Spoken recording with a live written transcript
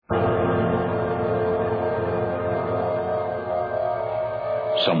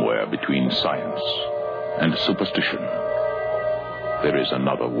Somewhere between science and superstition, there is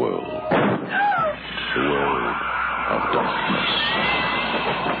another world. The world of darkness.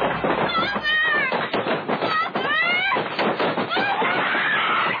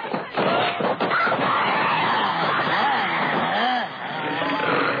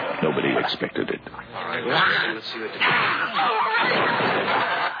 Nobody expected it. All right, let's see what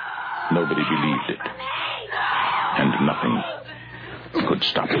Nobody believed it. And nothing could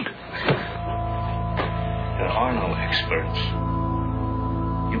stop it. There are no experts.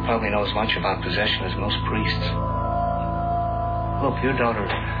 You probably know as much about possession as most priests. Look, your daughter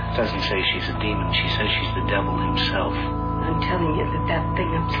doesn't say she's a demon. She says she's the devil himself. I'm telling you that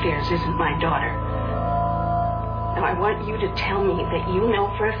thing upstairs isn't my daughter. Now, I want you to tell me that you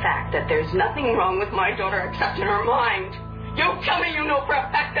know for a fact that there's nothing wrong with my daughter except in her mind. You tell me you know for a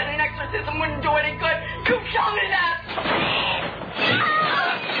fact that an exorcism wouldn't do any good. You tell me that!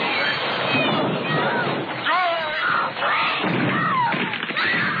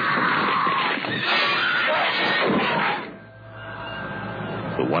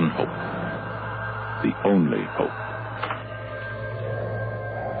 The one hope. The only hope.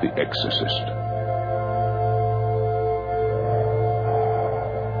 The Exorcist.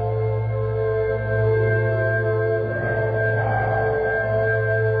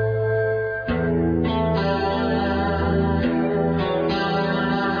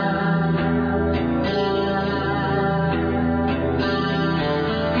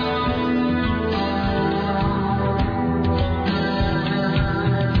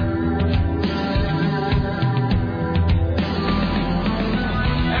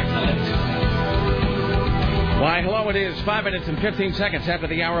 It is 5 minutes and 15 seconds after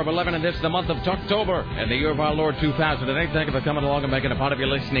the hour of 11, and this is the month of October and the year of our Lord 2008. Thank you for coming along and making a part of your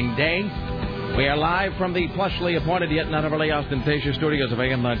listening day. We are live from the plushly appointed yet not overly ostentatious studios of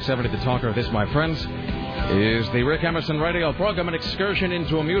AM 970. The talker of this, my friends, is the Rick Emerson radio program, an excursion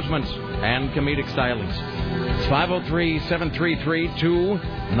into amusement and comedic stylings. It's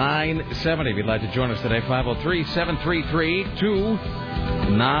 503-733-2970. If you'd like to join us today,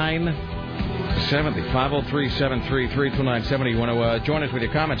 503-733-2970. 503-733-2970. You want to join us with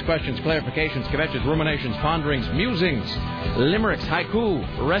your comments, questions, clarifications, kvetches, ruminations, ponderings, musings, limericks, haiku,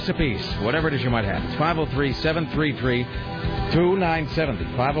 recipes, whatever it is you might have. It's 503-733-2970.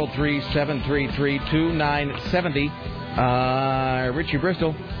 503-733-2970. Richie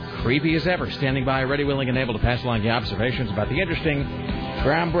Bristol, creepy as ever, standing by, ready, willing, and able to pass along your observations about the interesting,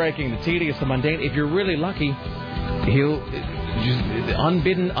 groundbreaking, the tedious, the mundane. If you're really lucky, he'll just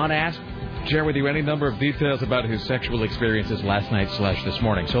unbidden, unasked, share with you any number of details about his sexual experiences last night / this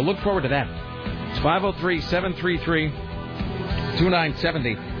morning. So look forward to that. It's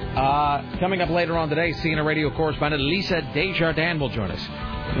 503-733-2970. Coming up later on today, CNN radio correspondent Lisa Desjardins will join us.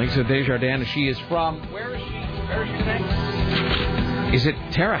 Lisa Desjardins, she is from... Where is she? Where is she today? Is it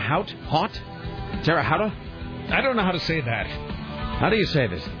Terre Haute? Terre Haute? I don't know how to say that. How do you say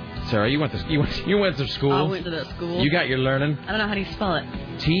this? Sarah, you went to school. I went to that school. You got your learning. I don't know how do you spell it.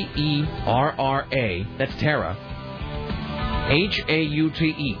 Terra. That's Terra. Haute.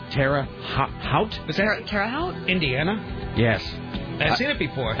 Terre Haute. Terre Haute? Indiana? Yes. I've seen it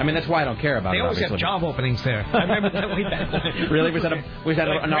before. I mean, that's why I don't care about it. They always have job openings there. I remember that way back when. Really? Was that an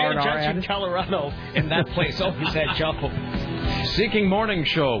R&R ad? in Colorado, and that place always had job openings. Seeking Morning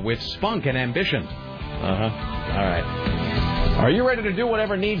Show with spunk and ambition. All right. Are you ready to do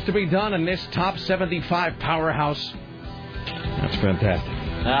whatever needs to be done in this top 75 powerhouse? That's fantastic.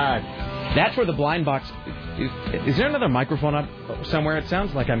 All right. That's where the blind box... Is there another microphone up somewhere? It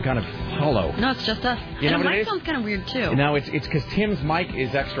sounds like I'm kind of hollow. No, it's just us. You know and what mine it is? sounds kind of weird, too. No, it's because Tim's mic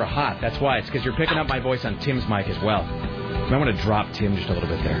is extra hot. That's why. It's because you're picking up my voice on Tim's mic as well. I want to drop Tim just a little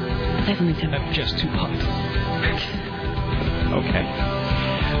bit there. Definitely, Tim. I'm just too hot. Okay.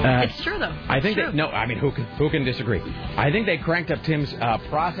 It's true, though. I think that, no, I mean, who can disagree? I think they cranked up Tim's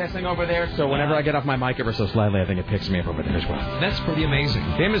processing over there, so whenever I get off my mic ever so slightly, I think it picks me up over there as well. That's pretty amazing.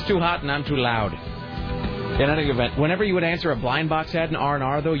 Tim is too hot and I'm too loud. In any event, whenever you would answer a blind box ad in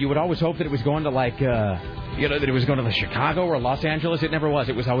R&R, though, you would always hope that it was going to, like, that it was going to Chicago or Los Angeles. It never was.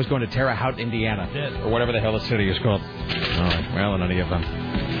 It was always going to Terre Haute, Indiana, or whatever the hell the city is called. All right, well, in any event.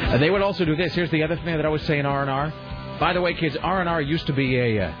 They would also do this. Here's the other thing that I always say in R&R. By the way, kids, R&R used to be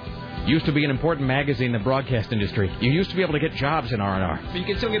an important magazine in the broadcast industry. You used to be able to get jobs in R&R. But you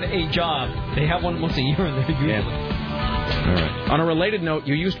can still get a job. They have one once a year in there usually. Yeah. All right. On a related note,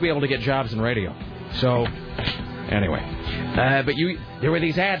 you used to be able to get jobs in radio. So, anyway. But there were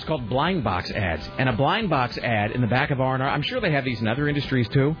these ads called blind box ads. And a blind box ad in the back of R&R, I'm sure they have these in other industries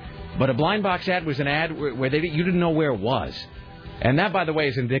too, but a blind box ad was an ad where you didn't know where it was. And that, by the way,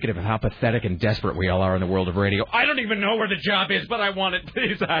 is indicative of how pathetic and desperate we all are in the world of radio. I don't even know where the job is, but I want it.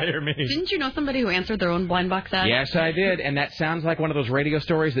 Please hire me. Didn't you know somebody who answered their own blind box ad? Yes, I did. And that sounds like one of those radio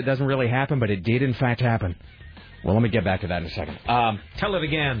stories that doesn't really happen, but it did, in fact, happen. Well, let me get back to that in a second. Tell it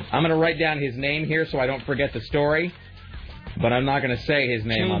again. I'm going to write down his name here so I don't forget the story, but I'm not going to say his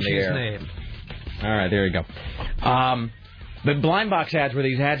name on the air. Change his name. All right, there you go. But blind box ads were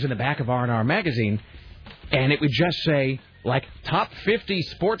these ads in the back of R&R magazine, and it would just say, like, top 50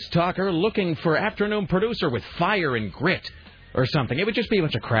 sports talker looking for afternoon producer with fire and grit or something. It would just be a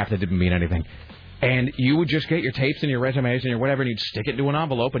bunch of crap that didn't mean anything. And you would just get your tapes and your resumes and your whatever, and you'd stick it into an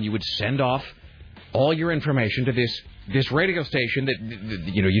envelope, and you would send off all your information to this radio station that,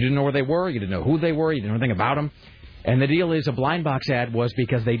 you know, you didn't know where they were, you didn't know who they were, you didn't know anything about them. And the deal is a blind box ad was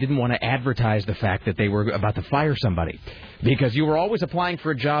because they didn't want to advertise the fact that they were about to fire somebody. Because you were always applying for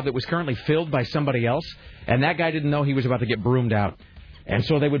a job that was currently filled by somebody else, and that guy didn't know he was about to get broomed out. And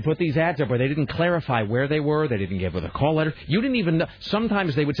so they would put these ads up where they didn't clarify where they were, they didn't give with a call letter. You didn't even know.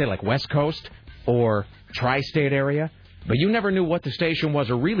 Sometimes they would say like West Coast or Tri-State area, but you never knew what the station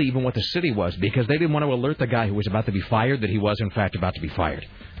was or really even what the city was because they didn't want to alert the guy who was about to be fired that he was in fact about to be fired.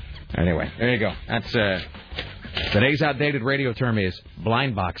 Anyway, there you go. That's today's outdated radio term is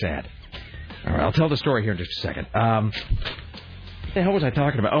blind box ad. All right, I'll tell the story here in just a second. What the hell was I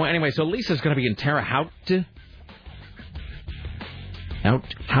talking about? Oh, anyway, so Lisa's going to be in Terre Haute.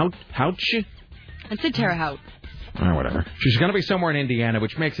 Haute? I'd say Terre Haute. Or whatever. She's going to be somewhere in Indiana,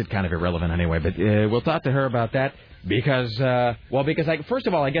 which makes it kind of irrelevant anyway. But we'll talk to her about that because, first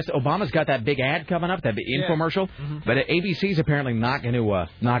of all, I guess Obama's got that big ad coming up, that big infomercial. Mm-hmm. But ABC's apparently not going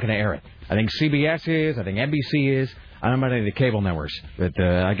to air it. I think CBS is. I think NBC is. I don't know about any of the cable networks, but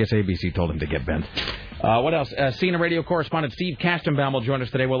I guess ABC told him to get bent. What else? CNN radio correspondent Steve Kastenbaum will join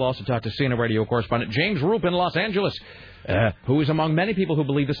us today. We'll also talk to CNN radio correspondent James Roop in Los Angeles, who is among many people who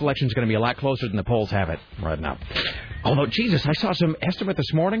believe this election is going to be a lot closer than the polls have it right now. Although, Jesus, I saw some estimate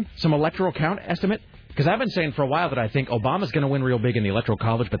this morning, some electoral count estimate, because I've been saying for a while that I think Obama's going to win real big in the Electoral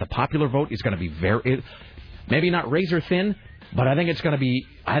College, but the popular vote is going to be maybe not razor thin, but I think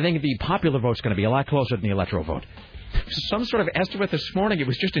the popular vote's going to be a lot closer than the electoral vote. Some sort of estimate this morning, it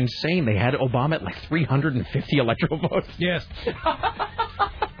was just insane. They had Obama at like 350 electoral votes. Yes.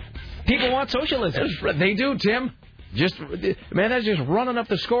 People want socialism. They do, Tim. That's just running up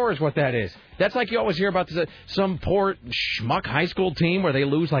the score is what that is. That's like you always hear about some poor schmuck high school team where they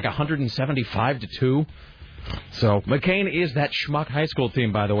lose like 175-2. So McCain is that schmuck high school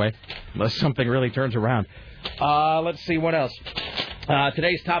team, by the way, unless something really turns around. Let's see what else.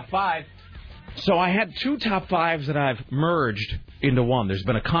 Today's top 5. So I had 2 top 5s that I've merged into one. There's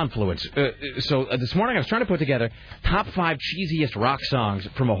been a confluence. So this morning I was trying to put together top 5 cheesiest rock songs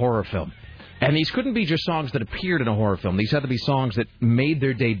from a horror film. And these couldn't be just songs that appeared in a horror film. These had to be songs that made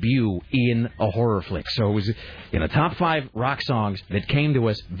their debut in a horror flick. So it was, top 5 rock songs that came to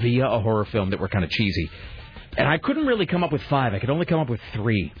us via a horror film that were kind of cheesy. And I couldn't really come up with 5. I could only come up with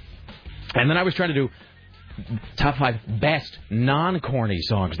 3. And then I was trying to do top 5 best non-corny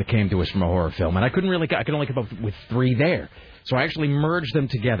songs that came to us from a horror film. And I could only come up with 3 there. So I actually merged them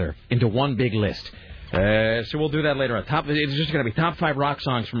together into one big list. So we'll do that later on. It's just going to be top 5 rock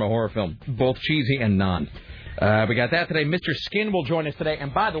songs from a horror film, both cheesy and non. We got that today. Mr. Skin will join us today.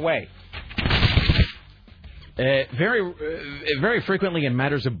 And by the way, very frequently in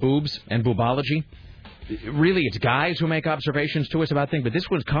matters of boobs and boobology, really it's guys who make observations to us about things, but this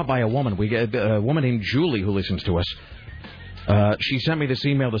was caught by a woman. We get a woman named Julie who listens to us. She sent me this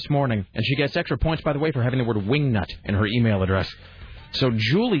email this morning, and she gets extra points, by the way, for having the word wingnut in her email address. So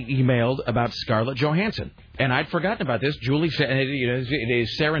Julie emailed about Scarlett Johansson, and I'd forgotten about this. Julie said it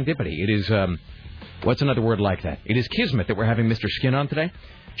is serendipity. It is, what's another word like that? It is kismet that we're having Mr. Skin on today.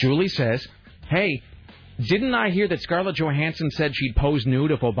 Julie says, hey, didn't I hear that Scarlett Johansson said she'd pose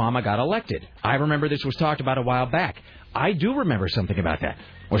nude if Obama got elected? I remember this was talked about a while back. I do remember something about that.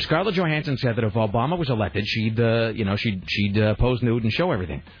 Where Scarlett Johansson said that if Obama was elected, she'd pose nude and show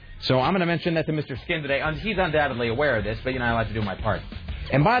everything. So I'm going to mention that to Mr. Skin today. He's undoubtedly aware of this, but, I like to do my part.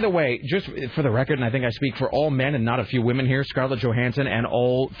 And by the way, just for the record, and I think I speak for all men and not a few women here, Scarlett Johansson and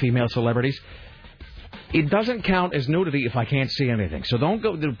all female celebrities, it doesn't count as nudity if I can't see anything. So don't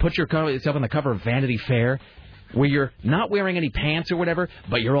go put yourself on the cover of Vanity Fair where you're not wearing any pants or whatever,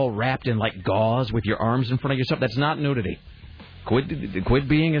 but you're all wrapped in, like, gauze with your arms in front of yourself. That's not nudity. Quit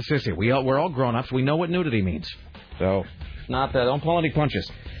being a sissy. We're all grown-ups. We know what nudity means. So, don't pull any punches.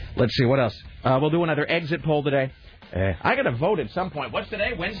 Let's see, what else? We'll do another exit poll today. I got to vote at some point. What's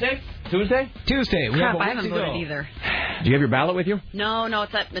today? Wednesday? Tuesday? Tuesday. Crap, I haven't voted either. Do you have your ballot with you? No,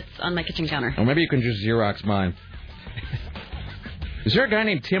 it's on my kitchen counter. Or maybe you can just Xerox mine. Is there a guy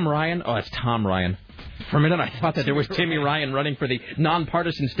named Tim Ryan? Oh, it's Tom Ryan. For a minute, I thought that there was Timmy Ryan running for the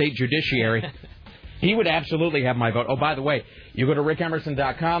nonpartisan state judiciary. He would absolutely have my vote. Oh, by the way, you go to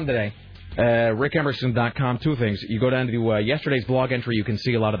rickemerson.com today. rickemerson.com, two things. You go down to yesterday's blog entry. You can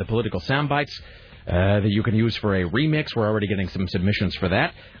see a lot of the political sound bites that you can use for a remix. We're already getting some submissions for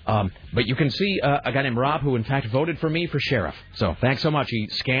that. But you can see a guy named Rob who, in fact, voted for me for sheriff. So thanks so much. He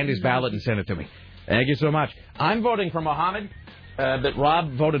scanned his ballot and sent it to me. Thank you so much. I'm voting for Mohammed. But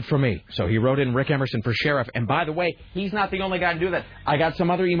Rob voted for me. So he wrote in Rick Emerson for sheriff. And by the way, he's not the only guy to do that. I got some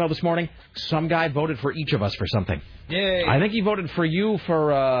other email this morning. Some guy voted for each of us for something. Yay. I think he voted for you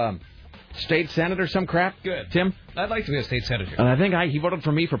for state senate or some crap. Good. Tim? I'd like to be a state senator. And I think he voted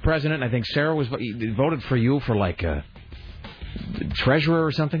for me for president. And I think Sarah voted for you for, like, treasurer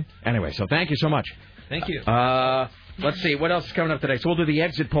or something. Anyway, so thank you so much. Thank you. Let's see, what else is coming up today? So we'll do the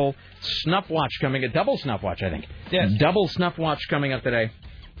exit poll. Snuff watch coming, a double snuff watch, I think. Yes. Double snuff watch coming up today.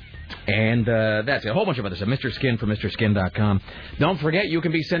 And that's it. A whole bunch of other stuff. Mr. Skin from MrSkin.com. Don't forget, you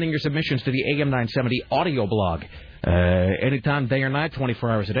can be sending your submissions to the AM 970 audio blog. Anytime, day or night,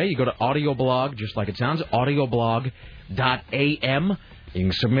 24 hours a day. You go to audio blog, just like it sounds, audioblog.am. You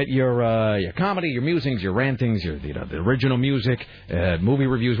can submit your comedy, your musings, your rantings, your the original music, movie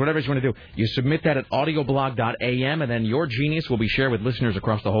reviews, whatever you want to do. You submit that at audioblog.am, and then your genius will be shared with listeners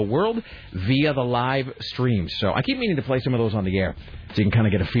across the whole world via the live streams. So I keep meaning to play some of those on the air so you can kind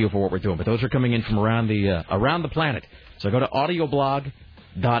of get a feel for what we're doing. But those are coming in from around the planet. So go to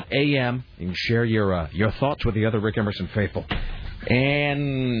audioblog.am. You can share your thoughts with the other Rick Emerson faithful.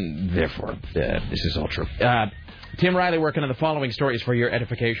 And therefore, this is all true. Tim Riley working on the following stories for your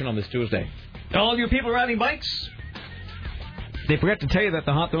edification on this Tuesday. All you people riding bikes, they forgot to tell you that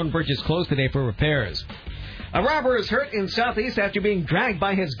the Hawthorne Bridge is closed today for repairs. A robber is hurt in Southeast after being dragged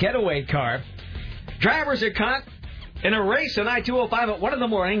by his getaway car. Drivers are caught in a race on I-205 at 1 in the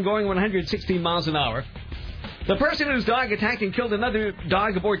morning going 160 miles an hour. The person whose dog attacked and killed another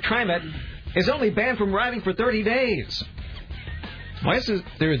dog aboard TriMet is only banned from riding for 30 days. Why is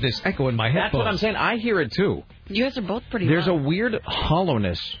there this echo in my headphones? That's what I'm saying. I hear it, too. You guys are both pretty There's loud. a weird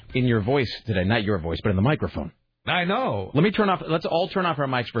hollowness in your voice today. Not your voice, but in the microphone. I know. Let's all turn off our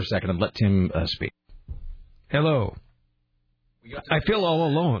mics for a second and let Tim speak. Hello. I feel all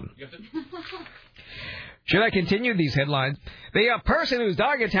alone. Should I continue these headlines? The person whose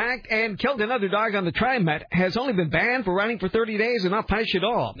dog attacked and killed another dog on the TriMet has only been banned for riding for 30 days and not punished at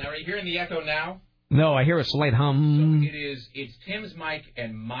all. Now, are you hearing the echo now? No, I hear a slight hum. So it's Tim's mic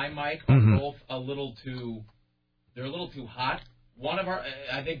and my mic are both a little too hot. One of our,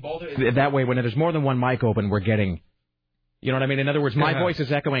 I think both are. That way, when there's more than one mic open, we're getting, you know what I mean? In other words, my voice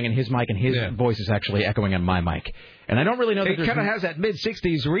is echoing in his mic and his voice is actually echoing on my mic. And I don't really know that it kind of has that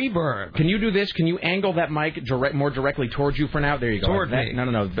mid-60s reverb. Can you do this? Can you angle that mic more directly towards you for now? There you go. Toward me.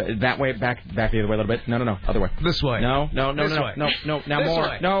 No. That way, back the other way a little bit. No. Other way. This way. No. This way. No. Now this more.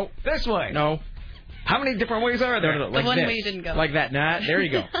 Way. No. This way. No. How many different ways are there? No, like the one this. way you didn't go. Like that. Nah, there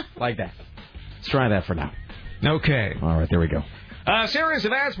you go. Like that. Let's try that for now. Okay. All right, there we go. A series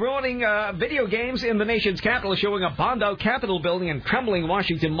of ads promoting video games in the nation's capital showing a bombed-out Capitol building and crumbling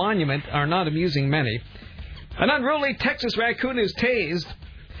Washington Monument are not amusing many. An unruly Texas raccoon is tased.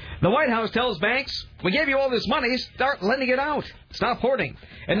 The White House tells banks, we gave you all this money, start lending it out. Stop hoarding.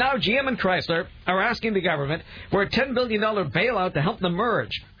 And now GM and Chrysler are asking the government for a $10 billion bailout to help them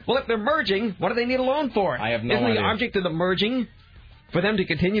merge. Well, if they're merging, what do they need a loan for? I have no idea. Isn't the object of the merging for them to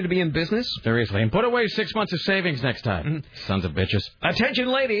continue to be in business? Seriously. And put away 6 months of savings next time. Sons of bitches. Attention,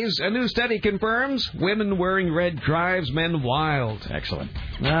 ladies. A new study confirms women wearing red drives men wild. Excellent.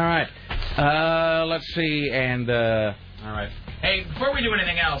 All right. Let's see. And, all right. Hey, before we do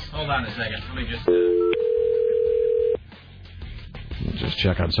anything else, hold on a second. Let me just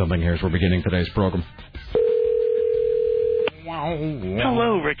check on something here as we're beginning today's program.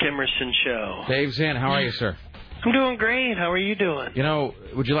 Hello, Rick Emerson Show. Dave's in. How are you, sir? I'm doing great. How are you doing? You know,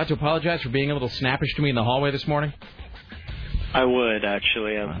 would you like to apologize for being a little snappish to me in the hallway this morning? I would,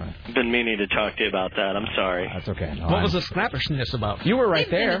 actually. I've been meaning to talk to you about that. I'm sorry. That's okay. No, What was the snappishness about? You were right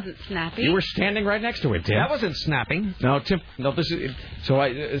there. Isn't snappy. You were standing right next to it, Tim. That wasn't snapping. No, Tim. No, this is. So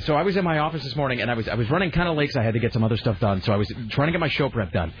I was in my office this morning, and I was running kind of late, so I had to get some other stuff done. So I was trying to get my show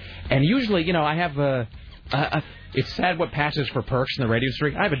prep done. And usually, you know, I have it's sad what passes for perks in the radio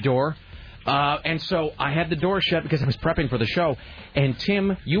industry. I have a door. And so I had the door shut because I was prepping for the show. And,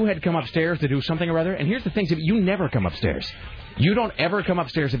 Tim, you had come upstairs to do something or other. And here's the thing, Tim, you never come upstairs. You don't ever come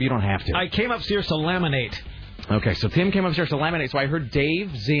upstairs if you don't have to. I came upstairs to laminate. Okay, so Tim came upstairs to laminate, so I heard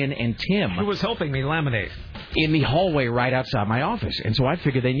Dave, Zin, and Tim... Who was helping me laminate? ...in the hallway right outside my office, and so I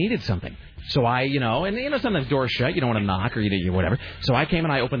figured they needed something. So I, sometimes the door's shut, you don't want to knock or whatever. So I came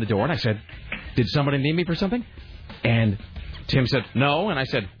and I opened the door and I said, did somebody need me for something? And Tim said, no, and I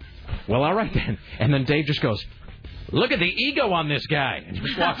said, well, all right then. And then Dave just goes, look at the ego on this guy, and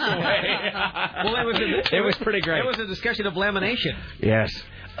just walks away. Well, it was pretty great. It was a discussion of lamination. Yes.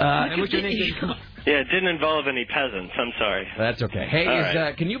 And what's your name? Yeah, it didn't involve any peasants. I'm sorry. That's okay.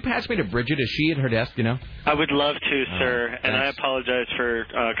 Hey, can you pass me to Bridget? Is she at her desk, I would love to, sir, and I apologize for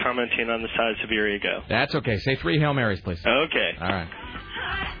commenting on the size of your ego. That's okay. Say 3 Hail Marys, please. Okay. All right.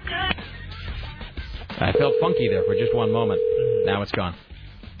 I felt funky there for just one moment. Now it's gone.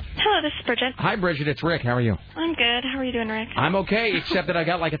 Hello, this is Bridget. Hi, Bridget. It's Rick. How are you? I'm good. How are you doing, Rick? I'm okay, except that I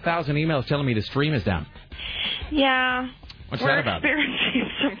got like 1,000 emails telling me the stream is down. Yeah. What's that about? We're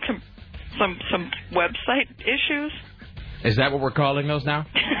experiencing some website issues. Is that what we're calling those now?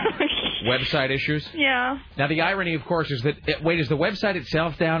 Website issues? Yeah. Now, the irony, of course, is that... is the website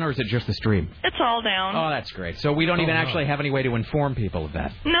itself down, or is it just the stream? It's all down. Oh, that's great. So we don't even actually have any way to inform people of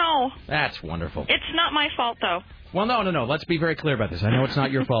that? No. That's wonderful. It's not my fault, though. Well, no. Let's be very clear about this. I know it's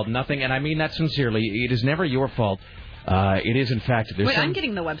not your fault. Nothing, and I mean that sincerely. It is never your fault. It is, in fact... Wait, I'm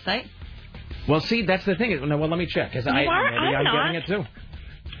getting the website. Well, see, that's the thing. Well, let me check, because I'm getting it, too.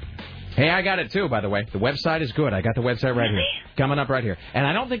 Hey, I got it, too, by the way. The website is good. I got the website right here. Coming up right here. And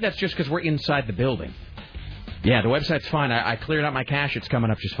I don't think that's just because we're inside the building. Yeah, the website's fine. I cleared out my cache. It's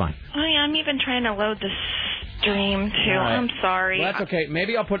coming up just fine. Oh, yeah, I'm even trying to load the stream, too. Right. I'm sorry. Well, that's okay.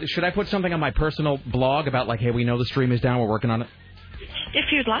 Maybe should I put something on my personal blog about, like, hey, we know the stream is down. We're working on it?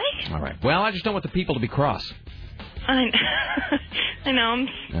 If you'd like. All right. Well, I just don't want the people to be cross. I know.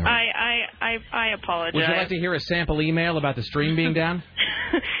 Right. I apologize. Would you like to hear a sample email about the stream being down?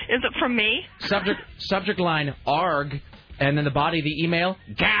 Is it from me? Subject line, ARG, and then the body of the email,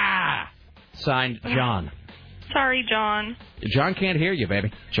 GAH! Signed, John. Sorry, John. John can't hear you,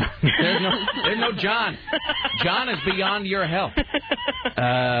 baby. John, there's no John. John is beyond your help.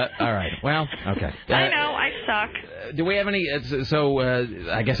 All right. Well, okay. I know. I suck. Do we have any...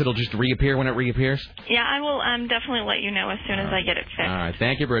 I guess it'll just reappear when it reappears? Yeah, I will definitely let you know as soon as I get it fixed. All right.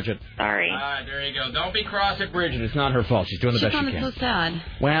 Thank you, Bridget. Sorry. All right. There you go. Don't be cross at Bridget. It's not her fault. She's doing the best she can. She sounded so sad.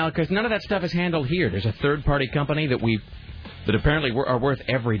 Well, because none of that stuff is handled here. There's a third-party company that apparently are worth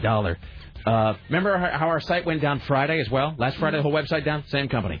every dollar. Remember how our site went down Friday as well? Last Friday, the whole website down? Same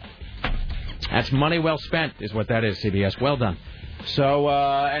company. That's money well spent is what that is, CBS. Well done. So,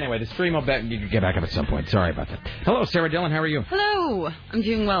 anyway, the stream will get back up at some point. Sorry about that. Hello, Sarah Dillon. How are you? Hello. I'm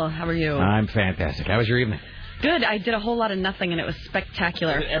doing well. How are you? I'm fantastic. How was your evening? Good. I did a whole lot of nothing, and it was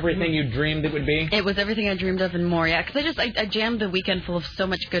spectacular. Was it everything you dreamed it would be? It was everything I dreamed of and more, yeah. Because I jammed a weekend full of so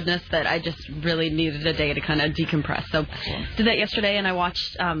much goodness that I just really needed a day to kind of decompress. So did that yesterday, and I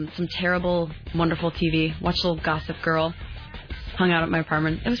watched some terrible, wonderful TV. Watched a little Gossip Girl. Hung out at my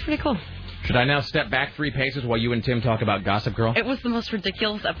apartment. It was pretty cool. Should I now step back 3 paces while you and Tim talk about Gossip Girl? It was the most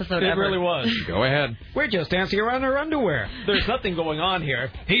ridiculous episode ever. It really was. Go ahead. We're just dancing around our underwear. There's nothing going on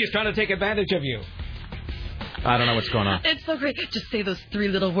here. He's trying to take advantage of you. I don't know what's going on. It's so great. Just say those 3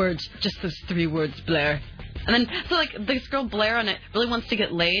 little words. Just those 3 words, Blair. And then, so like, this girl Blair on it really wants to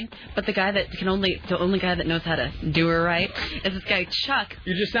get laid, but the only guy that knows how to do her right is this guy Chuck.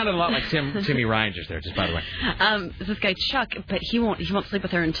 You just sounded a lot like Timmy Ryan just there, just by the way. Is this guy Chuck, but he won't sleep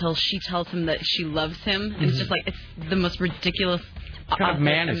with her until she tells him that she loves him. And it's just like, it's the most ridiculous. What kind of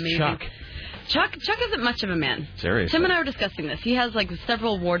man is Chuck? Chuck isn't much of a man. Seriously. Tim and I were discussing this. He has, like,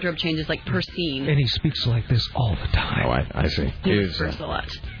 several wardrobe changes, like, per scene. And he speaks like this all the time. Oh, I see. He swears a lot.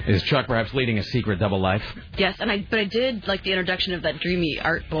 Is Chuck perhaps leading a secret double life? Yes, but I did like the introduction of that dreamy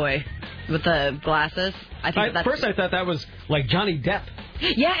art boy with the glasses. At first I thought that was, like, Johnny Depp.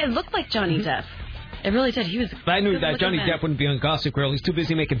 Yeah, it looked like Johnny Depp. It really did. He was. But I knew that Johnny Depp wouldn't be on Gossip Girl. He's too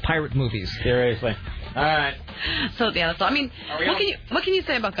busy making pirate movies. Seriously. All right. So yeah, that's all. I mean, what can you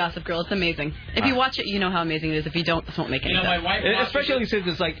say about Gossip Girl? It's amazing. If you watch it, you know how amazing it is. If you don't, this won't make any sense. My wife especially since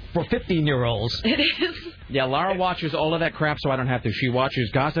it's like for 15-year-olds. It is. Yeah, Laura watches all of that crap, so I don't have to. She watches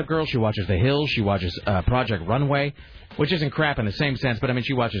Gossip Girl. She watches The Hills. She watches Project Runway, which isn't crap in the same sense, but I mean,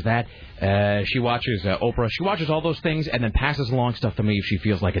 she watches that. She watches Oprah. She watches all those things and then passes along stuff to me if she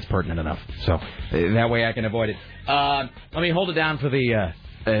feels like it's pertinent enough. So that way I can avoid it. Let me hold it down for the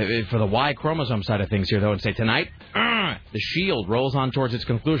Y chromosome side of things here, though, and say tonight, the Shield rolls on towards its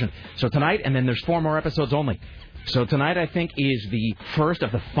conclusion. So tonight, and then there's 4 more episodes only. So tonight, I think, is the first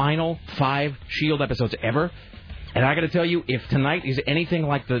of the final 5 Shield episodes ever. And I got to tell you, if tonight is anything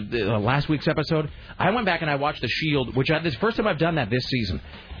like the last week's episode, I went back and I watched The Shield, which this is the first time I've done that this season.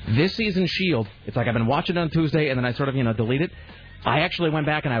 This season's Shield, it's like I've been watching it on Tuesday and then I sort of, delete it. I actually went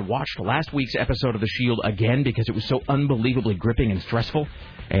back and I watched last week's episode of The Shield again because it was so unbelievably gripping and stressful.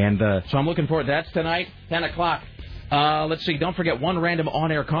 And so I'm looking forward to that tonight, 10 o'clock. Let's see, don't forget, one random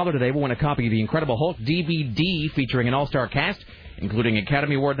on-air caller today will win a copy of The Incredible Hulk DVD featuring an all-star cast, including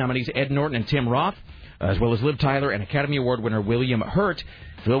Academy Award nominees Ed Norton and Tim Roth, as well as Liv Tyler and Academy Award winner William Hurt,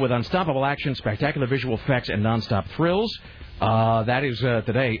 filled with unstoppable action, spectacular visual effects, and non-stop thrills. That is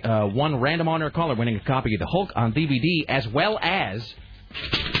today. One random on-air caller winning a copy of The Hulk on DVD, as well as,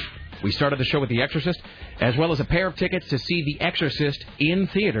 we started the show with The Exorcist, as well as a pair of tickets to see The Exorcist in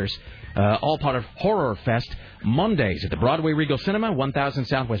theaters, all part of Horror Fest, Mondays at the Broadway Regal Cinema, 1000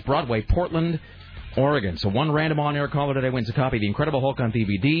 Southwest Broadway, Portland, Oregon. So one random on-air caller today wins a copy of The Incredible Hulk on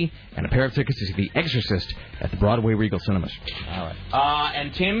DVD and a pair of tickets to see The Exorcist at the Broadway Regal Cinemas. All right.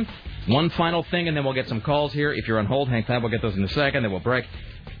 And Tim, one final thing, and then we'll get some calls here. If you're on hold, hang tight. We'll get those in a second. Then we'll break.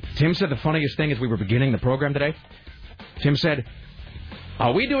 Tim said the funniest thing as we were beginning the program today. Tim said,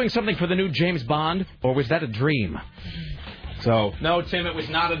 "Are we doing something for the new James Bond, or was that a dream?" So, no, Tim, it was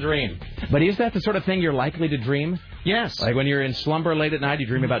not a dream. But is that the sort of thing you're likely to dream? Yes. Like when you're in slumber late at night, you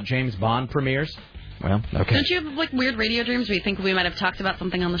dream about James Bond premieres? Well, okay. Don't you have, weird radio dreams where you think we might have talked about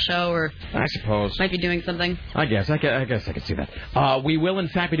something on the show or... I suppose. Might be doing something? I guess I could see that. We will, in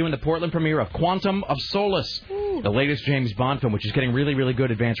fact, be doing the Portland premiere of Quantum of Solace, the latest James Bond film, which is getting really, really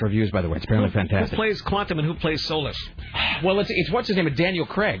good advance reviews, by the way. It's apparently fantastic. Who plays Quantum and who plays Solace? Well, it's what's his name? It's Daniel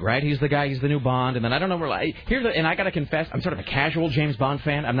Craig, right? He's the guy, he's the new Bond, and then I don't know, and I got to confess, I'm sort of a casual James Bond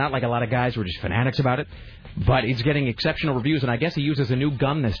fan. I'm not like a lot of guys who are just fanatics about it. But it's getting exceptional reviews, and I guess he uses a new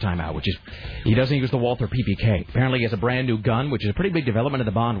gun this time out, which is, he doesn't use the Walther PPK. Apparently he has a brand new gun, which is a pretty big development in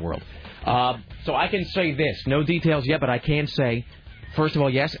the Bond world. So I can say this, no details yet, but I can say, first of all,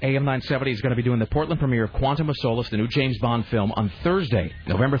 yes, AM 970 is going to be doing the Portland premiere of Quantum of Solace, the new James Bond film, on Thursday,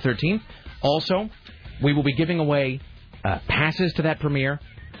 November 13th. Also, we will be giving away passes to that premiere,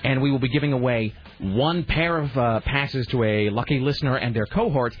 and we will be giving away one pair of passes to a lucky listener and their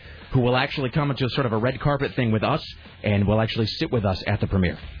cohort who will actually come into sort of a red carpet thing with us and will actually sit with us at the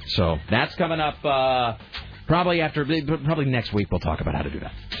premiere. So that's coming up probably next week. We'll talk about how to do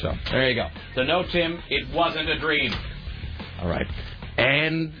that. So there you go. So no, Tim, it wasn't a dream. All right.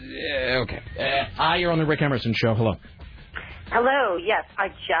 And, okay. You're on the Rick Emerson Show. Hello. Hello, yes. I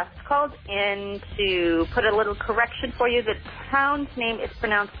just called in to put a little correction for you. The town's name is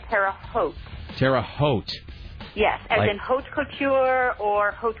pronounced Terre Haute. Terre Haute. Yes, as in haute couture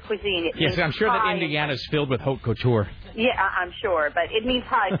or haute cuisine. Yes, I'm sure that Indiana's filled with haute couture. Yeah, I'm sure, but it means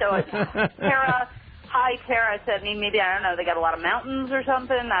high. So it's high Terre. So I mean, maybe, I don't know, they got a lot of mountains or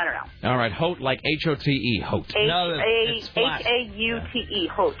something. I don't know. All right, haute, like H-O-T-E, haute. H-A-U-T-E,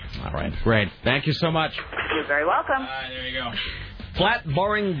 haute. All right, great. Thank you so much. You're very welcome. All right, there you go. Flat,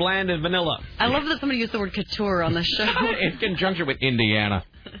 boring, bland, and vanilla. I love that somebody used the word couture on the show. In conjunction with Indiana.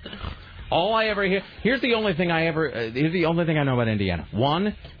 All I ever hear... Here's the only thing I know about Indiana.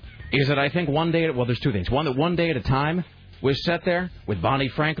 One is that I think one day... Well, there's two things. One, that one day at a time was set there with Bonnie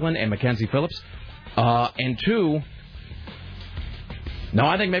Franklin and Mackenzie Phillips. And two... No,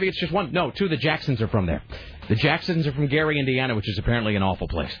 I think maybe it's just one. No, two, the Jacksons are from there. The Jacksons are from Gary, Indiana, which is apparently an awful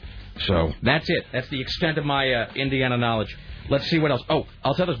place. So that's it. That's the extent of my Indiana knowledge. Let's see what else. Oh,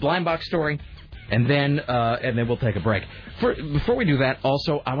 I'll tell this blind box story, and then we'll take a break. Before we do that,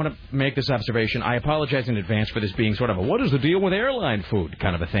 also, I want to make this observation. I apologize in advance for this being sort of a what is the deal with airline food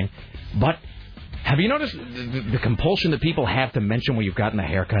kind of a thing. But have you noticed the compulsion that people have to mention when you've gotten a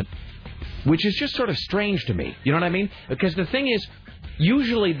haircut? Which is just sort of strange to me. You know what I mean? Because the thing is,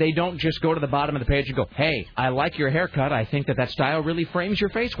 usually they don't just go to the bottom of the page and go, hey, I like your haircut. I think that style really frames your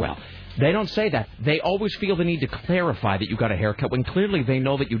face well. They don't say that. They always feel the need to clarify that you got a haircut when clearly they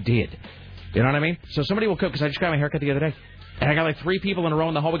know that you did. You know what I mean? So somebody will come, because I just got my haircut the other day, and I got like 3 people in a row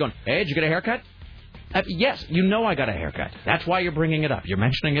in the hallway going, hey, did you get a haircut? Yes, you know I got a haircut. That's why you're bringing it up. You're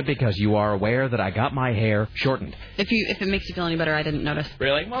mentioning it because you are aware that I got my hair shortened. If it makes you feel any better, I didn't notice.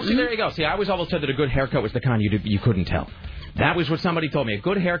 Really? Well, see, there you go. See, I always said that a good haircut was the kind you couldn't tell. That was what somebody told me. A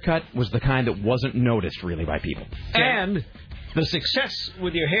good haircut was the kind that wasn't noticed, really, by people. And the success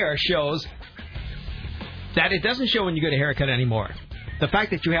with your hair shows that it doesn't show when you get a haircut anymore. The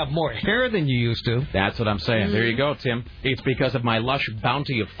fact that you have more hair than you used to. That's what I'm saying. Mm-hmm. There you go, Tim. It's because of my lush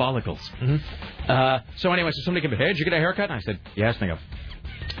bounty of follicles. Mm-hmm. So anyway, somebody came, hey, did you get a haircut? And I said, yes. And they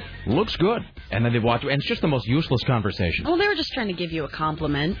go, looks good. And then they walk away, and it's just the most useless conversation. Well, they were just trying to give you a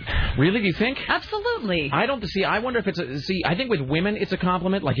compliment. Really, do you think? Absolutely. I don't see. I wonder if it's I think with women it's a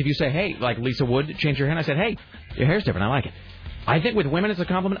compliment. Like if you say, hey, like Lisa Wood, change your hair. And I said, hey, your hair's different. I like it. I think with women it's a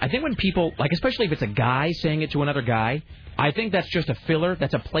compliment. I think when people, like especially if it's a guy saying it to another guy, I think that's just a filler.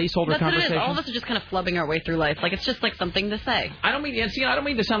 That's a placeholder conversation. What it is. All of us are just kind of flubbing our way through life. Like it's just like something to say. I don't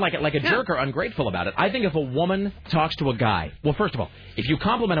mean to sound like a jerk or ungrateful about it. I think if a woman talks to a guy, well, first of all, if you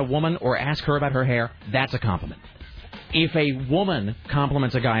compliment a woman or ask her about her hair, that's a compliment. If a woman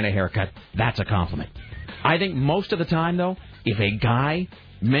compliments a guy in a haircut, that's a compliment. I think most of the time, though, if a guy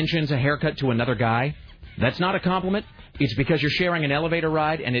mentions a haircut to another guy, that's not a compliment. It's because you're sharing an elevator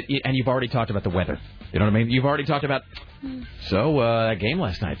ride and you've already talked about the weather. You know what I mean? You've already talked about, that game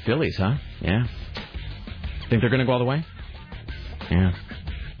last night, Phillies, huh? Yeah. Think they're going to go all the way? Yeah.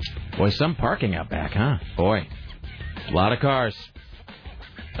 Boy, some parking out back, huh? Boy, a lot of cars.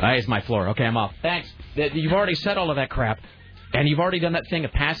 It's my floor. Okay, I'm off. Thanks. You've already said all of that crap, and you've already done that thing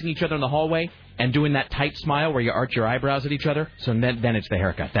of passing each other in the hallway and doing that tight smile where you arch your eyebrows at each other. So then it's the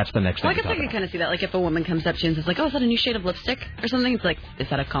haircut. That's the next thing. Well, I guess I can kind of see that. Like if a woman comes up to you and says, like, oh, is that a new shade of lipstick or something? It's like, is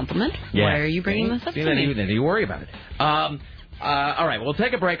that a compliment? Yeah. Why are you bringing this up to me? Then you worry about it. All right, we'll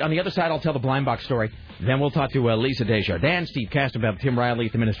take a break. On the other side, I'll tell the blind box story. Then we'll talk to Lisa Desjardins, Steve Kastenbaum, Tim Riley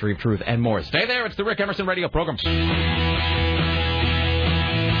at the Ministry of Truth, and more. Stay there. It's the Rick Emerson Radio Program.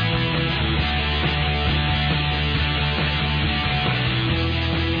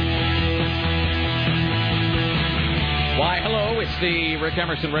 Why, hello, it's the Rick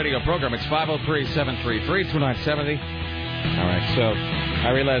Emerson Radio Program. It's 503-733-2970. All right, so I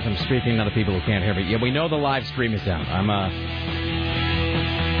realize I'm speaking to the people who can't hear me. Yeah, we know the live stream is down.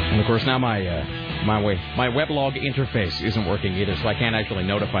 And of course now my weblog interface isn't working either, so I can't actually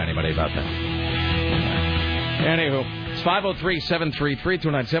notify anybody about that. Anywho, it's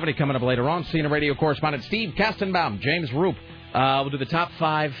 503-733-2970 coming up later on. CNN radio correspondent Steve Kastenbaum, James Roop. We'll do the top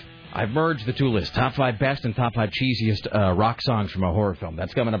 5. I've merged the two lists, top 5 best and top 5 cheesiest rock songs from a horror film.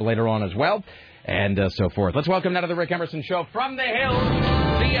 That's coming up later on as well, and so forth. Let's welcome now to the Rick Emerson Show from the Hill,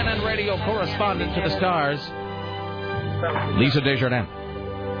 CNN radio correspondent to the stars, Lisa Desjardins.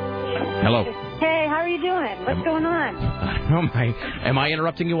 Hello. Hey, how are you doing? What's going on? Am I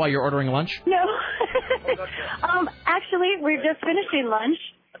interrupting you while you're ordering lunch? No. Actually, we're just finishing lunch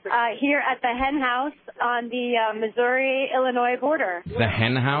here at the Hen House on the Missouri-Illinois border. The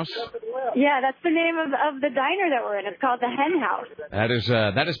Hen House? Yeah, that's the name of the diner that we're in. It's called the Hen House. That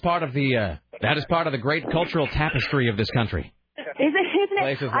is part of the great cultural tapestry of this country. Isn't it?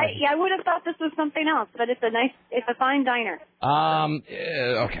 I would have thought this was something else, but it's a fine diner.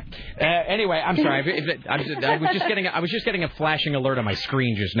 Okay. Anyway, I'm sorry. I was just getting a flashing alert on my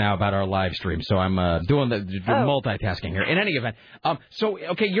screen just now about our live stream, so I'm doing the multitasking here. In any event,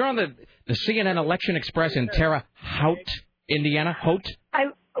 okay, you're on the CNN Election Express in Terre Haute, Indiana. Haute.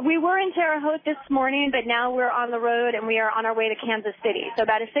 We were in Terre Haute this morning, but now we're on the road and we are on our way to Kansas City. So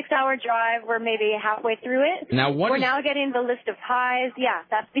about a 6-hour drive. We're maybe halfway through it. Now we're now getting the list of ties. Yeah,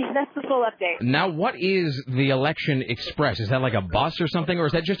 that's the full update. Now, what is the Election Express? Is that like a bus or something, or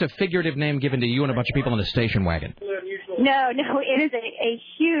is that just a figurative name given to you and a bunch of people in the station wagon? No, it is a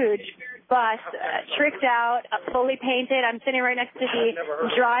huge bus, tricked out, fully painted. I'm sitting right next to the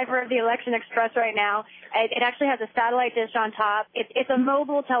driver of the Election Express right now. It actually has a satellite dish on top. It's a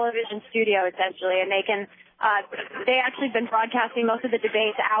mobile television studio, essentially, and they actually been broadcasting most of the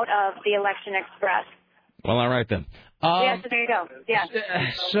debates out of the Election Express. Well, all right then. Yeah, so there you go. Yeah.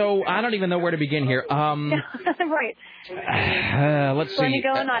 So I don't even know where to begin here. Right. Let's see.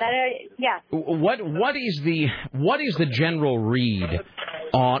 Going on. Yeah. What is the general read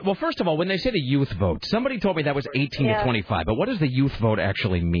on? Well, first of all, when they say the youth vote, somebody told me that was 18 to 25. But what does the youth vote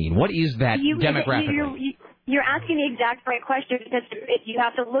actually mean? What is that demographically? You're asking the exact right question because you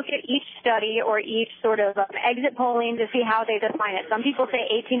have to look at each study or each sort of exit polling to see how they define it. Some people say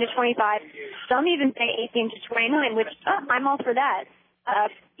 18 to 25. Some even say 18 to 29, which I'm all for that.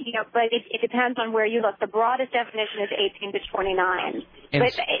 But it depends on where you look. The broadest definition is 18 to 29.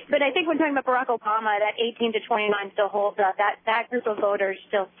 But I think when talking about Barack Obama, that 18 to 29 still holds up. That group of voters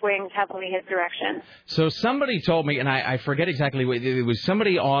still swings heavily his direction. So somebody told me, and I forget exactly, it was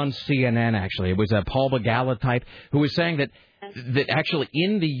somebody on CNN, actually. It was a Paul Begala type who was saying that actually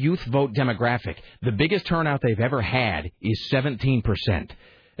in the youth vote demographic, the biggest turnout they've ever had is 17%.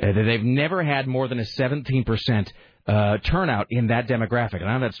 That they've never had more than a 17% turnout in that demographic. I don't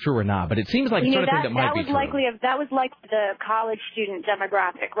know if that's true or not, but it seems like the sort of thing that might be true. That was like the college student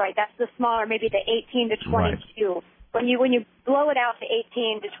demographic, right? That's the smaller, maybe the 18 to 22. Right. when you blow it out to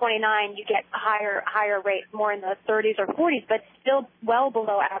 18 to 29, you get a higher rate, more in the 30s or 40s, but still well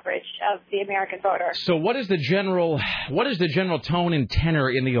below average of the American voter. So what is the general tone and tenor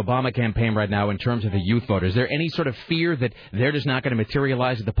in the Obama campaign right now in terms of the youth voter? Is there any sort of fear that they're just not going to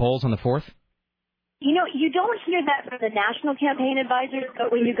materialize at the polls on the 4th? You know, you don't hear that from the national campaign advisors,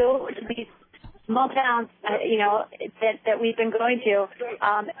 but when you go to these small towns, that we've been going to,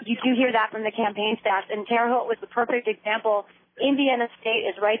 you do hear that from the campaign staff. And Terre Haute was the perfect example. Indiana State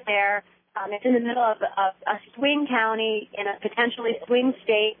is right there. It's in the middle of a swing county in a potentially swing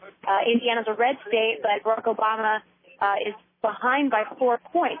state. Indiana's a red state, but Barack Obama is behind by 4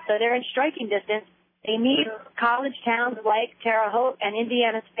 points, so they're in striking distance. They need college towns like Terre Haute and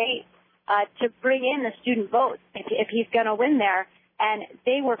Indiana State to bring in the student vote if he's going to win there. And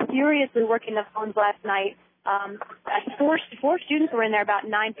they were furiously working the phones last night. Four students were in there about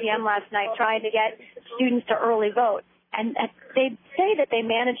 9 p.m. last night trying to get students to early vote. And they say that they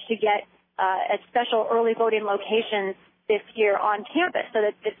managed to get a special early voting location this year on campus so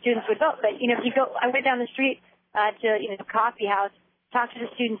that the students would vote. But, if you go, I went down the street to, the coffee house, talked to the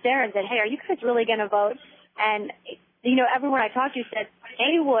students there and said, hey, are you guys really going to vote? And, everyone I talked to said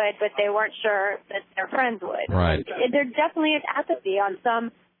they would, but they weren't sure that their friends would. Right. There definitely is apathy on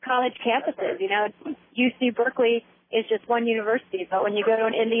some college campuses. UC Berkeley is just one university, but when you go to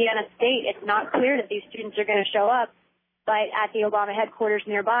an Indiana State, it's not clear that these students are going to show up. But at the Obama headquarters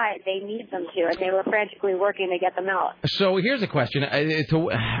nearby, they need them to, and they were frantically working to get them out. So here's a question.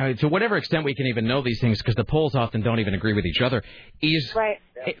 To whatever extent we can even know these things, because the polls often don't even agree with each other, is right.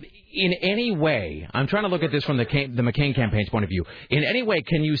 In any way, I'm trying to look at this from the McCain campaign's point of view, in any way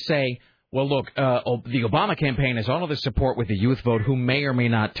can you say, well, look, the Obama campaign has all of this support with the youth vote who may or may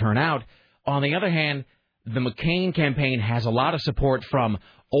not turn out. On the other hand, the McCain campaign has a lot of support from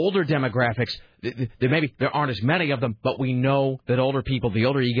older demographics. There aren't as many of them, but we know that older people, the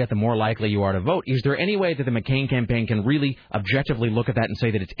older you get, the more likely you are to vote. Is there any way that the McCain campaign can really objectively look at that and say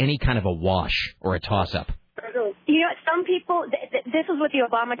that it's any kind of a wash or a toss-up? Some people, this is what the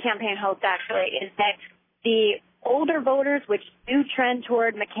Obama campaign hopes, actually, is that the older voters, which do trend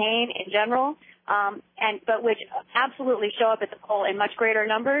toward McCain in general, but which absolutely show up at the poll in much greater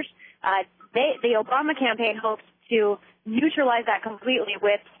numbers, the Obama campaign hopes to neutralize that completely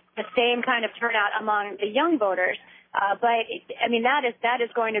with the same kind of turnout among the young voters. But that is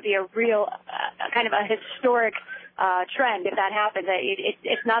going to be a real kind of a historic trend if that happens.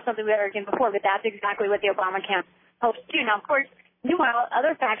 It's not something we've ever seen before, but that's exactly what the Obama camp hopes to do. Now, of course, meanwhile,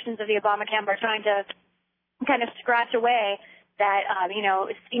 other factions of the Obama camp are trying to kind of scratch away that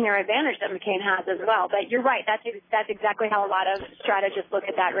senior advantage that McCain has as well. But you're right. That's exactly how a lot of strategists look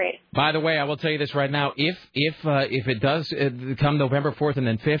at that race. By the way, I will tell you this right now. If it does come November 4th and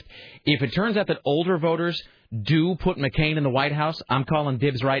then 5th, if it turns out that older voters do put McCain in the White House, I'm calling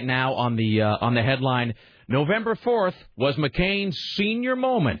dibs right now on the headline, November 4th was McCain's senior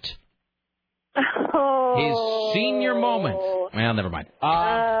moment. Oh. His senior moment. Well, never mind.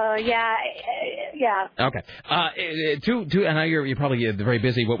 Yeah. Okay. I know you're probably very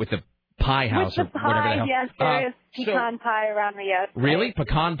busy with the pie house with the or whatever the hell. Yes, there is pecan pie around me. Yes. Really?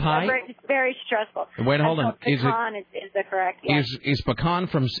 Pecan pie? It's very stressful. Wait, hold on. Pecan is the correct. Yes. Is pecan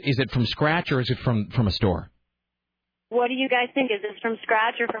is it from scratch or is it from a store? What do you guys think? Is this from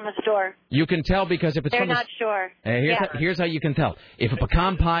scratch or from a store? You can tell because if it's They're from not sure. Here's how you can tell. If a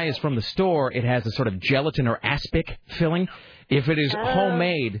pecan pie is from the store, it has a sort of gelatin or aspic filling. If it is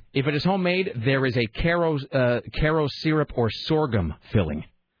homemade, there is a caro syrup or sorghum filling.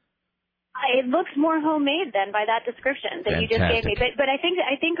 It looks more homemade then by that description that you just gave me. But I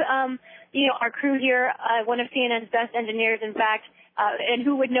think our crew here, one of CNN's best engineers, in fact, and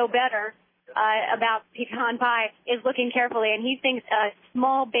who would know better about pecan pie, is looking carefully, and he thinks a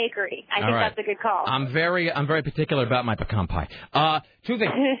small bakery. I think that's a good call. I'm very particular about my pecan pie. Two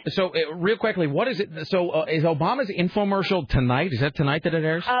things. So, real quickly, what is it? So, is Obama's infomercial tonight? Is that tonight that it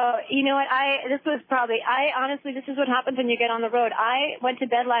airs? You know what? Honestly, this is what happens when you get on the road. I went to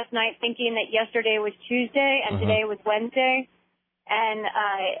bed last night thinking that yesterday was Tuesday and today was Wednesday. And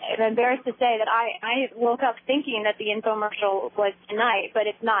I'm embarrassed to say that I woke up thinking that the infomercial was tonight, but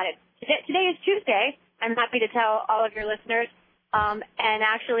it's not. Today is Tuesday. I'm happy to tell all of your listeners. And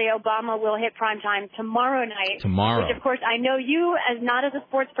actually, Obama will hit primetime tomorrow night. Tomorrow. Which, of course, I know you, not as a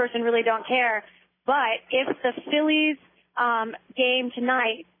sports person, really don't care. But if the Phillies game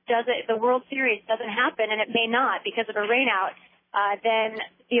tonight, the World Series doesn't happen, and it may not because of a rainout, then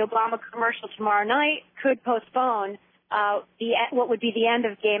the Obama commercial tomorrow night could postpone what would be the end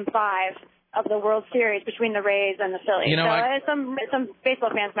of Game 5 of the World Series between the Rays and the Phillies. You know, some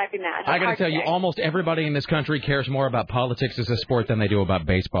baseball fans might be mad. I got to tell you, almost everybody in this country cares more about politics as a sport than they do about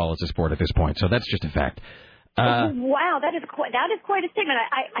baseball as a sport at this point. So that's just a fact. Wow, that is quite a statement.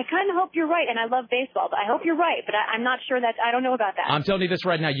 I kind of hope you're right, and I love baseball, but I hope you're right, but I'm not sure that I don't know about that. I'm telling you this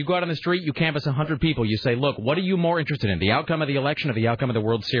right now. You go out on the street, you canvass 100 people. You say, look, what are you more interested in, the outcome of the election or the outcome of the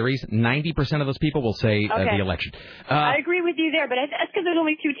World Series? 90% of those people will say the election. I agree with you there, but that's because there's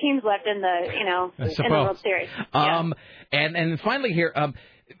only 2 teams left in the in the World Series. And finally here.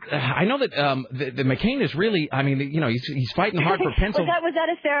 I know that the McCain is really. I mean, he's fighting hard for Pennsylvania. was that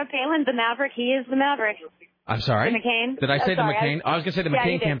a Sarah Palin, the Maverick? He is the Maverick. I'm sorry. The McCain. Did I say the McCain? I was going to say the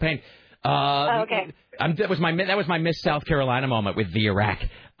McCain campaign. Okay. That was my Miss South Carolina moment with the Iraq.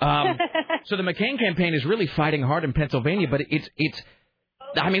 So the McCain campaign is really fighting hard in Pennsylvania, but it's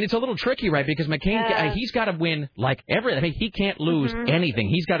a little tricky, right? Because McCain, he's got to win like everything. I mean, he can't lose anything.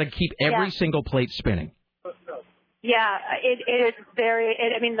 He's got to keep every single plate spinning. Yeah, it is very.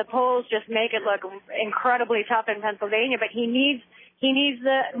 The polls just make it look incredibly tough in Pennsylvania, but he needs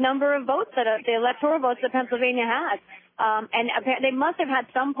the number of votes the electoral votes that Pennsylvania has. And they must have had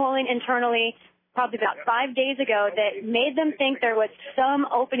some polling internally, probably about 5 days ago, that made them think there was some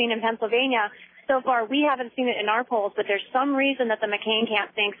opening in Pennsylvania. So far, we haven't seen it in our polls, but there's some reason that the McCain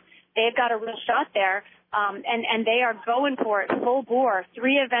camp thinks they've got a real shot there. And they are going for it full bore.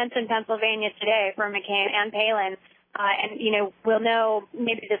 3 events in Pennsylvania today for McCain and Palin. And we'll know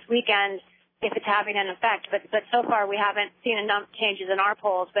maybe this weekend if it's having an effect. But so far we haven't seen enough changes in our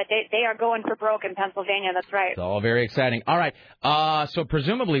polls. But they are going for broke in Pennsylvania. That's right. It's all very exciting. All right. So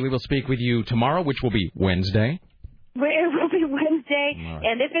presumably we will speak with you tomorrow, which will be Wednesday. It will be Wednesday. Right.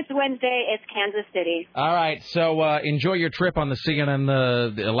 And if it's Wednesday, it's Kansas City. All right. So enjoy your trip on the CNN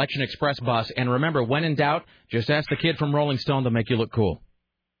the Election Express bus. And remember, when in doubt, just ask the kid from Rolling Stone to make you look cool.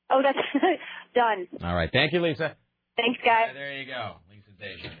 Oh, that's done. All right. Thank you, Lisa. Thanks, guys. There you go. Lisa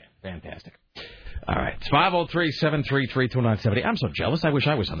Deja. Fantastic. All right. It's 503-733-2970. I'm so jealous. I wish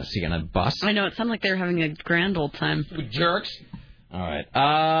I was on the CNN bus. I know. It sounded like they were having a grand old time. Jerks. All right.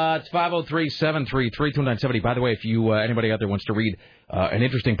 It's 503-733-2970. By the way, if anybody out there wants to read an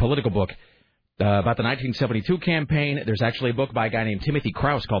interesting political book about the 1972 campaign, there's actually a book by a guy named Timothy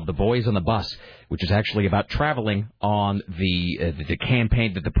Krause called The Boys on the Bus, which is actually about traveling on the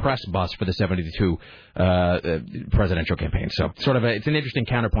campaign, the press bus for the 72 presidential campaign. So sort of it's an interesting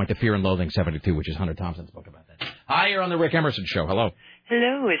counterpoint to Fear and Loathing 72, which is Hunter Thompson's book about that. Hi, you're on the Rick Emerson Show. Hello.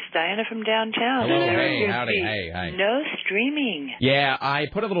 Hello, it's Diana from downtown. Hello, hey, howdy, hey, hi. No streaming. Yeah, I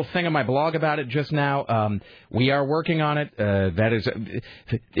put a little thing on my blog about it just now. We are working on it. That is,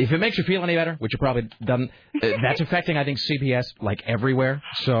 if it makes you feel any better, which it probably doesn't, that's affecting, I think, CBS like everywhere.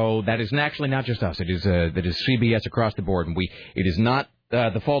 So that is actually not just us. It is CBS across the board, and it is not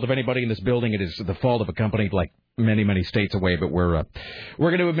the fault of anybody in this building. It is the fault of a company like many, many states away, but we're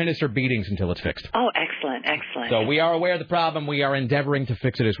going to administer beatings until it's fixed. Oh, excellent, excellent. So we are aware of the problem. We are endeavoring to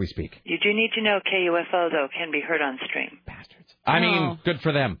fix it as we speak. You do need to know KUFO, though, can be heard on stream. Bastards. I mean, good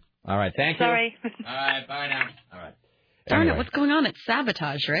for them. All right, thank you. Sorry. All right, bye now. All right. Darn it, what's going on? It's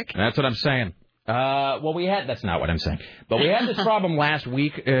sabotage, Rick. That's what I'm saying. Well, that's not what I'm saying. But we had this problem last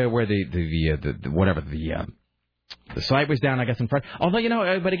week where the site was down, I guess, in Friday.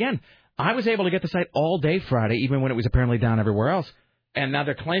 Although, but again, I was able to get the site all day Friday, even when it was apparently down everywhere else. And now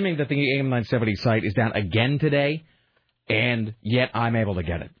they're claiming that the AM 970 site is down again today, and yet I'm able to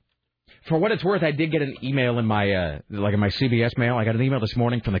get it. For what it's worth, I did get an email in my in my CBS mail. I got an email this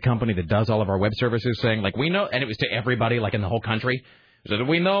morning from the company that does all of our web services saying, we know, and it was to everybody, in the whole country. So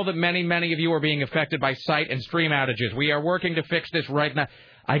we know that many, many of you are being affected by site and stream outages. We are working to fix this right now.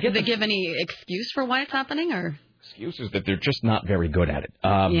 Did they give any excuse for why it's happening, or? Excuses that they're just not very good at it.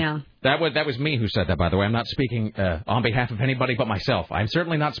 Yeah. That was me who said that, by the way. I'm not speaking on behalf of anybody but myself. I'm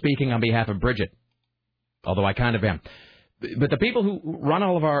certainly not speaking on behalf of Bridget, although I kind of am. But the people who run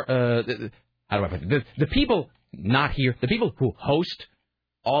all of our how do I put it? The people not here, the people who host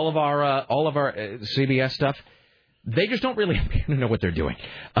all of our CBS stuff, they just don't really know what they're doing.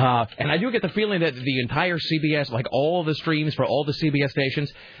 And I do get the feeling that the entire CBS, all the streams for all the CBS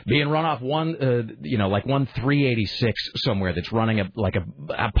stations, being run off one 386 somewhere that's running a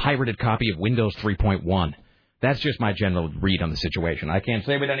pirated copy of Windows 3.1. That's just my general read on the situation. I can't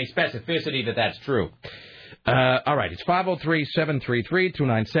say with any specificity that that's true. All right, it's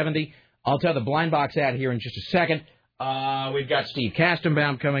 503-733-2970. I'll tell the blind box ad here in just a second. We've got Steve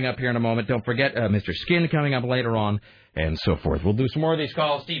Kastenbaum coming up here in a moment. Don't forget Mr. Skin coming up later on, and so forth. We'll do some more of these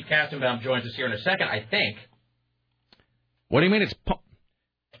calls. Steve Kastenbaum joins us here in a second, I think. What do you mean it's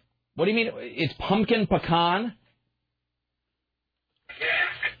pumpkin pecan?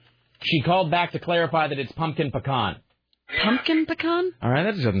 She called back to clarify that it's pumpkin pecan. Pumpkin pecan? All right,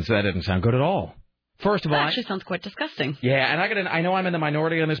 that doesn't sound good at all. First of all, that actually sounds quite disgusting. Yeah, and I know I'm in the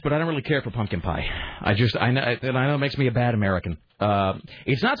minority on this, but I don't really care for pumpkin pie. I know it makes me a bad American.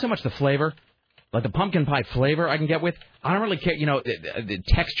 It's not so much the flavor, like the pumpkin pie flavor I can get with. I don't really care. You know, the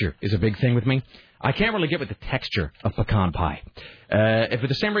texture is a big thing with me. I can't really get with the texture of pecan pie. For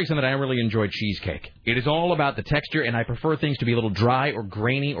the same reason that I really enjoy cheesecake. It is all about the texture, and I prefer things to be a little dry or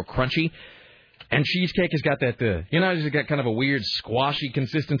grainy or crunchy. And cheesecake has got that, it's got kind of a weird squashy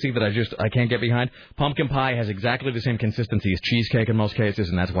consistency that I can't get behind. Pumpkin pie has exactly the same consistency as cheesecake in most cases,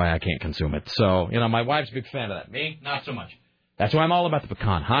 and that's why I can't consume it. So, my wife's a big fan of that. Me, not so much. That's why I'm all about the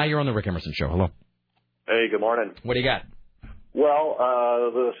pecan. Hi, you're on the Rick Emerson Show. Hello. Hey, good morning. What do you got? Well,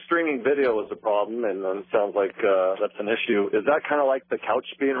 the streaming video is a problem, and it sounds like that's an issue. Is that kind of like the couch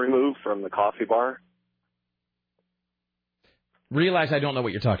being removed from the coffee bar? Realize I don't know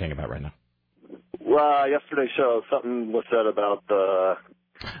what you're talking about right now. Well, yesterday's show, something was said about the...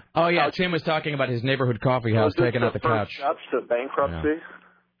 Oh, yeah, Tim was talking about his neighborhood coffee house taking out the couch. Steps to bankruptcy?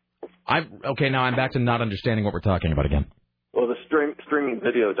 Yeah. Okay, now I'm back to not understanding what we're talking about again. Well, the streaming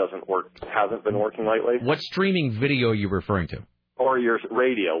video hasn't been working lately. What streaming video are you referring to? Or your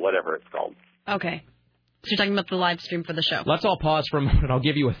radio, whatever it's called. Okay. So you're talking about the live stream for the show. Let's all pause for a moment. I'll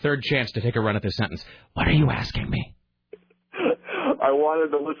give you a third chance to take a run at this sentence. What are you asking me? I wanted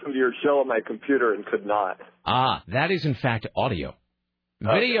to listen to your show on my computer and could not. Ah, that is in fact audio.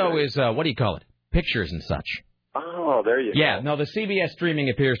 Video is, what do you call it? Pictures and such. Oh, there you go. Yeah, no, the CBS streaming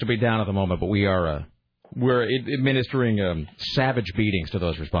appears to be down at the moment, but we're administering savage beatings to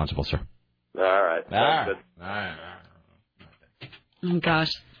those responsible, sir. All right. Good. All right. Oh,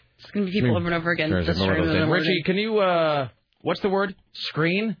 gosh. It's going to be people over and over again. Richie, can you, what's the word?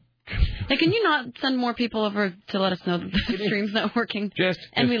 Screen? Hey, can you not send more people over to let us know that the stream's not working?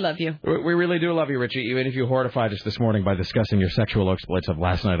 We love you. We really do love you, Richie, even if you horrified us this morning by discussing your sexual exploits of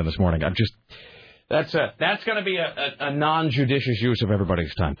last night and this morning. That's going to be a non-judicious use of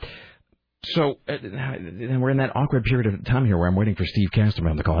everybody's time. So, we're in that awkward period of time here where I'm waiting for Steve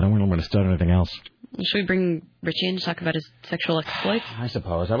Casterman on the call. I don't really want to start anything else. Should we bring Richie in to talk about his sexual exploits? I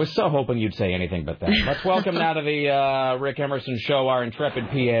suppose. I was so hoping you'd say anything but that. Let's welcome now to the Rick Emerson Show our intrepid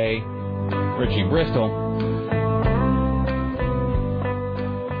PA, Richie Bristol. All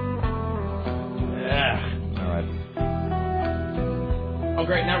right. Oh,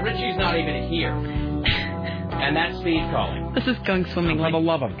 great. Now, Richie's not even here. And that's Steve calling. This is going swimmingly. For the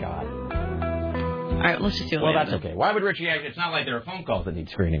love of God. All right, let's just do it. Well, that's okay. Why would Richie... It's not like there are phone calls that need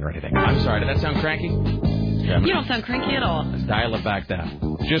screening or anything. I'm sorry. Did that sound cranky? Yeah. You don't sound cranky at all. Let's dial it back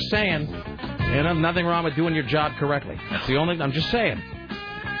down. Just saying. Nothing wrong with doing your job correctly. That's the only... I'm just saying.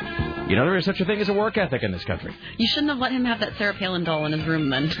 There is such a thing as a work ethic in this country. You shouldn't have let him have that Sarah Palin doll in his room,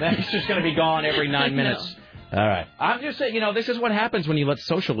 then. That's just going to be gone every 9 minutes. No. All right. I'm just saying, this is what happens when you let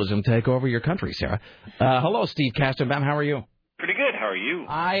socialism take over your country, Sarah. Hello, Steve Castenbaum. How are you? Pretty good. How are you?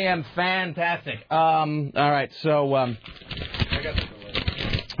 I am fantastic. All right. So, all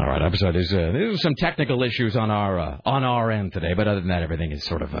right. I'm sorry. There's some technical issues on our end today, but other than that, everything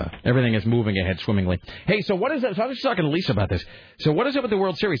is everything is moving ahead swimmingly. Hey, so what is it? So I was just talking to Lisa about this. So what is it with the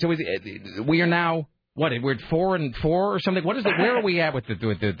World Series? So we are now what? We're at 4-4 or something. What is it? Where are we at with the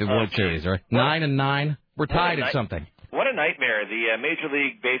World Series? Right, 9-9. We're tied at something. What a nightmare. The Major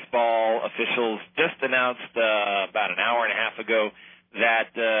League Baseball officials just announced about an hour and a half ago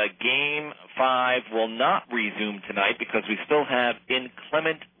that Game 5 will not resume tonight because we still have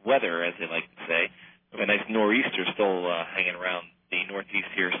inclement weather, as they like to say. We have a nice nor'easter still hanging around the Northeast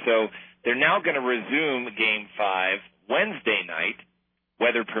here. So they're now going to resume Game 5 Wednesday night,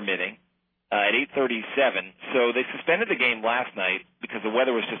 weather permitting, at 8:37. So they suspended the game last night because the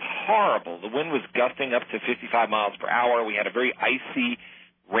weather was just horrible. The wind was gusting up to 55 miles per hour. We had a very icy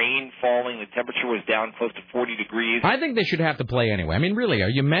rain falling. The temperature was down close to 40 degrees. I think they should have to play anyway. I mean, really, are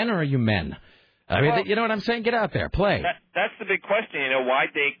you men or are you men? I mean, you know what I'm saying? Get out there, play. That's the big question.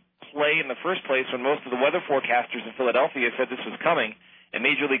 Why'd they play in the first place when most of the weather forecasters in Philadelphia said this was coming? And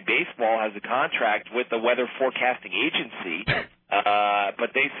Major League Baseball has a contract with the weather forecasting agency.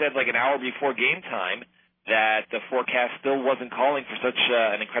 But they said like an hour before game time that the forecast still wasn't calling for such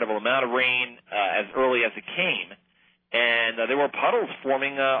an incredible amount of rain as early as it came. And there were puddles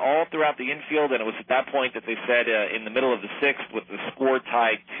forming all throughout the infield, and it was at that point that they said in the middle of the sixth with the score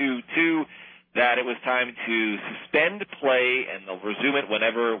tied 2-2 that it was time to suspend play, and they'll resume it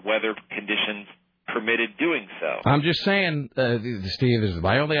whenever weather conditions permitted doing so. I'm just saying, Steve,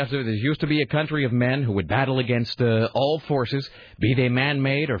 my only observation, there used to be a country of men who would battle against all forces, be they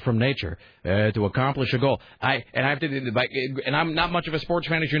man-made or from nature, to accomplish a goal. And I'm not much of a sports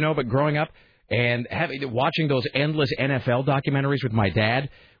fan, as you know, but growing up, and watching those endless NFL documentaries with my dad,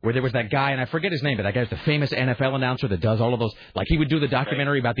 where there was that guy, and I forget his name, but that guy's the famous NFL announcer that does all of those. Like, he would do the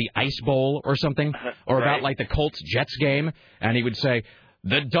documentary about the Ice Bowl or something, or about, like, the Colts-Jets game, and he would say,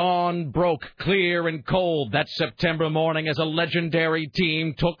 "The dawn broke clear and cold that September morning as a legendary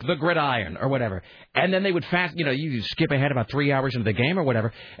team took the gridiron," or whatever. And then they would you skip ahead about 3 hours into the game or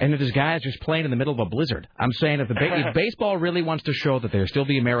whatever, and this guy's just playing in the middle of a blizzard. I'm saying if baseball really wants to show that they're still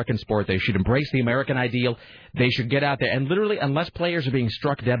the American sport, they should embrace the American ideal. They should get out there. And literally, unless players are being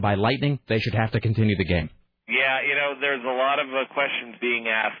struck dead by lightning, they should have to continue the game. Yeah, there's a lot of questions being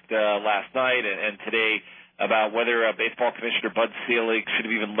asked last night and today about whether baseball commissioner Bud Selig should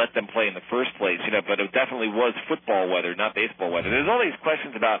have even let them play in the first place, but it definitely was football weather, not baseball weather. There's all these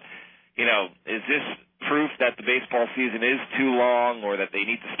questions about, is this proof that the baseball season is too long or that they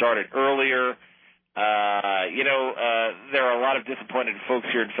need to start it earlier? There are a lot of disappointed folks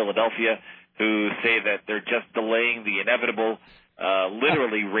here in Philadelphia who say that they're just delaying the inevitable,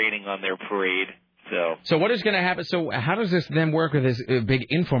 literally raining on their parade. So what is going to happen? So how does this then work with this big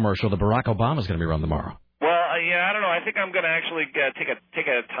infomercial that Barack Obama is going to be running tomorrow? Well, I don't know. I think I'm going to actually take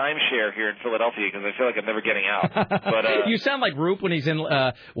a timeshare here in Philadelphia because I feel like I'm never getting out. But you sound like Roop when he's in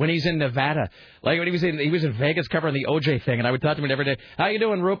Nevada. Like when he was in Vegas covering the OJ thing, and I would talk to him every day. How you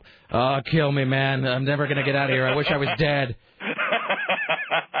doing, Roop? Oh, kill me, man. I'm never going to get out of here. I wish I was dead.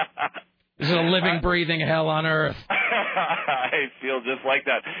 This is a living, breathing hell on earth. I feel just like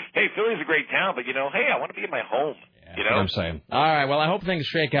that. Hey, Philly's a great town, but hey, I want to be in my home. That's what I'm saying. All right. Well, I hope things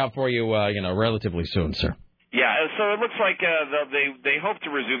shake out for you, relatively soon, sir. Yeah. So it looks like they hope to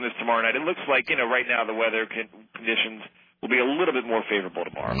resume this tomorrow night. It looks like right now the weather conditions will be a little bit more favorable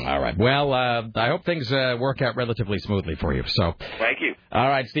tomorrow. All right. Well, I hope things work out relatively smoothly for you. So. Thank you. All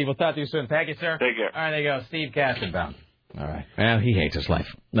right, Steve. We'll talk to you soon. Thank you, sir. Take care. All right. There you go, Steve Kastenbaum. All right. Well, he hates his life.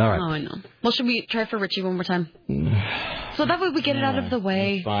 All right. Oh, I know. Well, should we try for Richie one more time? So that way we get it out of the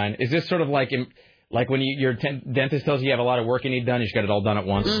way. That's fine. Is this sort of like when your dentist tells you have a lot of work you need done, you just got it all done at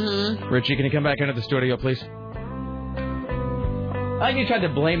once? Mm-hmm. Richie, can you come back into the studio, please? I think you tried to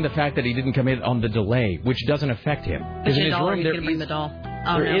blame the fact that he didn't come in on the delay, which doesn't affect him. Because in his room, there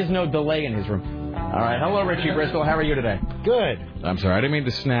is no delay in his room. All right. Hello, Richie Bristol. How are you today? Good. I'm sorry. I didn't mean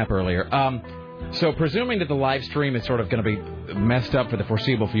to snap earlier. So presuming that the live stream is sort of going to be messed up for the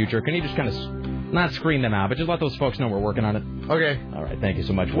foreseeable future, can you just kind of not screen them out, but just let those folks know we're working on it? Okay. All right. Thank you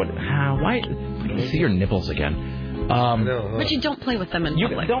so much. Why? See your nipples again. Richie, don't play with them in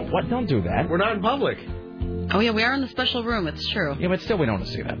public. Don't do that. We're not in public. Oh, yeah, we are in the special room. It's true. Yeah, but still, we don't want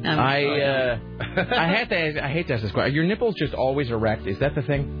to see that. I hate to ask this question. Are your nipples just always erect? Is that the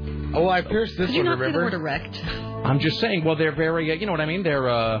thing? Oh, I pierced this one, remember? Did you not say the word erect? I'm just saying, well, they're very, you know what I mean?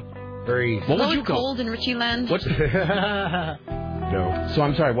 They're, very... What would you call? Cold in Richie land? What's... No. So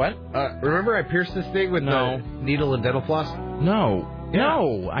I'm sorry, what? Remember I pierced this thing with the needle and dental floss? No. Yeah.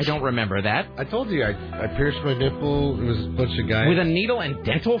 No, I don't remember that. I told you, I pierced my nipple. It was a bunch of guys. With a needle and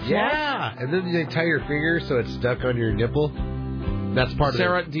dental floss? Yeah. And then they tie your finger so it's stuck on your nipple. That's part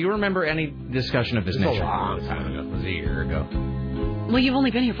Sarah, of it. Do you remember any discussion of this nature? It was a long time ago. It was a year ago. Well, you've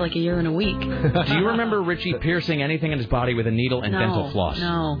only been here for like a year and a week. Do you remember Richie piercing anything in his body with a needle and dental floss?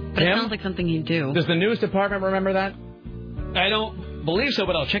 No, but it sounds like something he'd do. Does the news department remember that? I don't believe so,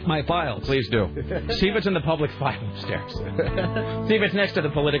 but I'll check my files. Please do. See if it's in the public file upstairs. See if it's next to the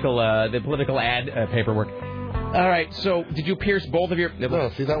political ad paperwork. All right, so did you pierce both of your... No,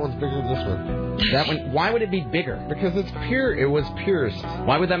 see, that one's bigger than this one. That one, why would it be bigger? Because it's pure. It was pierced.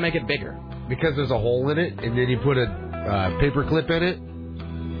 Why would that make it bigger? Because there's a hole in it, and then you put a paper clip in it.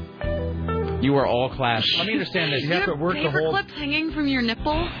 You are all class. Let me understand this. You have to work the whole... clips hanging from your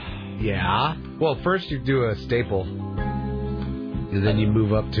nipple? Yeah. Well, first you do a staple, and then you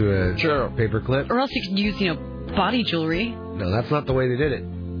move up to a paper clip. Or else you could use, body jewelry. No, that's not the way they did it.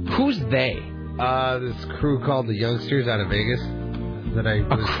 Who's they? This crew called the Youngsters out of Vegas.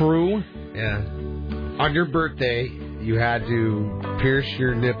 A crew? Yeah. On your birthday, you had to pierce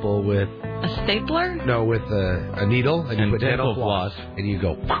your nipple with... A stapler? No, with a needle, and you put dental floss, and you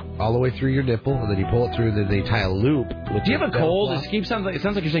go all the way through your nipple, and then you pull it through, and then they tie a loop. Do you have a cold? It sounds like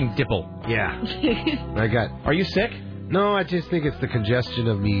you're saying dipple. Yeah. Are you sick? No, I just think it's the congestion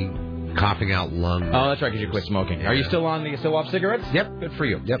of me coughing out lungs. Oh, that's right, because you quit smoking. Yeah. Are you still off cigarettes? Yep. Good for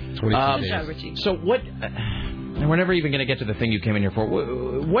you. Yep. 22 days. Richie. So what... And we're never even going to get to the thing you came in here for.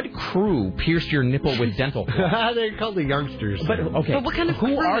 What crew pierced your nipple with dental floss? They're called the youngsters. But okay, But what kind of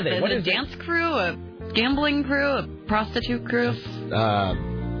who crew are is they? it? What A is dance crew? A gambling crew? A prostitute crew?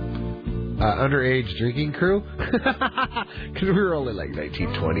 Underage drinking crew? Because we were only like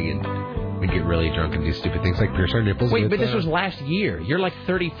 19, 20, and we'd get really drunk and do stupid things like pierce our nipples. Wait, with, but this was last year. You're like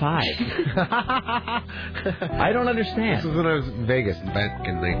 35. I don't understand. This was when I was in Vegas back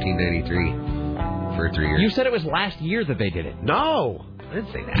in 1993 for 3 years. You said it was last year that they did it. No, I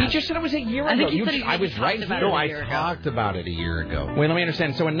didn't say that. He just said it was a year I ago. think he said I was right. No, I talked about it a year ago. Wait, let me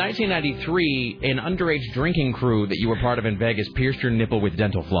understand. So in 1993, an underage drinking crew that you were part of in Vegas pierced your nipple with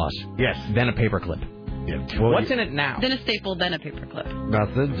dental floss. Yes. Then a paperclip. Yeah. Well, what's in it now? Then a staple, then a paperclip.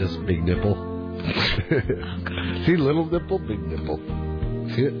 Nothing, just big nipple. See, little nipple, big nipple.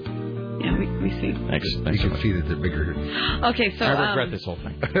 See it? Yeah, we see. Thanks You so can much. see that they're bigger. Okay, so... I regret this whole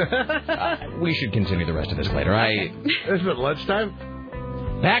thing. We should continue the rest of this later. Isn't it lunchtime?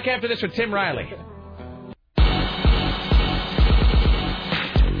 Back after this with Tim Riley.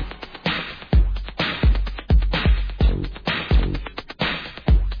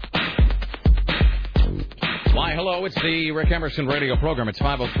 Why, hello, it's the Rick Emerson radio program. It's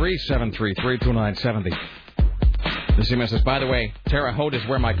 503-733-2970. This message, by the way, Terre Haute is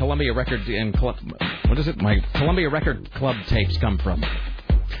where my Columbia Record my Columbia Record Club tapes come from.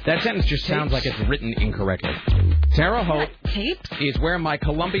 That sentence just sounds like it's written incorrectly. Terre Haute is where my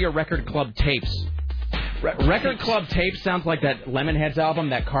Columbia Record Club tapes. Record Club tapes sounds like that Lemonheads album,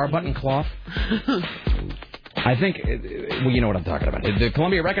 that car button cloth. I think, well, you know what I'm talking about. The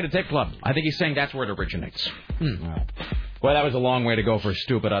Columbia Record and Tape Club. I think he's saying that's where it originates. Well, that was a long way to go for a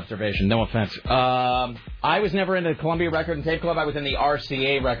stupid observation. No offense. I was never in the Columbia Record and Tape Club. I was in the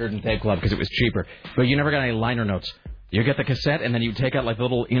RCA Record and Tape Club because it was cheaper. But you never got any liner notes. You get the cassette, and then you take out like the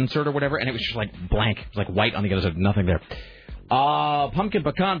little insert or whatever, and it was just like blank. It was like white on the other side, nothing there. Pumpkin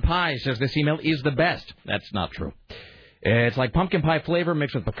pecan pie, says this email, is the best. That's not true. It's like pumpkin pie flavor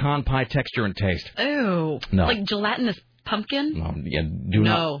mixed with pecan pie texture and taste. Ew. No. Like gelatinous pumpkin? No, yeah,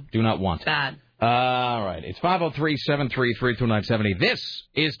 do not want. Bad. All right. It's 503-733-2970. This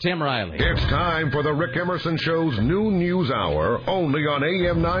is Tim Riley. It's time for the Rick Emerson Show's new news hour, only on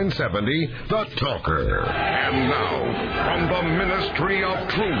AM 970, The Talker. And now, from the Ministry of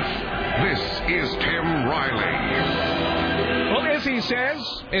Truth, this is Tim Riley. Well, Izzy says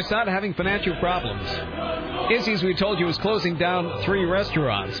it's not having financial problems. Izzy's, we told you, is closing down 3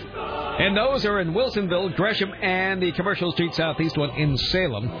 restaurants. And those are in Wilsonville, Gresham, and the Commercial Street Southeast one in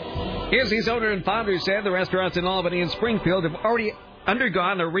Salem. Izzy's owner and founder said the restaurants in Albany and Springfield have already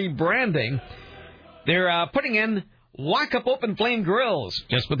undergone a rebranding. They're putting in walk-up open flame grills,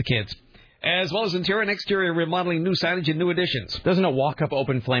 just for the kids, as well as interior and exterior remodeling, new signage, and new additions. Doesn't a walk-up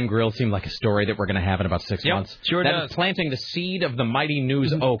open flame grill seem like a story that we're going to have in about 6 months? Sure that does. Is planting the seed of the mighty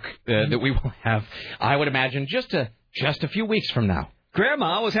news oak that we will have, I would imagine, just a few weeks from now.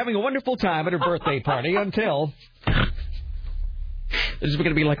 Grandma was having a wonderful time at her birthday party until... This is going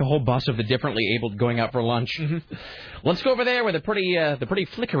to be like a whole bus of the differently abled going out for lunch. Let's go over there where the pretty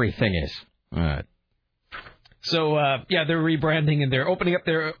flickery thing is. All right. So, they're rebranding and they're opening up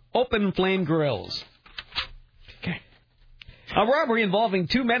their open flame grills. Okay. A robbery involving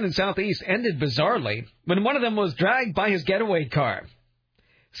 2 men in Southeast ended bizarrely when one of them was dragged by his getaway car.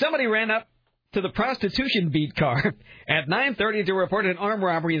 Somebody ran up to the prostitution beat car at 9:30 to report an armed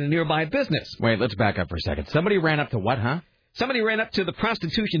robbery in a nearby business. Wait, let's back up for a second. Somebody ran up to what, huh? Somebody ran up to the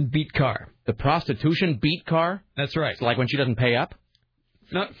prostitution beat car. The prostitution beat car? That's right. It's like when she doesn't pay up?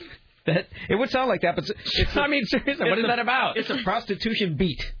 No, it would sound like that, but it's I mean, seriously, what is that about? It's a prostitution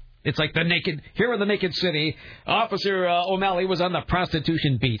beat. It's like here in the Naked City, Officer O'Malley was on the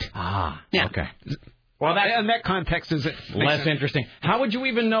prostitution beat. Ah, yeah. Okay. Well, in that context, is it less interesting? How would you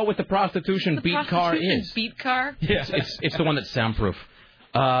even know what the prostitution beat car is? Beat car? Yes, it's the one that's soundproof.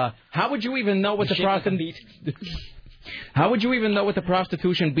 How would you even know what the prostitution How would you even know what the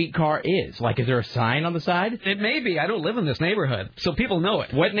prostitution beat car is? Like, is there a sign on the side? It may be. I don't live in this neighborhood, so people know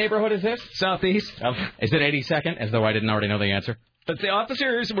it. What neighborhood is this? Southeast. Is it 82nd? As though I didn't already know the answer. But the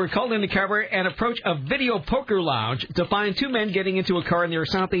officers were called in to cover and approach a video poker lounge to find 2 men getting into a car near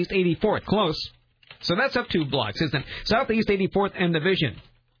Southeast 84th. Close. So that's up 2 blocks, isn't it? Southeast 84th and Division.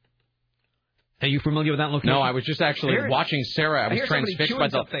 Are you familiar with that location? No, I was just actually watching Sarah. I was transfixed by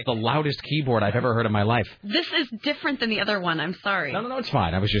the loudest keyboard I've ever heard in my life. This is different than the other one. I'm sorry. No, it's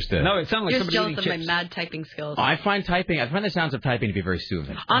fine. I was just... No, it sounded like You're somebody jealous of my mad typing skills. I find the sounds of typing to be very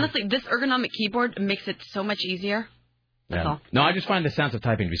soothing. Honestly, this ergonomic keyboard makes it so much easier. That's all. No, I just find the sounds of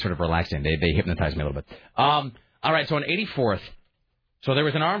typing to be sort of relaxing. They hypnotize me a little bit. All right, so on 84th, so there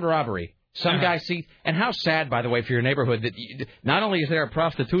was an armed robbery Some guy sees, and how sad, by the way, for your neighborhood that not only is there a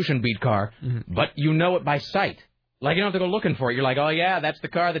prostitution beat car, but you know it by sight. Like, you don't have to go looking for it. You're like, oh, yeah, that's the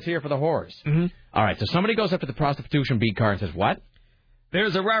car that's here for the whores. All right, so somebody goes up to the prostitution beat car and says, what?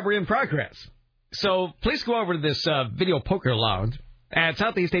 There's a robbery in progress. So please go over to this video poker lounge at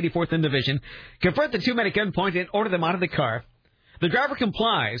Southeast 84th and Division, confront the two men at gunpoint, and order them out of the car. The driver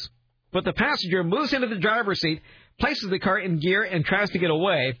complies, but the passenger moves into the driver's seat, places the car in gear, and tries to get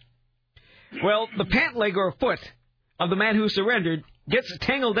away. Well, the pant leg or foot of the man who surrendered gets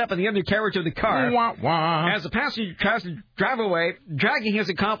tangled up in the undercarriage of the car as the passenger tries to drive away, dragging his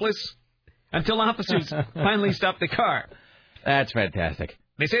accomplice until officers finally stop the car. That's fantastic.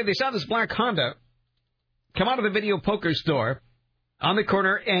 They say they saw this black Honda come out of the video poker store on the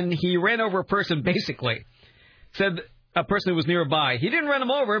corner, and he ran over a person, basically. Said a person who was nearby. He didn't run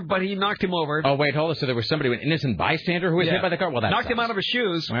him over, but he knocked him over. Oh, wait, hold on. So there was somebody, an innocent bystander who was hit by the car? Well, that knocked him out of his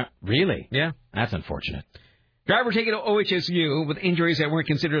shoes. Well, really? Yeah. That's unfortunate. Driver taken to OHSU with injuries that weren't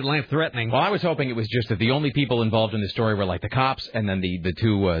considered life-threatening. Well, I was hoping it was just that the only people involved in the story were like the cops and then the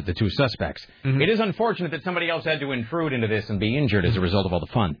two suspects. It is unfortunate that somebody else had to intrude into this and be injured as a result of all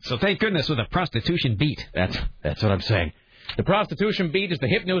the fun. So thank goodness with a prostitution beat. That's what I'm saying. The prostitution beat is the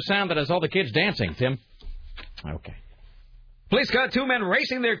hip new sound that has all the kids dancing, Tim. Okay. Police caught two men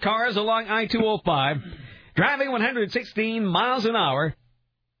racing their cars along I-205, driving 116 miles an hour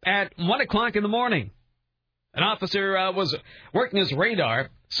at 1 o'clock in the morning. An officer was working his radar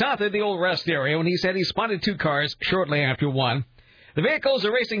south of the old rest area when he said he spotted two cars shortly after 1. The vehicles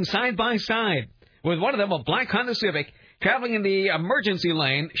are racing side by side, with one of them, a black Honda Civic, traveling in the emergency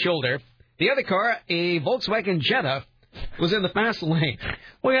lane, shoulder. The other car, a Volkswagen Jetta, was in the fast lane.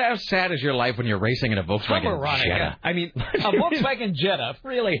 Well, how sad is your life when you're racing in a Volkswagen Jetta? I mean, a Volkswagen Jetta,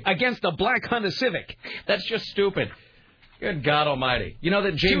 really, against a black Honda Civic. That's just stupid. Good God Almighty! You know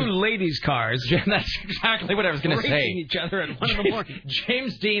that two ladies' cars. That's exactly what I was going to say. Racing each other at 1 in the morning.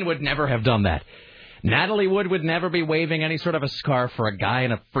 James Dean would never have done that. Natalie Wood would never be waving any sort of a scarf for a guy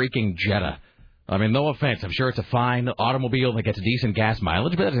in a freaking Jetta. I mean, no offense. I'm sure it's a fine automobile that gets decent gas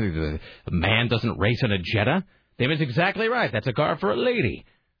mileage, but a man doesn't race in a Jetta. David's exactly right. That's a car for a lady.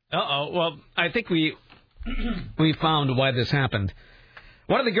 Well, I think we found why this happened.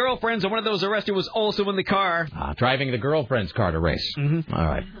 One of the girlfriends of one of those arrested was also in the car. Driving the girlfriend's car to race. All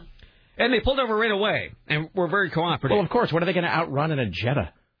right. And they pulled over right away and were very cooperative. Well, of course. What are they going to outrun in a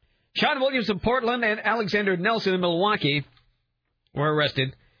Jetta? Sean Williams of Portland and Alexander Nelson of Milwaukee were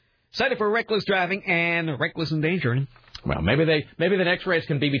arrested, cited for reckless driving and reckless endangering. Well, maybe the next race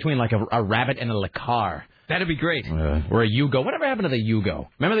can be between like a rabbit and a Lakar. That'd be great. Or a Yugo. Whatever happened to the Yugo?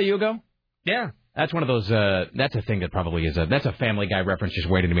 Remember the Yugo? Yeah. That's one of those, that's a thing that probably is that's a Family Guy reference just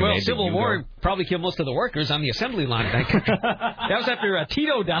waiting to be made. Well, Civil War probably killed most of the workers on the assembly line of that country. That was after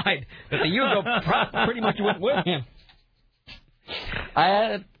Tito died that the Yugo pretty much went with him.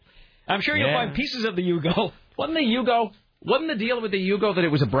 I'm sure you'll find pieces of the Yugo. Wasn't the deal with the Yugo that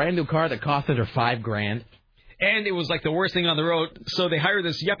it was a brand new car that costed her $5,000? And it was like the worst thing on the road, so they hired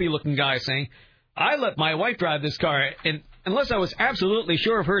this yuppie-looking guy saying, I let my wife drive this car, and unless I was absolutely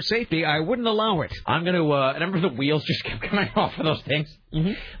sure of her safety, I wouldn't allow it. I'm going to, remember the wheels just kept coming off of those things?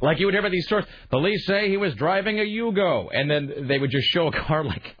 Like you would hear about these stories. Police say he was driving a Yugo, and then they would just show a car,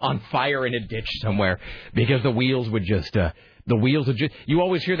 like, on fire in a ditch somewhere, because the wheels would just, you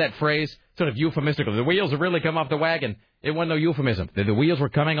always hear that phrase, sort of euphemistically, the wheels have really come off the wagon. It wasn't no euphemism. The wheels were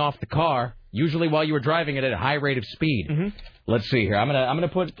coming off the car, usually while you were driving it at a high rate of speed. Let's see here. I'm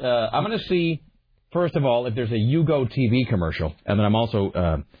gonna see, first of all, if there's a Yugo TV commercial, and then I'm also,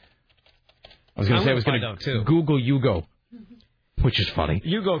 I was going to Google Yugo, which is funny.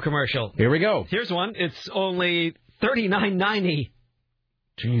 Yugo commercial. Here we go. Here's one. It's only $39.90.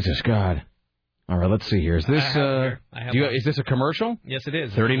 Jesus God. All right, let's see here. Is this is this a commercial? Yes, it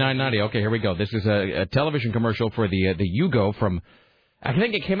is. $39.90. Okay, here we go. This is a television commercial for the Yugo from, I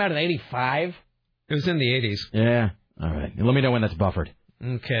think it came out in '85. It was in the 80s. Yeah. All right. Let me know when that's buffered.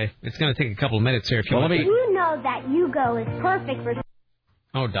 Okay. It's going to take a couple of minutes here. If you want. You know that Yugo is perfect for...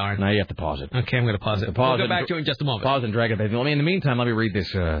 Oh, darn. Now you have to pause it. Okay, I'm going to pause it. We'll go back to it in just a moment. Pause and drag it back. In the meantime, let me read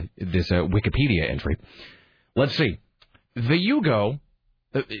this Wikipedia entry. Let's see. The Yugo,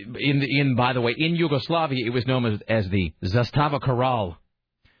 by the way, in Yugoslavia, it was known as the Zastava Koral.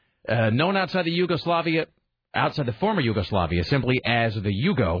 Known outside the former Yugoslavia, simply as the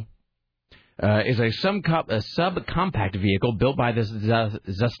Yugo, is a subcompact vehicle built by the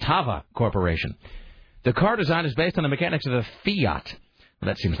Zastava Corporation. The car design is based on the mechanics of the Fiat. Well,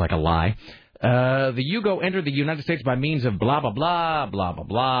 that seems like a lie. The Yugo entered the United States by means of blah, blah, blah, blah, blah,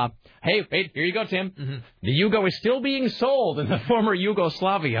 blah. Hey, wait, here you go, Tim. Mm-hmm. The Yugo is still being sold in the former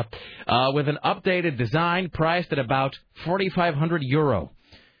Yugoslavia with an updated design priced at about €4,500,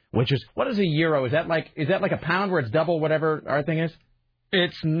 which is, what is a euro? Is that like a pound where it's double whatever our thing is?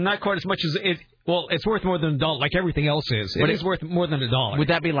 It's not quite as much as it. Well, it's worth more than $1, like everything else is. It is worth more than $1. Would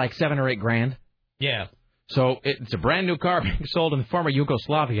that be like $7,000 or $8,000? Yeah. So it's a brand new car being sold in the former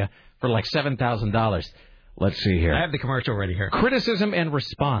Yugoslavia for like $7,000. Let's see here. I have the commercial ready here. Criticism and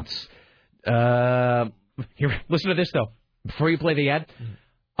response. Here, listen to this though. Before you play the ad,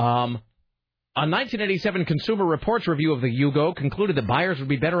 a 1987 Consumer Reports review of the Yugo concluded that buyers would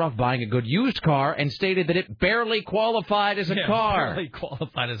be better off buying a good used car and stated that it barely qualified as a car. Barely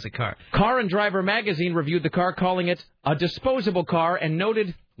qualified as a car. Car and Driver magazine reviewed the car, calling it a disposable car, and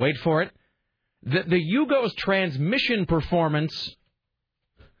noted, wait for it, that the Yugo's transmission performance.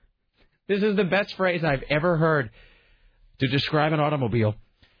 This is the best phrase I've ever heard to describe an automobile.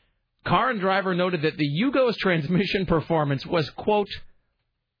 Car and Driver noted that the Yugo's transmission performance was, quote,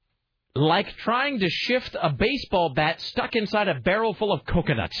 like trying to shift a baseball bat stuck inside a barrel full of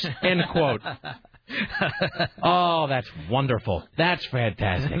coconuts, end quote. Oh, that's wonderful. That's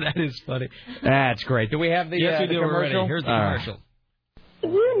fantastic. That is funny. That's great. Do we have the, yes, we do. commercial? Here's the commercial.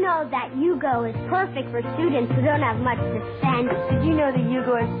 You know that Yugo is perfect for students who don't have much to spend. Did you know that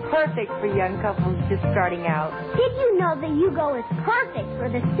Yugo is perfect for young couples just starting out? Did you know that Yugo is perfect for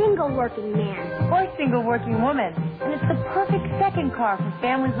the single working man? Or single working woman. And it's the perfect second car for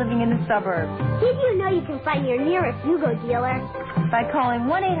families living in the suburbs. Did you know you can find your nearest Yugo dealer? By calling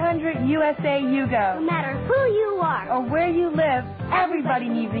 1-800-USA-YUGO. No matter who you are. Or where you live, everybody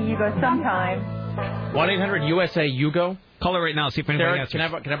needs a Yugo sometime. 1-800-USA-YUGO? Call it right now, see if anybody answers.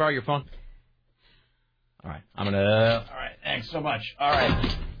 Can I borrow your phone? All right. All right. Thanks so much. All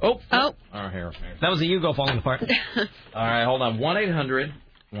right. Oh. All right, here. That was a Yugo falling apart. All right, hold on.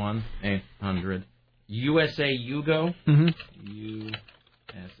 1-800-USA-YUGO. Mm-hmm.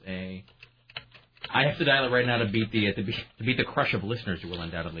 USA. I have to dial it right now to beat the crush of listeners who will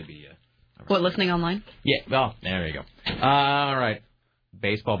undoubtedly be. What, listening online? Yeah. Oh, there you go. All right.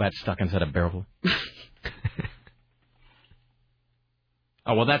 Baseball bat stuck inside a barrel.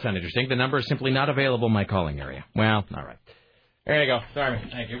 Oh, well, that's not interesting. The number is simply not available in my calling area. Well, all right. There you go. Sorry.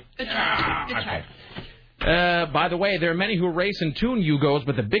 Thank you. Good try. Okay. By the way, there are many who race and tune Yugos,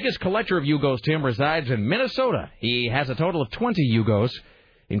 but the biggest collector of Yugos, Tim, resides in Minnesota. He has a total of 20 Yugos.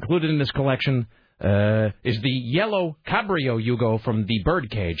 Included in this collection is the yellow Cabrio Yugo from The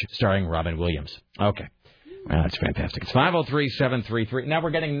Birdcage, starring Robin Williams. Okay. Well, that's fantastic. It's 503-733. Now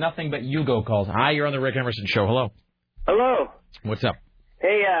we're getting nothing but Yugo calls. Hi, you're on the Rick Emerson Show. Hello. Hello. What's up?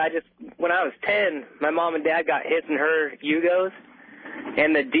 Hey, when I was 10, my mom and dad got his and her Yugos,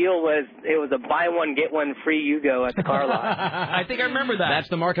 and the deal was it was a buy one, get one free Yugo at the car lot. I think I remember that. That's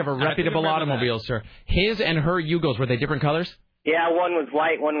the mark of a reputable automobile, sir. His and her Yugos, were they different colors? Yeah, one was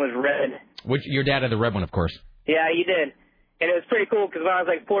white, one was red. Which your dad had the red one, of course. Yeah, he did. And it was pretty cool because when I was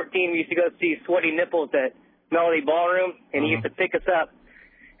like 14, we used to go see Sweaty Nipples at Melody Ballroom, and he used to pick us up,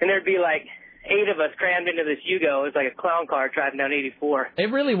 and there'd be like 8 of us crammed into this Yugo. It was like a clown car driving down 84.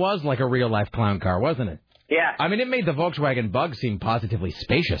 It really was like a real-life clown car, wasn't it? Yeah. I mean, it made the Volkswagen Bug seem positively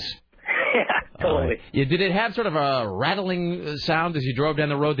spacious. Yeah, totally. Did it have sort of a rattling sound as you drove down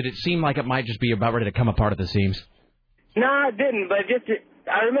the road? Did it seem like it might just be about ready to come apart at the seams? No, it didn't, but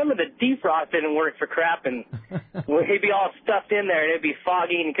I remember the defrost didn't work for crap, and he'd be all stuffed in there, and it'd be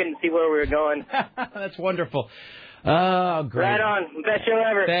foggy, and you couldn't see where we were going. That's wonderful. Oh, great. Right on. Best show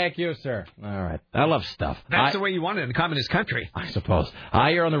ever. Thank you, sir. All right. I love stuff. That's the way you want it in a communist country. I suppose. Hi,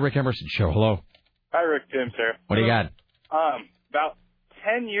 you're on the Rick Emerson Show. Hello. Hi, Rick. Tim, sir. What do you got? About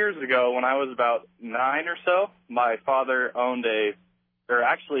 10 years ago, when I was about 9 or so, my father owned him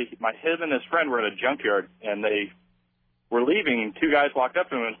and his friend were at a junkyard, and they were leaving, and 2 guys walked up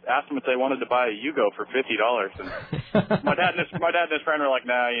to him and asked him if they wanted to buy a Yugo for $50. And my dad and his friend were like,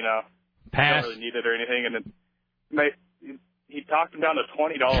 nah, pass. Don't really need it or anything. And then he talked them down to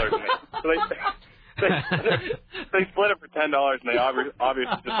 $20. And they split it for $10, and they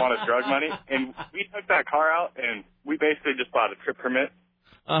obviously just wanted drug money. And we took that car out, and we basically just bought a trip permit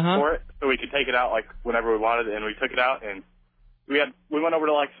for it, so we could take it out like whenever we wanted. And we took it out, and we went over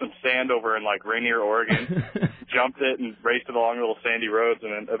to like some sand over in like Rainier, Oregon, jumped it, and raced it along little sandy roads.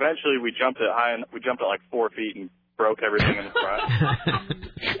 And then eventually we jumped it high, and we jumped it like 4 feet and broke everything in the front.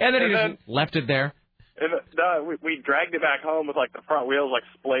 And then he just left it there. And we dragged it back home with like the front wheels like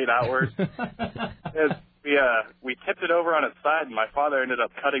splayed outward. we tipped it over on its side, and my father ended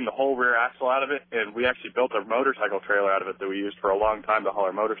up cutting the whole rear axle out of it, and we actually built a motorcycle trailer out of it that we used for a long time to haul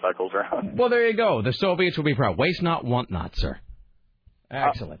our motorcycles around. Well, there you go. The Soviets will be proud. Waste not, want not, sir.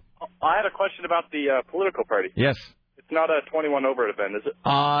 Excellent. I had a question about the political party. Yes. It's not a 21 over event, is it?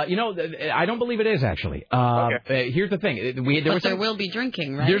 I don't believe it is, actually. Here's the thing. There will be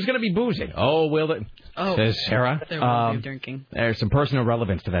drinking, right? There's going to be boozing. Oh, will there? Oh, says Sarah. There will be drinking. There's some personal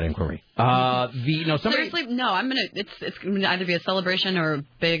relevance to that inquiry. Seriously, no. It's going to either be a celebration or a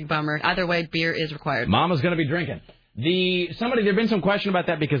big bummer. Either way, beer is required. Mama's going to be drinking. There've been some question about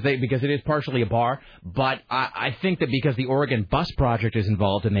that because it is partially a bar, but I think that because the Oregon Bus Project is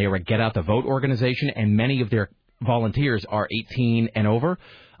involved and they are a Get Out the Vote organization and many of their volunteers are 18 and over,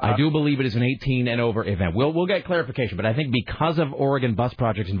 I do believe it is an 18 and over event. We'll get clarification, but I think because of Oregon Bus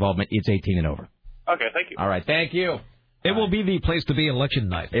Project's involvement, it's 18 and over. Okay, thank you. All right, thank you. It will be the place to be election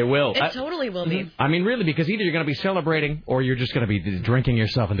night. It will. It totally will be. I mean, really, because either you're going to be celebrating or you're just going to be drinking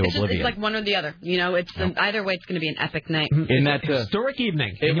yourself into oblivion. It's like one or the other. Either way, it's going to be an epic night. In that historic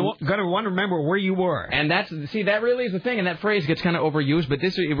evening. And you're going to want to remember where you were. And that really is the thing, and that phrase gets kind of overused, but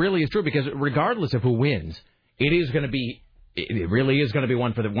it really is true because regardless of who wins, it is going to be. It really is going to be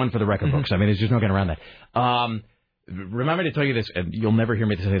one for the record books. I mean, there's just no getting around that. Remind me to tell you this, and you'll never hear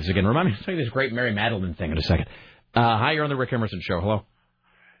me say this again. Remind me to tell you this great Mary Madeline thing in a second. Hi, you're on the Rick Emerson Show. Hello.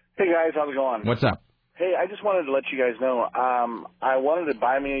 Hey, guys. How's it going? What's up? Hey, I just wanted to let you guys know, I wanted to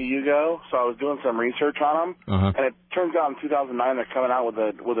buy me a Yugo, so I was doing some research on them, and it turns out in 2009 they're coming out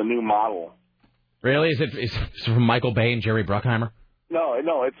with a new model. Really? Is it from Michael Bay and Jerry Bruckheimer?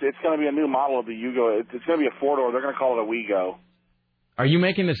 No, it's going to be a new model of the Yugo. It's going to be a four-door. They're going to call it a WeGo. Are you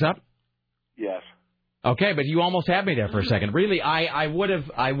making this up? Yes. Okay, but you almost had me there for a second. Really, I would have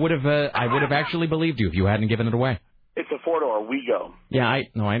actually believed you if you hadn't given it away. It's a four-door WeGo. Yeah, I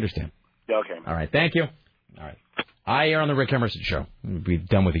understand. Okay. All right, thank you. All right. Hi, you're on the Rick Emerson Show. We'll be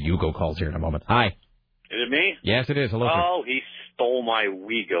done with the Yugo calls here in a moment. Hi. Is it me? Yes, it is. Hello. Oh, he stole my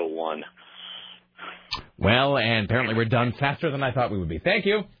WeGo one. Well, and apparently we're done faster than I thought we would be. Thank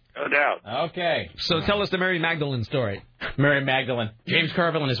you. No doubt. Okay. So tell us the Mary Magdalene story. Mary Magdalene. James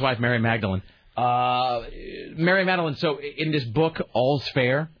Carville and his wife, Mary Magdalene. Mary Madeline. So in this book, All's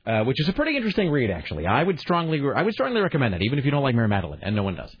Fair, which is a pretty interesting read, actually. I would strongly recommend that, even if you don't like Mary Madeline, and no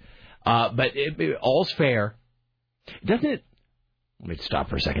one does. But All's Fair, doesn't it? Let me stop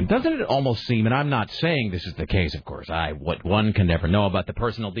for a second. Doesn't it almost seem, and I'm not saying this is the case, of course. What one can never know about the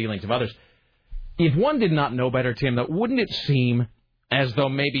personal dealings of others. If one did not know better, Tim, though, wouldn't it seem as though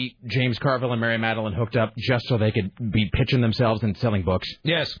maybe James Carville and Mary Madeline hooked up just so they could be pitching themselves and selling books?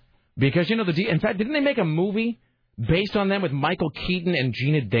 Yes. Because, in fact, didn't they make a movie based on them with Michael Keaton and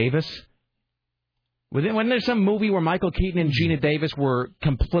Gina Davis? Wasn't there some movie where Michael Keaton and Gina Davis were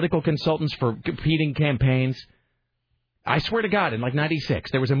political consultants for competing campaigns? I swear to God, in like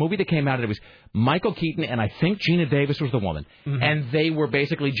 96, there was a movie that came out, and it was Michael Keaton, and I think Gina Davis was the woman. Mm-hmm. And they were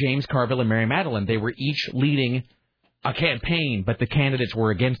basically James Carville and Mary Madeline. They were each leading a campaign, but the candidates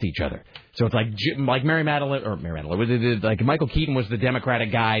were against each other. So it's like Mary Madeline, like Michael Keaton was the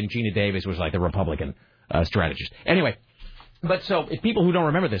Democratic guy, and Gina Davis was like the Republican strategist. Anyway, but so if people who don't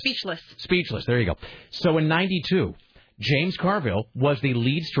remember this... Speechless, there you go. So in 92, James Carville was the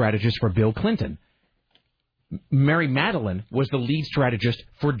lead strategist for Bill Clinton. Mary Madeline was the lead strategist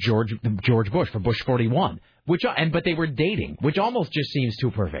for George Bush, for Bush 41. But they were dating, which almost just seems too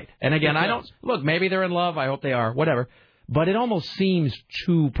perfect. And again, look, maybe they're in love. I hope they are, whatever. But it almost seems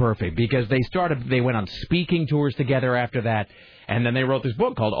too perfect because they went on speaking tours together after that. And then they wrote this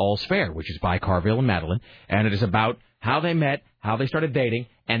book called All's Fair, which is by Carville and Madeline. And it is about how they met, how they started dating,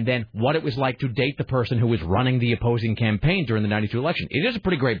 and then what it was like to date the person who was running the opposing campaign during the 92 election. It is a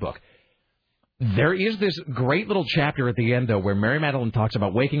pretty great book. There is this great little chapter at the end, though, where Mary Madeline talks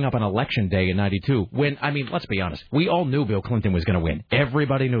about waking up on Election Day in 92 when, let's be honest, we all knew Bill Clinton was going to win.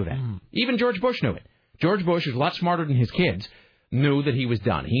 Everybody knew that. Even George Bush knew it. George Bush, who's a lot smarter than his kids, knew that he was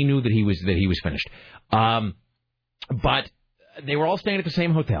done. He knew that he was finished. But they were all staying at the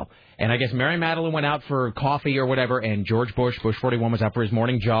same hotel. And I guess Mary Madeline went out for coffee or whatever, and George Bush 41, was out for his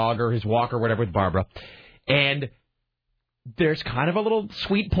morning jog or his walk or whatever with Barbara. And there's kind of a little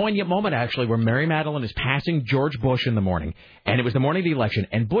sweet, poignant moment, actually, where Mary Madeline is passing George Bush in the morning. And it was the morning of the election,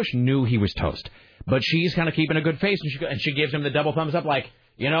 and Bush knew he was toast. But she's kind of keeping a good face, and she gives him the double thumbs up like,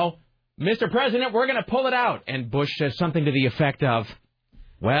 Mr. President, we're going to pull it out. And Bush says something to the effect of,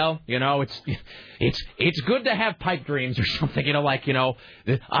 well, it's good to have pipe dreams or something,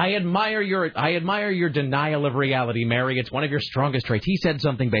 I admire your denial of reality, Mary. It's one of your strongest traits. He said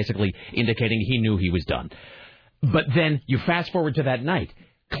something basically indicating he knew he was done. But then you fast forward to that night.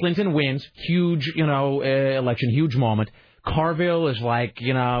 Clinton wins, huge, election, huge moment. Carville is like,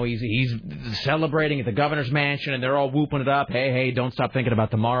 he's celebrating at the governor's mansion, and they're all whooping it up. Hey, don't stop thinking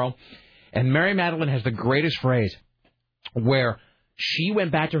about tomorrow. And Mary Madeline has the greatest phrase where she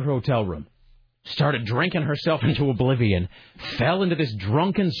went back to her hotel room, started drinking herself into oblivion, fell into this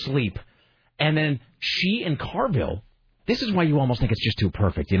drunken sleep, and then she and Carville, this is why you almost think it's just too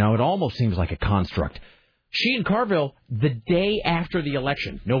perfect, it almost seems like a construct. She and Carville, the day after the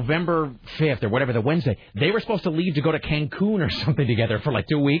election, November 5th or whatever, the Wednesday, they were supposed to leave to go to Cancun or something together for like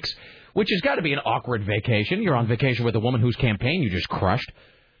 2 weeks, which has got to be an awkward vacation. You're on vacation with a woman whose campaign you just crushed.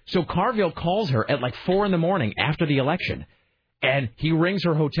 So Carville calls her at like 4 a.m. after the election, and he rings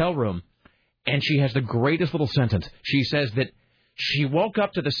her hotel room, and she has the greatest little sentence. She says that she woke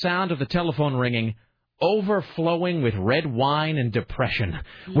up to the sound of the telephone ringing, overflowing with red wine and depression,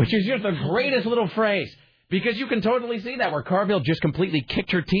 which is just the greatest little phrase. Because you can totally see that, where Carville just completely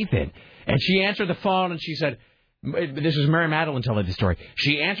kicked her teeth in. And she answered the phone, and she said, this is Mary Madeline telling the story.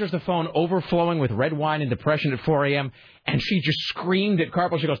 She answers the phone, overflowing with red wine and depression at 4 a.m., and she just screamed at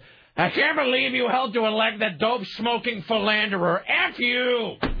Carville. She goes, I can't believe you helped to elect that dope-smoking philanderer. F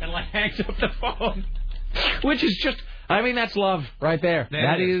you! And hangs up the phone. Which is just, that's love right there.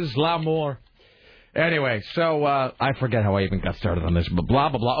 That is l'amour. Anyway, so I forget how I even got started on this, but blah,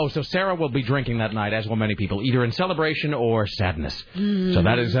 blah, blah. Oh, so Sarah will be drinking that night, as will many people, either in celebration or sadness. So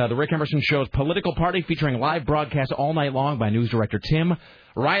that is the Rick Emerson Show's political party, featuring live broadcasts all night long by news director Tim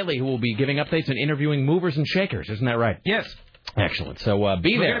Riley, who will be giving updates and interviewing movers and shakers. Isn't that right? Yes. Excellent. So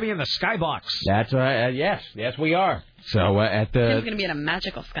be there. We're going to be in the skybox. That's right. Yes, we are. So at the... Tim's going to be in a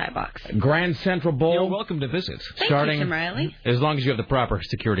magical skybox. Grand Central Bowl. You're welcome to visit. Thank you, Tim Riley. As long as you have the proper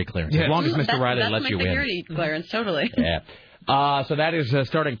security clearance. Yes. As long as Mr. Riley lets you in. That's my security clearance, totally. Yeah. So that is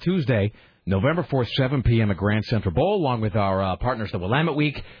starting Tuesday, November 4th, 7 p.m. at Grand Central Bowl, along with our partners, the Willamette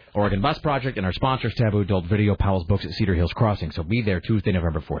Week, Oregon Bus Project, and our sponsors, Taboo Adult Video, Powell's Books at Cedar Hills Crossing. So be there Tuesday,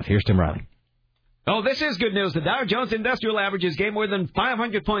 November 4th. Here's Tim Riley. Oh, this is good news. The Dow Jones Industrial Averages gained more than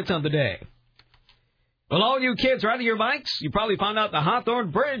 500 points on the day. Well, all you kids riding your bikes, you probably found out the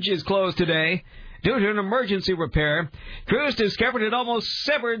Hawthorne Bridge is closed today due to an emergency repair. Crews discovered an almost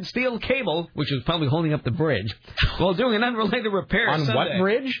severed steel cable, which was probably holding up the bridge, while doing an unrelated repair on Sunday. What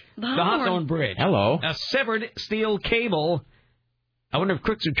bridge? The Hawthorne Bridge. Hello. A severed steel cable. I wonder if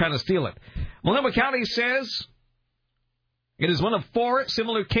crooks are trying to steal it. Multnomah County says it is one of 4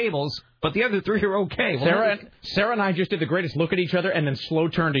 similar cables, but the other 3 are okay. Sarah and I just did the greatest look at each other and then slow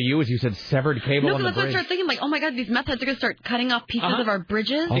turn to you as you said severed cable on the bridge. No, that's what I started thinking, oh my God, these meth heads are going to start cutting off pieces of our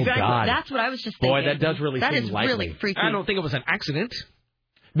bridges. Oh, exactly. God. That's what I was just thinking. Boy, that does really seem likely. That is really freaky. I don't think it was an accident.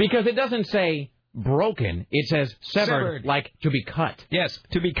 Because it doesn't say broken. It says severed, like to be cut. Yes,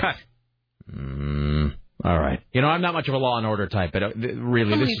 to be cut. All right. I'm not much of a law and order type, but really,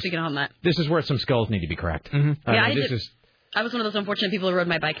 Someone needs to get on that. This is where some skulls need to be cracked. I was one of those unfortunate people who rode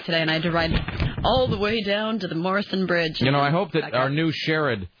my bike today, and I had to ride all the way down to the Morrison Bridge. I hope that our new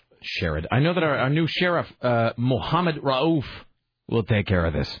sheriff, I know that our new sheriff, Mohammed Raouf, will take care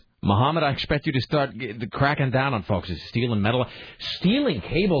of this. Mohammed, I expect you to start cracking down on folks who's stealing metal. Stealing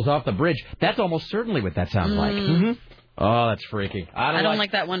cables off the bridge, that's almost certainly what that sounds like. Oh, that's freaky. I don't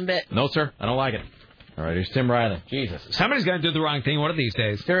like that one bit. No, sir, I don't like it. All right, here's Tim Riley. Jesus. Somebody's going to do the wrong thing one of these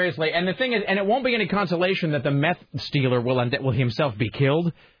days. Seriously. And the thing is, and it won't be any consolation that the meth stealer will himself be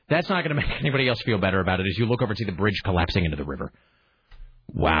killed. That's not going to make anybody else feel better about it as you look over and see the bridge collapsing into the river.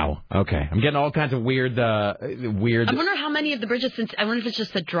 Wow. Okay. I'm getting all kinds of weird. I wonder how many of the bridges, I wonder if it's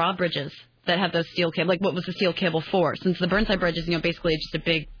just the drawbridges that have those steel cables. Like, what was the steel cable for? Since the Burnside Bridge is, basically just a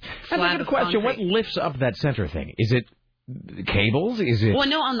big slab That's a good question. concrete. What lifts up that center thing? Is it cables? Is it? Well,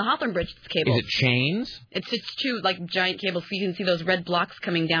 no, on the Hawthorne Bridge, it's cables. Is it chains? It's 2 giant cables, so you can see those red blocks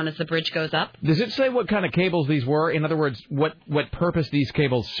coming down as the bridge goes up. Does it say what kind of cables these were? In other words, what purpose these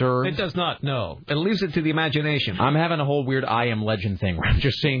cables serve? It does not. No, it leaves it to the imagination. I'm having a whole weird I Am Legend thing where I'm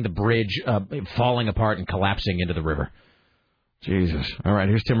just seeing the bridge falling apart and collapsing into the river. Jesus. All right,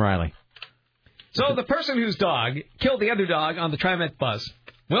 here's Tim Riley. So the person whose dog killed the other dog on the TriMet bus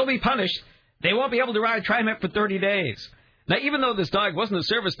will be punished. They won't be able to ride TriMet for 30 days. Now, even though this dog wasn't a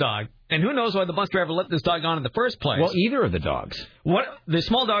service dog, and who knows why the bus driver let this dog on in the first place. Well, either of the dogs. The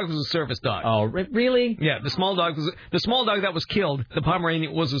small dog was a service dog. Oh, really? Yeah, the small dog that was killed, the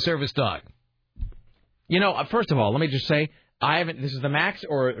Pomeranian, was a service dog. First of all, let me just say, this is the Max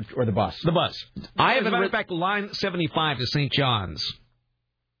or the bus? The bus. As a matter of fact, line 75 to St. John's.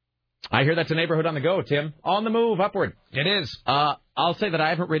 I hear that's a neighborhood on the go, Tim. On the move, upward. It is. I'll say that I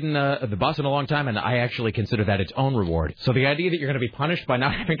haven't ridden the bus in a long time, and I actually consider that its own reward. So the idea that you're going to be punished by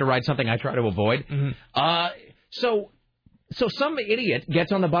not having to ride something I try to avoid. Mm-hmm. So So some idiot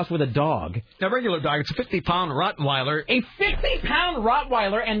gets on the bus with a dog. A regular dog. It's a 50-pound Rottweiler. A 50-pound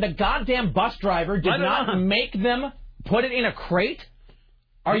Rottweiler, and the goddamn bus driver did not make them put it in a crate?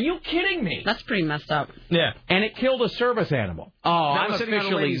 Are you kidding me? That's pretty messed up. Yeah. And it killed a service animal. Oh,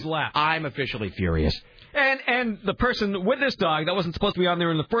 I'm officially furious. And the person with this dog that wasn't supposed to be on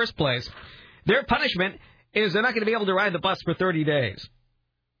there in the first place, their punishment is they're not going to be able to ride the bus for 30 days.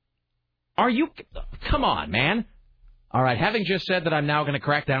 Are you... Come on, man. All right, having just said that I'm now going to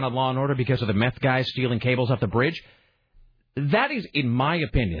crack down on Law and Order because of the meth guys stealing cables off the bridge, that is, in my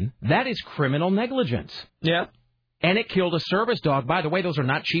opinion, that is criminal negligence. Yeah. And it killed a service dog. By the way, those are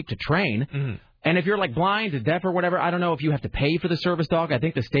not cheap to train. Mm-hmm. And if you're, like, blind or deaf or whatever, I don't know if you have to pay for the service dog. I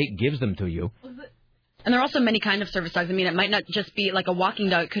think the state gives them to you. And there are also many kind of service dogs. I mean, it might not just be like a walking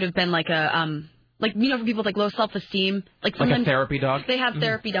dog. It could have been like a, like, you know, for people with, like, low self-esteem. Like a therapy dog? They have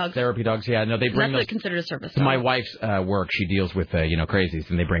therapy dogs. Therapy dogs, yeah. No, they bring That's considered a service dog. To my wife's work, she deals with, crazies,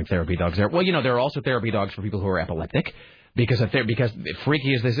 and they bring therapy dogs there. Well, there are also therapy dogs for people who are epileptic. Because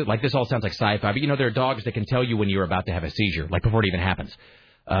freaky as this is, like, this all sounds like sci-fi, but, there are dogs that can tell you when you're about to have a seizure, like, before it even happens.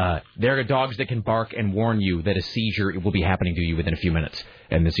 There are dogs that can bark and warn you that a seizure will be happening to you within a few minutes,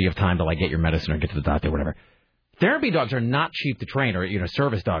 and so you have time to, like, get your medicine or get to the doctor or whatever. Therapy dogs are not cheap to train, or,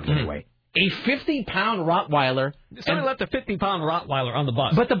 service dogs anyway. A 50-pound Rottweiler. Somebody left a 50-pound Rottweiler on the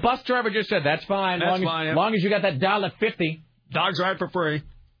bus. But the bus driver just said, that's fine. As long as you got that $1.50. Dogs ride for free.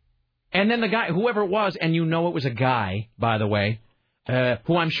 And then the guy, whoever it was, and it was a guy, by the way,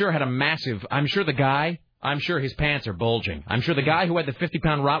 who I'm sure had a massive... I'm sure his pants are bulging. I'm sure the guy who had the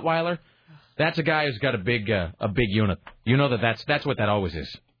 50-pound Rottweiler, that's a guy who's got a big unit. You know that's what that always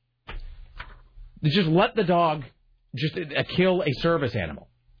is. Just let the dog just kill a service animal.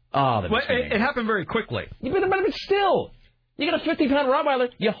 Oh, it happened very quickly. But still... You got a 50-pound Rottweiler,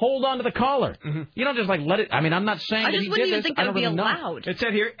 you hold on to the collar. Mm-hmm. You don't just, like, let it... I mean, I'm not saying that he did this. I just wouldn't even think that would be allowed. It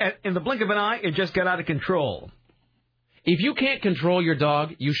said here, in the blink of an eye, it just got out of control. If you can't control your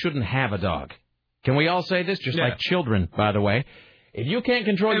dog, you shouldn't have a dog. Can we all say this? Just like children, by the way. If you can't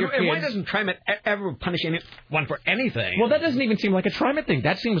control your kids... And why doesn't TriMet ever punish anyone for anything? Well, that doesn't even seem like a TriMet thing.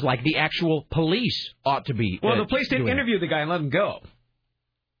 That seems like the actual police ought to be... Well, the police didn't interview the guy and let him go.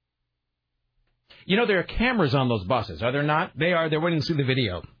 There are cameras on those buses, are there not? They are. They're waiting to see the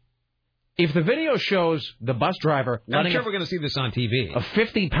video. If the video shows the bus driver... I'm sure we're going to see this on TV. A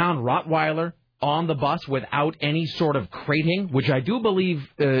 50-pound Rottweiler on the bus without any sort of crating, which I do believe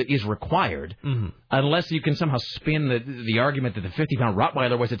is required, unless you can somehow spin the argument that the 50-pound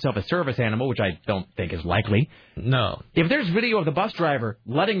Rottweiler was itself a service animal, which I don't think is likely. No. If there's video of the bus driver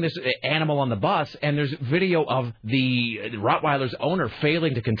letting this animal on the bus, and there's video of the Rottweiler's owner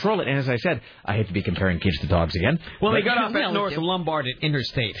failing to control it, and as I said, I hate to be comparing kids to dogs again. Well, they got off at North Lombard at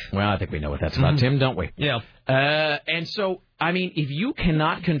Interstate. Well, I think we know what that's about, Tim, don't we? Yeah. And so... I mean, if you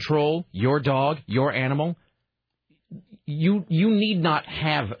cannot control your dog, your animal, you need not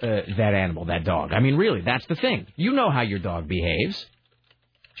have that animal, that dog. I mean, really, that's the thing. You know how your dog behaves.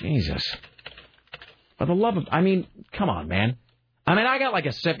 Jesus. For the love of... I mean, come on, man. I mean, I got like a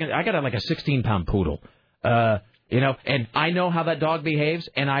 16-pound poodle. And I know how that dog behaves,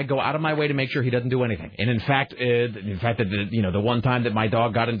 and I go out of my way to make sure he doesn't do anything. And in fact, the one time that my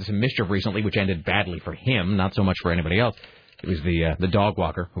dog got into some mischief recently, which ended badly for him, not so much for anybody else, it was the dog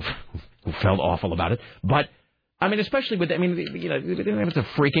walker who felt awful about it. But, I mean, especially with, it's a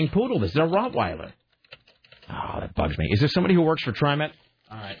freaking poodle. This is a Rottweiler. Oh, that bugs me. Is there somebody who works for TriMet?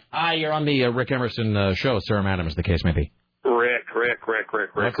 All right. Hi, you're on the Rick Emerson show, Sir Madam, as the case may be. Rick.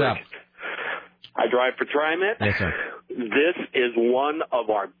 What's up? I drive for TriMet. Yes, sir. This is one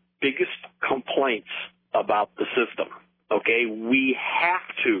of our biggest complaints about the system. Okay? We have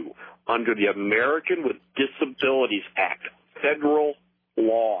to, under the American with Disabilities Act, federal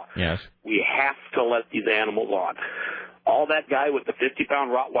law, yes, we have to let these animals on. All that guy with the 50-pound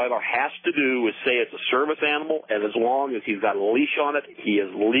Rottweiler has to do is say it's a service animal, and as long as he's got a leash on it, he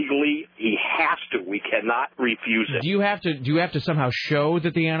has to. We cannot refuse it. Do you have to somehow show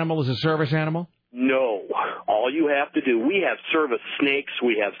that the animal is a service animal? No. All you have to do, we have service snakes,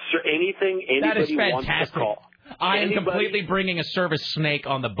 we have anything anybody wants to call. I am completely bringing a service snake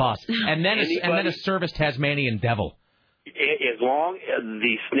on the bus, and then a service Tasmanian devil. As long as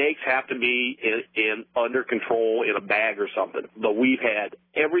the snakes have to be in under control in a bag or something. But we've had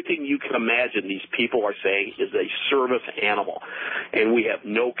everything you can imagine these people are saying is a service animal, and we have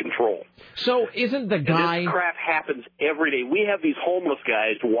no control. So isn't the guy... And this crap happens every day. We have these homeless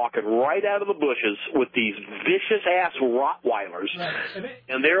guys walking right out of the bushes with these vicious-ass Rottweilers,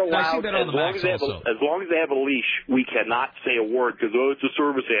 and they're allowed, as long as they have a leash, we cannot say a word because, it's a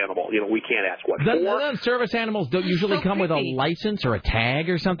service animal. We can't ask what for. The service animals don't usually come come with a license or a tag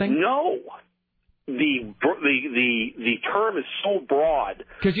or something? No. The term is so broad.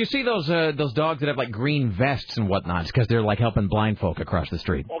 Because you see those dogs that have like green vests and whatnot, because they're like helping blind folk across the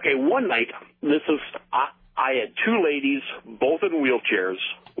street. Okay, one night, I had two ladies, both in wheelchairs,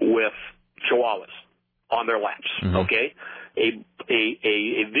 with chihuahuas on their laps. Mm-hmm. Okay, a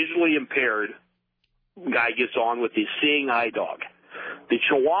visually impaired guy gets on with his seeing eye dog. The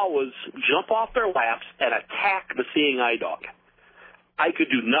chihuahuas jump off their laps and attack the seeing eye dog. I could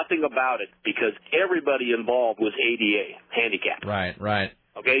do nothing about it because everybody involved was ADA, handicapped. Right.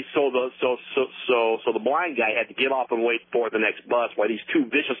 Okay, so the blind guy had to get off and wait for the next bus while these two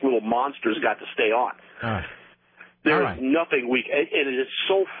vicious little monsters got to stay on. There's nothing and it is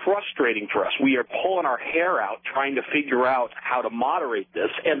so frustrating for us. We are pulling our hair out trying to figure out how to moderate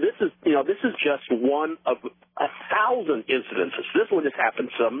this, and this is just one of 1,000 incidences. This one just happened,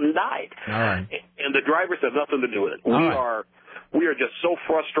 some died, and the drivers have nothing to do with it. We are just so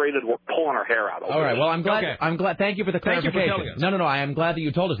frustrated. We're pulling our hair out. All right. Well, I'm glad. Okay. I'm glad. Thank you for the clarification. Thank you for telling us. No. I am glad that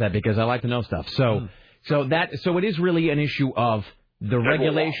you told us that because I like to know stuff. So it is really an issue of the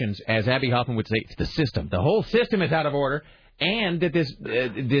regulations, as Abby Hoffman would say. It's the system. The whole system is out of order, and that this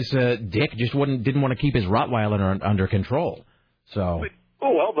dick just didn't want to keep his Rottweiler under control. So.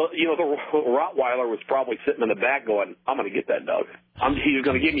 Oh, well, the Rottweiler was probably sitting in the back going, I'm going to get that dog. He's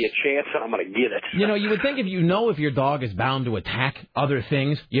going to give me a chance, and I'm going to get it. You would think if your dog is bound to attack other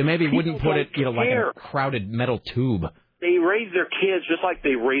things, you maybe wouldn't put it, like in a crowded metal tube. They raise their kids just like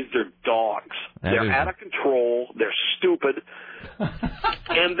they raise their dogs. They're out of control. They're stupid.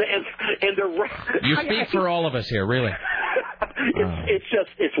 and they're... You speak for all of us here, really.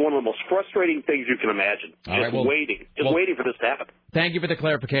 It's one of the most frustrating things you can imagine. Waiting for this to happen. Thank you for the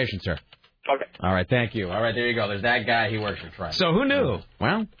clarification, sir. Okay. All right, thank you. All right, there you go. There's that guy. He works for Tribe. So who knew?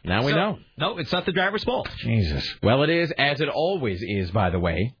 Well, now we know. No, it's not the driver's fault. Jesus. Well, it is, as it always is, by the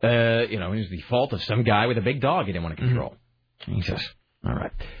way. It's the fault of some guy with a big dog he didn't want to control. Mm-hmm. Jesus. All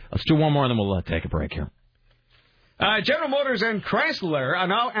right. Let's do one more, and then we'll take a break here. General Motors and Chrysler are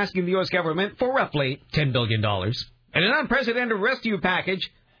now asking the U.S. government for roughly $10 billion and an unprecedented rescue package.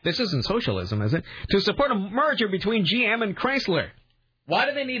 This isn't socialism, is it? To support a merger between GM and Chrysler. Why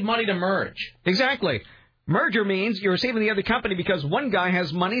do they need money to merge? Exactly. Merger means you're saving the other company because one guy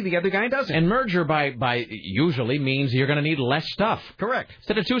has money, the other guy doesn't. And merger by usually means you're going to need less stuff. Correct.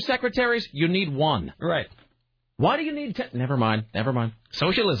 Instead of two secretaries, you need one. Right. Why do you need... Never mind.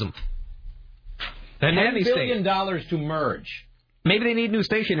 Socialism. $10 billion to merge. Maybe they need new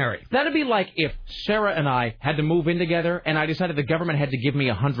stationery. That'd be like if Sarah and I had to move in together and I decided the government had to give me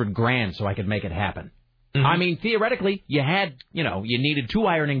 $100,000 so I could make it happen. Mm-hmm. I mean, theoretically, you needed 2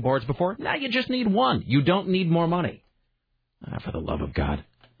 ironing boards before. Now you just need 1. You don't need more money. For the love of God.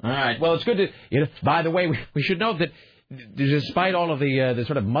 All right. Well, it's good to... by the way, we should note that despite all of the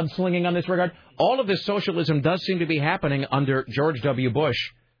sort of mudslinging on this regard, all of this socialism does seem to be happening under George W. Bush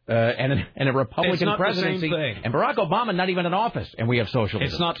and a Republican presidency. It's not the same thing. And Barack Obama not even in office, and we have socialism.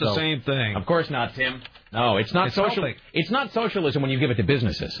 It's not the same thing. Of course not, Tim. No, it's not socialism. It's not socialism when you give it to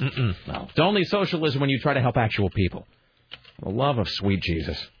businesses. Mm-mm. No, it's only socialism when you try to help actual people. For the love of sweet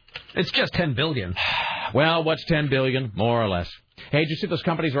Jesus. It's just $10 billion. Well, what's $10 billion? More or less. Hey, did you see those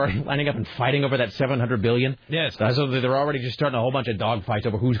companies are already lining up and fighting over that $700 billion? Yes. So they're already just starting a whole bunch of dog fights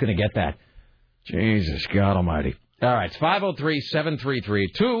over who's going to get that. Jesus, God almighty. All right, it's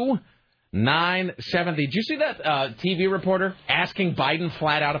 503-733-2970. Did you see that TV reporter asking Biden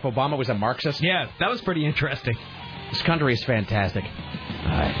flat out if Obama was a Marxist? Yeah, that was pretty interesting. This country is fantastic.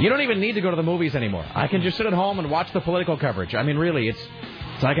 You don't even need to go to the movies anymore. I can just sit at home and watch the political coverage. I mean, really, it's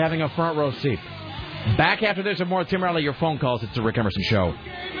like having a front row seat. Back after this and more, Tim Riley, your phone calls. It's the Rick Emerson Show.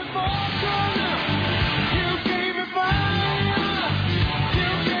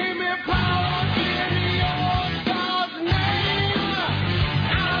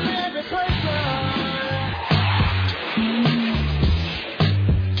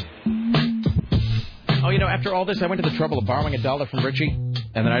 Oh, after all this, I went to the trouble of borrowing $1 from Richie,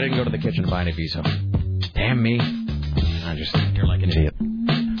 and then I didn't go to the kitchen to buy any Visa. Damn me. I just feel like an idiot.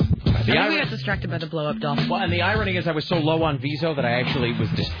 We got distracted by the blow-up doll. Well, and the irony is I was so low on Visa that I actually was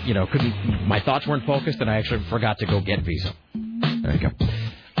just, my thoughts weren't focused, and I actually forgot to go get Visa. There you go.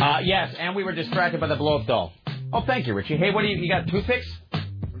 Yes, and we were distracted by the blow-up doll. Oh, thank you, Richie. Hey, what do you got, toothpicks?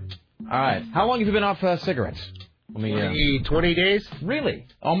 All right. How long have you been off cigarettes? 20 days. Really?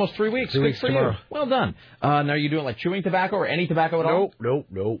 Almost 3 weeks. 3 weeks for tomorrow. You. Well done. Now, are you doing like chewing tobacco or any tobacco at all? Nope.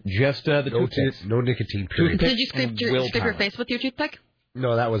 Just the toothpicks. No nicotine, period. Did you scrape your face with your toothpick?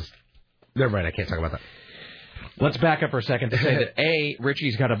 No, that was... Never mind, I can't talk about that. Let's back up for a second to say that, A,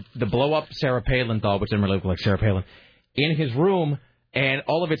 Richie's got the blow-up Sarah Palin doll, which didn't really look like Sarah Palin, in his room, and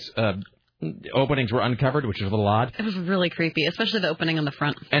all of its openings were uncovered, which is a little odd. It was really creepy, especially the opening on the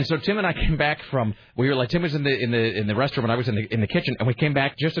front. And so Tim and I came back from Tim was in the restroom and I was in the kitchen, and we came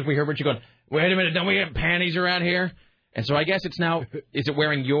back just as we heard Richie going, "Wait a minute, don't we have panties around here?" And so I guess it's now, is it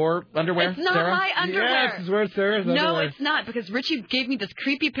wearing your underwear, It's not Sarah? my underwear. Yes, it's wearing Sarah's underwear. No, it's not, because Richie gave me this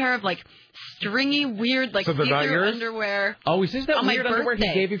creepy pair of, stringy, weird, So they're not see-through yours? underwear. Oh, is this that on my weird underwear he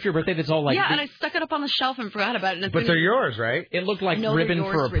birthday. gave you for your birthday that's all Yeah, and I stuck it up on the shelf and forgot about it. And But they're yours, right? It looked like No, ribbon they're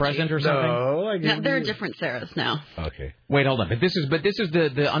yours, for a Richie. present or something? No, there are different Sarahs now. Okay. Wait, hold on. But this is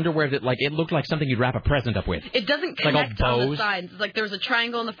the underwear that, it looked like something you'd wrap a present up with. It doesn't Like all connect on the bows? sides. It's there was a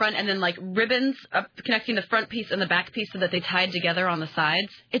triangle in the front and then ribbons up connecting the front piece and the back piece so that they tied together on the sides.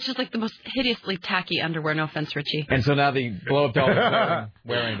 It's just the most hideously tacky underwear. No offense, Richie. And so now the blow-up doll is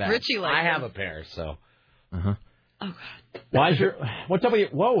wearing that. Richie likes I have them. a pair, so. Uh-huh. Oh, God. Why's what's up with your...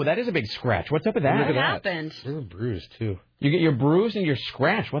 Whoa, that is a big scratch. What's up with that? What happened? There's a bruise, too. You get your bruise and your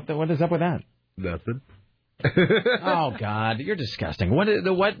scratch. What is up with that? Nothing. Oh, God. You're disgusting. What?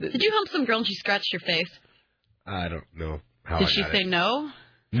 Did you hump some girl and she scratched your face? I don't know how Did I she got say it. no?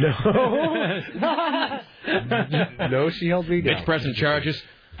 No. No, she held me down. Bitch present charges.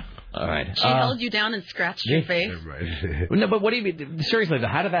 All right. She held you down and scratched your face? No, but what do you mean? Seriously, though,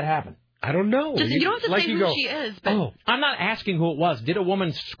 how did that happen? I don't know. Just, you don't have to say who she is, but... Oh, I'm not asking who it was. Did a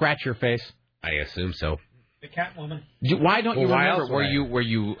woman scratch your face? I assume so. The Catwoman. Why don't you Why remember? else Were would I? you Were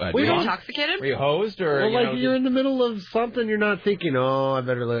you drunk? intoxicated? Were you hosed? Or, Well, you're in the middle of something, you're not thinking, I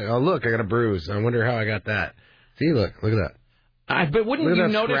better look. Oh, look, I got a bruise. I wonder how I got that. See, look at that. But wouldn't Look at you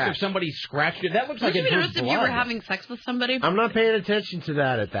that notice scratch. if somebody scratched it? That looks like Would it you drew notice if blood. you were having sex with somebody? I'm not paying attention to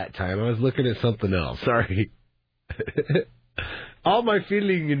that at that time. I was looking at something else. Sorry. All my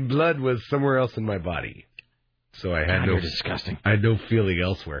feeling in blood was somewhere else in my body. So I had You're disgusting. I had no feeling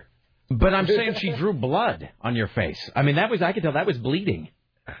elsewhere. But I'm saying she drew blood on your face. I mean, I could tell that was bleeding.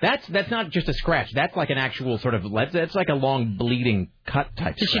 That's not just a scratch. That's like an actual sort of, that's like a long bleeding cut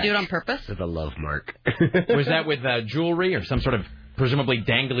type Did scratch. she do it on purpose? With a love mark. Was that with jewelry or some sort of presumably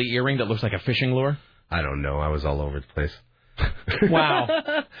dangly earring that looks like a fishing lure? I don't know. I was all over the place. Wow.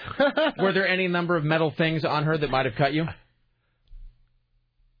 Were there any number of metal things on her that might have cut you?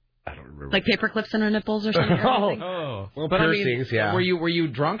 I don't remember. Like paper clips in her nipples or something? Well, But piercings, I mean, yeah. Were you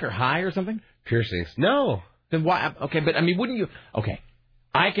drunk or high or something? Piercings. No. Then why? Okay, but I mean, wouldn't you? Okay,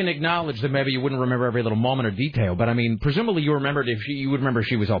 I can acknowledge that maybe you wouldn't remember every little moment or detail, but I mean, presumably you remembered you would remember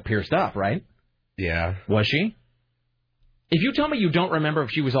she was all pierced up, right? Yeah. Was she? If you tell me you don't remember if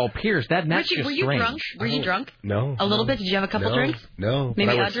she was all pierced, that's Richie, just were you strange. drunk? Were you drunk? No. A little bit? Did you have a couple drinks? No. Maybe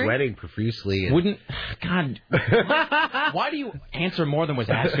but I a was drink? sweating profusely. And... Wouldn't God? Why do you answer more than was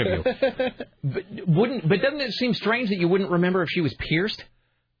asked of you? But doesn't it seem strange that you wouldn't remember if she was pierced?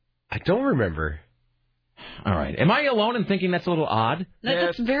 I don't remember. All right. Am I alone in thinking that's a little odd?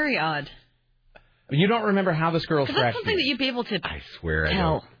 That's very odd. You don't remember how this girl Because scratched that's something that you'd be able to I swear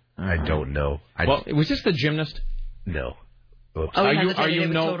tell. I don't know. Well, was this the gymnast? No. Oops. Oh, Are he you hesitated. It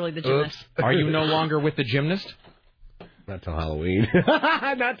was totally the gymnast. Oops. Are you no longer with the gymnast? Not till Halloween.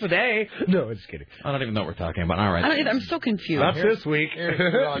 Not today. No, I'm just kidding. I don't even know what we're talking about. All right. I don't either. I'm so confused. Not this week.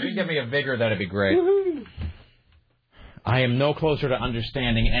 If you give me a vigor, that'd be great. I am no closer to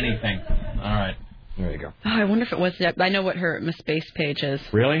understanding anything. All right. There you go. Oh, I wonder if it was that. I know what her Miss Base page is.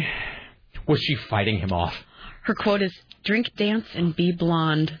 Really? Was she fighting him off? Her quote is, "Drink, dance, and be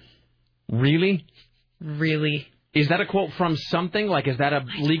blonde." Really? Really? Is that a quote from something? Like, is that a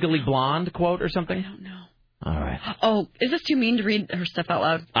Legally Blonde quote or something? I don't know. All right. Oh, is this too mean to read her stuff out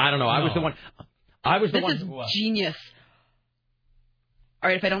loud? I don't know. I was the one. I was the This one. is genius. All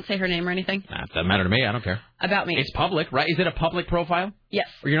right, if I don't say her name or anything. Doesn't matter to me. I don't care. About me. It's public, right? Is it a public profile? Yes.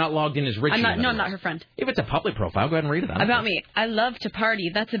 Or you're not logged in as Richie? I'm not. in No, other I'm not words? her friend. If it's a public profile, go ahead and read it. I don't About care. me. I love to party.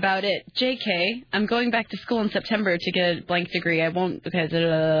 That's about it. JK, I'm going back to school in September to get a blank degree. I won't because...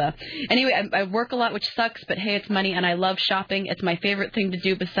 Anyway, I work a lot, which sucks, but hey, it's money, and I love shopping. It's my favorite thing to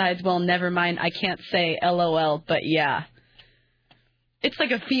do besides, well, never mind, I can't say LOL, but yeah. It's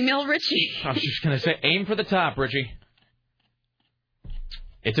like a female Richie. I was just going to say, aim for the top, Richie.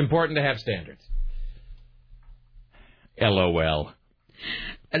 It's important to have standards. LOL.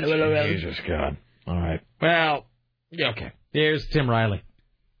 LOL. Jesus God. All right. Well, yeah, okay. Here's Tim Riley.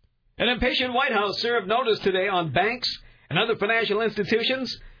 An impatient White House served notice today on banks and other financial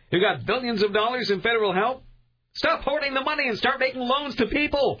institutions who got billions of dollars in federal help. Stop hoarding the money and start making loans to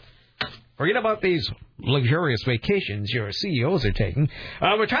people. Forget about these luxurious vacations your CEOs are taking.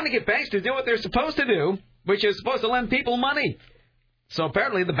 We're trying to get banks to do what they're supposed to do, which is supposed to lend people money. So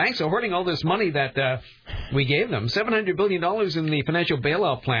apparently the banks are hoarding all this money that we gave them. $700 billion in the financial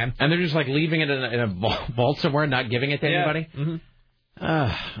bailout plan. And they're just like leaving it in a vault somewhere, not giving it to anybody? Mm-hmm.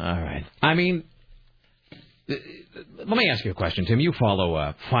 All right. I mean, let me ask you a question, Tim. You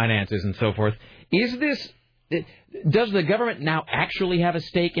follow finances and so forth. Does the government now actually have a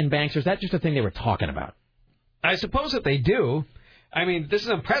stake in banks, or is that just a thing they were talking about? I suppose that they do. I mean, this is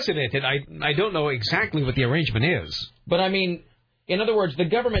unprecedented. I don't know exactly what the arrangement is. But, I mean, in other words, the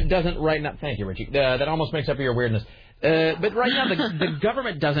government doesn't right now... Thank you, Richie. That almost makes up for your weirdness. But right now, the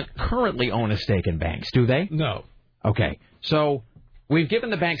government doesn't currently own a stake in banks, do they? No. Okay. So we've given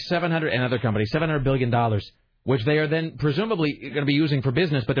the banks $700 billion, which they are then presumably going to be using for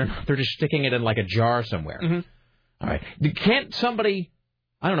business, but they're just sticking it in like a jar somewhere. Mm-hmm. All right. Can't somebody,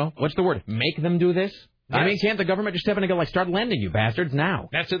 I don't know, what's the word, make them do this? Yes. I mean, can't the government just step in and go, like, start lending, you bastards, now?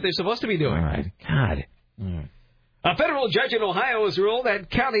 That's what they're supposed to be doing. All right. God. Mm. A federal judge in Ohio has ruled that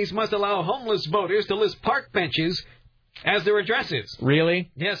counties must allow homeless voters to list park benches as their addresses.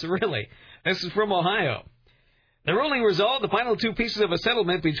 Really? Yes, really. This is from Ohio. The ruling resolved the final two pieces of a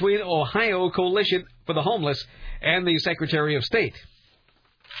settlement between Ohio Coalition for the Homeless and the Secretary of State.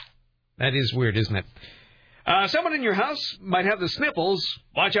 That is weird, isn't it? Someone in your house might have the sniffles.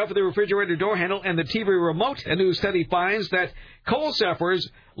 Watch out for the refrigerator door handle and the TV remote. A new study finds that cold sufferers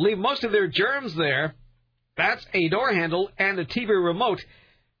leave most of their germs there. That's a door handle and a TV remote.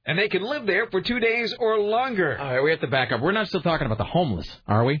 And they can live there for 2 days or longer. All right, we have to back up. We're not still talking about the homeless,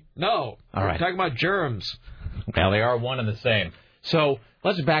 are we? No. All right. We're talking about germs. Well, they are one and the same. So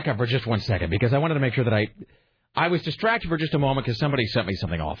let's back up for just 1 second, because I wanted to make sure that I was distracted for just a moment because somebody sent me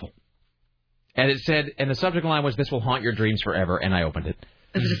something awful. And it said, and the subject line was, "This will haunt your dreams forever," and I opened it.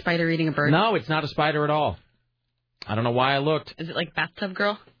 Is it a spider eating a bird? No, it's not a spider at all. I don't know why I looked. Is it like Bathtub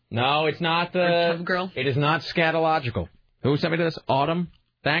Girl? No, it's not. Or Tub Girl? It is not scatological. Who sent me this? Autumn.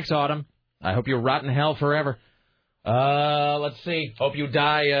 Thanks, Autumn. I hope you rot in hell forever. Let's see. Hope you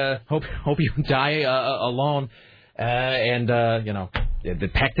die. Hope you die alone, and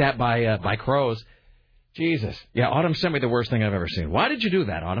pecked at by crows. Jesus. Yeah, Autumn sent me the worst thing I've ever seen. Why did you do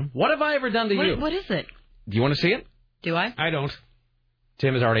that, Autumn? What have I ever done to you? What is it? Do you want to see it? Do I? I don't.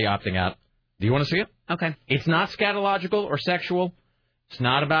 Tim is already opting out. Do you want to see it? Okay. It's not scatological or sexual. It's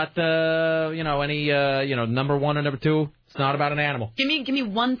not about any number one or number two. It's not about an animal. Give me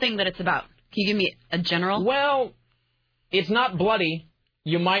one thing that it's about. Can you give me a general? Well, it's not bloody.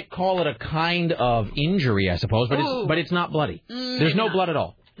 You might call it a kind of injury, I suppose, but it's not bloody. There's no blood at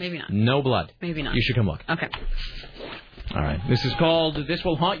all. Maybe not. No blood. Maybe not. You should come look. Okay. All right. This is called "This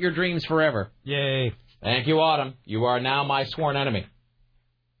Will Haunt Your Dreams Forever." Yay. Thank you, Autumn. You are now my sworn enemy.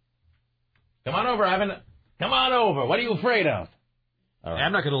 Come on over, Ivan. Come on over. What are you afraid of? All right.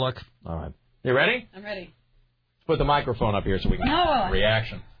 I'm not going to look. All right. You ready? I'm ready. Let's put the microphone up here so we can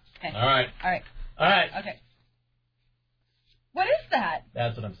reaction. Okay. All right. All right. All right. Okay. What is that?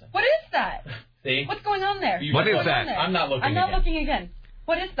 That's what I'm saying. What is that? See? What's going on there? What is that? I'm not looking. I'm not again. looking again.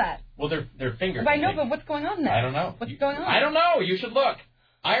 What is that? Well, they're fingers. But I know, but what's going on there? I don't know. What's going on? I don't know. You should look.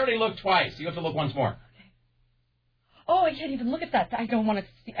 I already looked twice. You have to look once more. Oh, I can't even look at that. I don't want to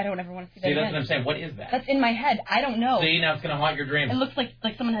see. I don't ever want to see that. See, again. that's what I'm saying. What is that? That's in my head. I don't know. See, now it's going to haunt your dreams. It looks like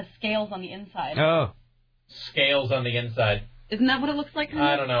someone has scales on the inside. Oh. Scales on the inside. Isn't that what it looks like?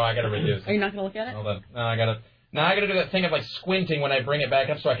 I don't know. I got to reduce it. Are you not going to look at it? Hold on. No, I got to do that thing of like squinting when I bring it back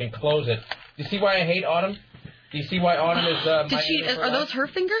up so I can close it. Do you see why I hate Autumn? Do you see why Autumn is... Are those her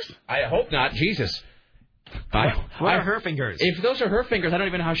fingers? I hope not. Jesus. What are her fingers? If those are her fingers, I don't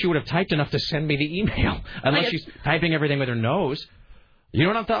even know how she would have typed enough to send me the email. Unless she's typing everything with her nose. You know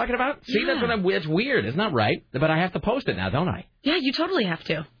what I'm talking about? See, Yeah. it's weird. It's not right. But I have to post it now, don't I? Yeah, you totally have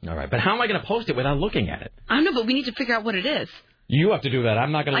to. All right. But how am I going to post it without looking at it? I don't know, but we need to figure out what it is. You have to do that.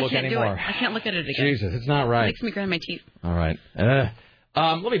 I'm not going to look anymore. Do it. I can't look at it again. Jesus, it's not right. It makes me grind my teeth. All right.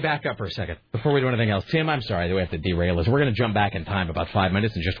 Let me back up for a second before we do anything else. Tim, I'm sorry that we have to derail this. We're going to jump back in time about 5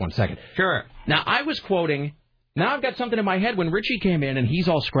 minutes in just 1 second. Sure. Now, I was quoting... Now I've got something in my head when Richie came in and he's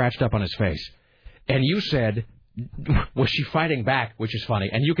all scratched up on his face. And you said, was she fighting back, which is funny.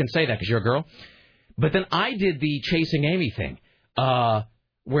 And you can say that because you're a girl. But then I did the Chasing Amy thing,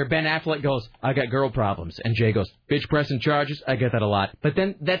 where Ben Affleck goes, "I got girl problems." And Jay goes, "Bitch pressing charges." I get that a lot. But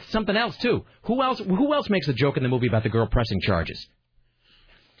then that's something else, too. Who else makes a joke in the movie about the girl pressing charges?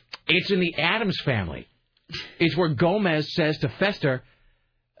 It's in the Addams Family. It's where Gomez says to Fester,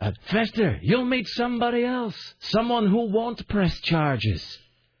 "Fester, you'll meet somebody else. Someone who won't press charges."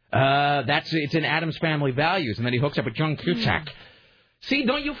 It's in Addams Family Values. And then he hooks up with John Cusack. See,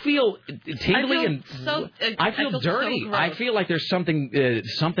 don't you feel tingly I feel dirty. So I feel like there's something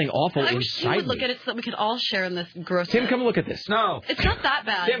awful I wish inside you would me. look at it so that we could all share in this gross. Tim, come look at this. No. It's not that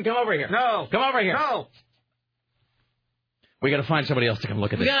bad. Tim, come over here. No. Come over here. No. We got to find somebody else to come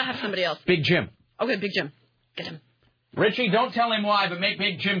look at We this. gotta have somebody else. Big Jim. Okay, Big Jim. Get him. Richie, don't tell him why, but make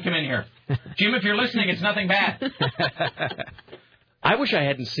Big Jim come in here. Jim, if you're listening, it's nothing bad. I wish I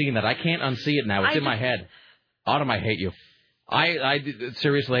hadn't seen that. I can't unsee it now. It's in my head. Autumn, I hate you. I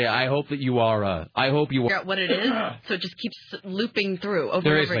seriously, I hope that you are. I hope you are. Figure out what it is, so it just keeps looping through over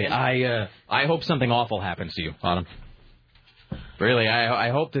Seriously, and over again. I hope something awful happens to you, Autumn. Really, I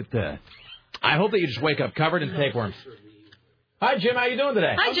hope that you just wake up covered in tapeworms. Hi, Jim. How you doing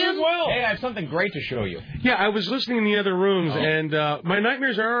today? Hi, Jim. Well. Hey, I have something great to show you. Yeah, I was listening in the other rooms, and my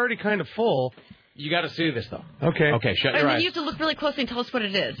nightmares are already kind of full. You got to see this, though. Okay. Okay, shut And your then eyes. you have to look really closely and tell us what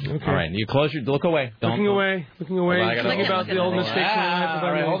it is. Okay. All right, you close your... Look away. Looking away. Thinking about the old mistakes.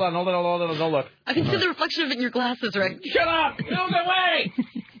 All right, hold on. Don't look. I can see the reflection of it in your glasses, Rick. Shut up! Look away!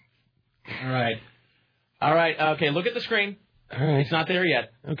 All right, okay, look at the screen. All right. It's not there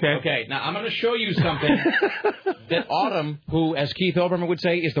yet. Okay. Okay, now I'm going to show you something that Autumn, who, as Keith Olbermann would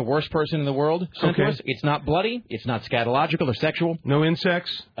say, is the worst person in the world, sent to us. It's not bloody. It's not scatological or sexual. No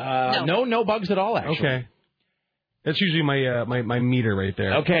insects? No bugs at all, actually. Okay. That's usually my meter right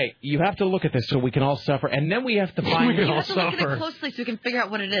there. Okay, you have to look at this so we can all suffer, and then we have to find... You have to look at it closely so we can figure out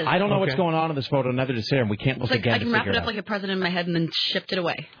what it is. I don't know what's going on in this photo, neither does Sarah, and we can't look again I can to wrap figure it up like a present in my head and then shift it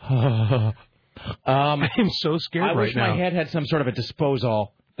away. I'm so scared I wish my head had some sort of a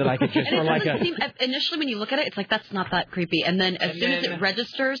disposal that I could just... And it like doesn't seem, initially when you look at it, it's like, that's not that creepy. And then as soon as it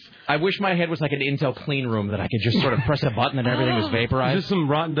registers... I wish my head was like an Intel clean room that I could just sort of press a button and everything was vaporized. Is this some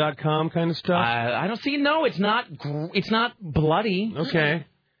Rotten.com kind of stuff? I don't see... No, it's not bloody. Okay.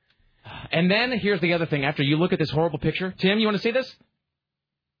 And then here's the other thing. After you look at this horrible picture... Tim, you want to see this?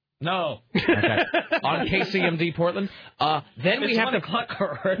 No. Okay. On KCMD Portland. Then we have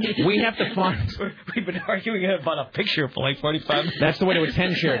to... We have to find... We've been arguing about a picture for like 45 minutes. That's the way to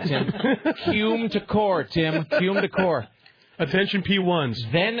attend share, Tim. Hume to core, Tim. Hume to core. Attention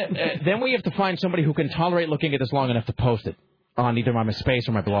P1s. Then we have to find somebody who can tolerate looking at this long enough to post it on either my space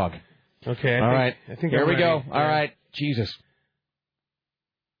or my blog. Okay. I think here we go. All right. Jesus.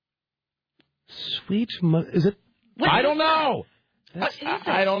 Sweet is it? I don't know. What is it?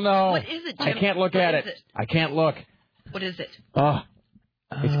 I don't know. What is it, Jim? I can't look at it. I can't look. What is it? Oh.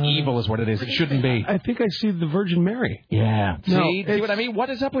 It's evil is what it is. It shouldn't be. I think I see the Virgin Mary. Yeah. No, see what I mean? What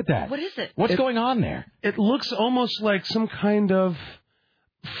is up with that? What is it? What's going on there? It looks almost like some kind of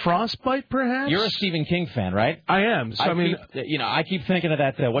frostbite, perhaps? You're a Stephen King fan, right? I am. So, I keep thinking of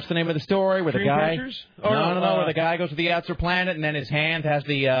that. What's the name of the story where the guy? No, where the guy goes to the outer planet and then his hand has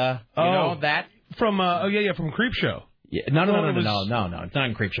the, that from from Creepshow. Yeah, no, it's not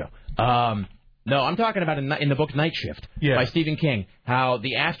in Creepshow. No, I'm talking about in the book Night Shift by Stephen King. How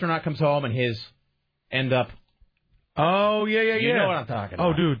the astronaut comes home and his end up. Oh, yeah. You know what I'm talking about.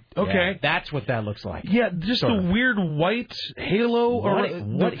 Oh, dude. Okay. Yeah, that's what that looks like. Yeah, just the weird white halo.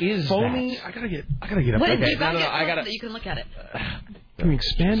 What is foamy? that? I gotta get up. Okay. Okay. I got it. You can look at it. Can we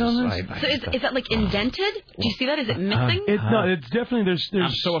expand on this? So is that like indented? Do you see that? Is it missing? It's definitely there's.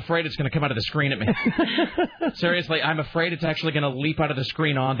 I'm so afraid it's going to come out of the screen at me. Seriously, I'm afraid it's actually going to leap out of the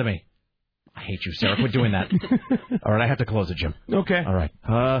screen onto me. I hate you, Sarah. Quit doing that. All right, I have to close it, Jim. Okay. All right.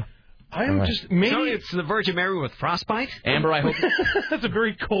 Maybe so it's the Virgin Mary with frostbite? Amber, I hope that's a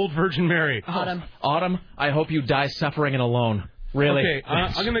very cold Virgin Mary. Autumn, I hope you die suffering and alone. Really? Okay,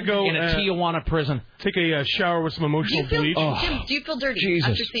 I'm gonna go in a Tijuana prison. Take a shower with some emotional bleach. Jim, do you feel dirty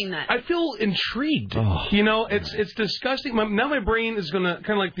after seeing that? I feel intrigued. It's disgusting. Now my brain is gonna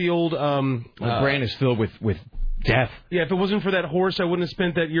kind of like the old. My brain is filled with death. Yeah, if it wasn't for that horse, I wouldn't have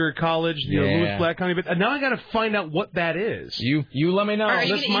spent that year at college. Louis Black County. But now I got to find out what that is. You let me know.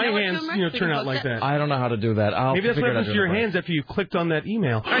 Unless my hands turn out like that. I don't know how to do that. Maybe that's what happens to your hands after you clicked on that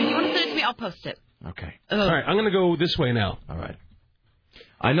email. All right, you want to send it to me? I'll post it. Okay. All right, I'm going to go this way now. All right.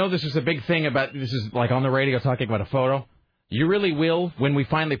 I know this is a big thing this is like on the radio talking about a photo. You really will, when we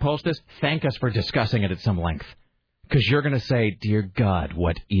finally post this, thank us for discussing it at some length. Because you're going to say, dear God,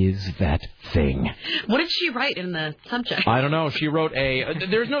 what is that thing? What did she write in the subject? I don't know. She wrote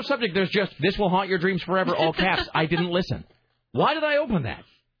there's no subject. There's just, this will haunt your dreams forever, all caps. I didn't listen. Why did I open that?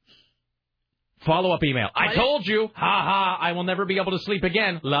 Follow-up email. I told you. Ha ha. I will never be able to sleep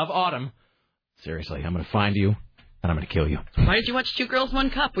again. Love, Autumn. Seriously, I'm going to find you, and I'm going to kill you. Why did you watch Two Girls,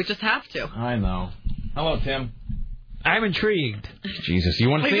 One Cup? We just have to. I know. Hello, Tim. I'm intrigued. Jesus. You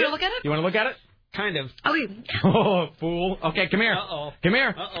want to see it? Look at it? You want to look at it? Kind of. Oh, fool. Okay, come here. Uh-oh. Come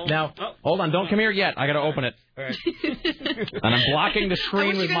here. Uh-oh. Now, hold on. Don't come here yet. I got to open it. All right. And I'm blocking the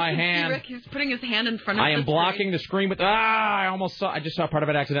screen with my hand. Rick, he's putting his hand in front of I am the blocking the screen with... I just saw part of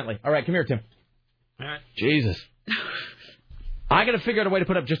it accidentally. All right, come here, Tim. All right. Jesus. I got to figure out a way to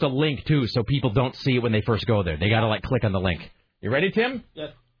put up just a link, too, so people don't see it when they first go there. They got to, click on the link. You ready, Tim?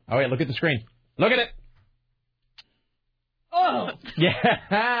 Yes. All right, look at the screen. Look at it. Oh!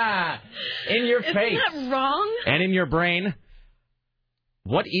 Yeah! In your face. Isn't that wrong? And in your brain.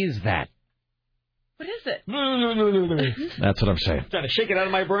 What is that? What is it? That's what I'm saying. Trying to shake it out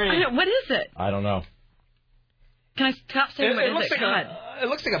of my brain. I know, what is it? I don't know. Can I stop saying what is looks it? like God. it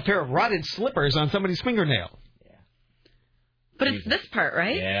looks like a pair of rotted slippers on somebody's fingernail. But it's this part,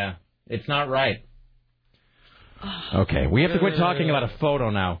 right? Yeah. It's not right. Okay, we have to quit talking about a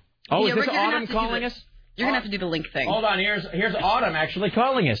photo now. Oh, Yeah, is this Rick, you're gonna Autumn have to calling us? You're going to have to do the link thing. Hold on, here's Autumn actually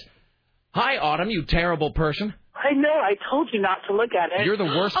calling us. Hi, Autumn, you terrible person. I know. I told you not to look at it. You're the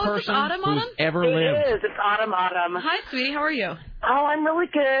worst person who's ever It lived. is. It's Autumn. Hi, sweetie. How are you? Oh, I'm really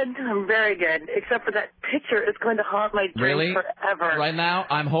good. I'm very good. Except for that picture is going to haunt my dreams Really? forever. Right now,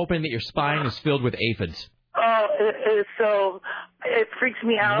 I'm hoping that your spine is filled with aphids. Oh, it is so... It freaks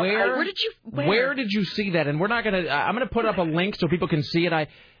me out. Where did you... Where did you see that? And we're not going to... I'm going to put up a link so people can see it. I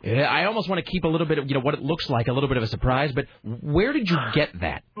almost want to keep a little bit of, what it looks like, a little bit of a surprise. But where did you get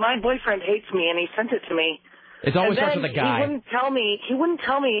that? My boyfriend hates me, and he sent it to me. It always and starts then with a guy. He wouldn't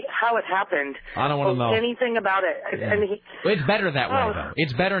tell me how it happened. I don't want to know. Anything about it. Yeah. And he, It's better that way, though.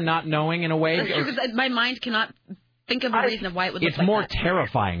 It's better not knowing in a way. That's true, because my mind cannot think of a reason of why it would look It's like more that.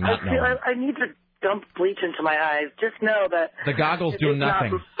 terrifying not knowing. I need to dump bleach into my eyes. Just know that... The goggles do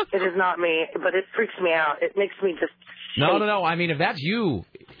nothing. It is not me, but it freaks me out. It makes me just... No. I mean, if that's you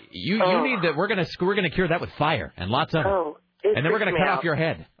need that. We're gonna cure that with fire and lots of it. And then we're gonna cut off your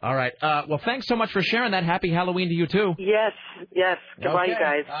head. All right. Well, thanks so much for sharing that. Happy Halloween to you too. Yes. Goodbye, you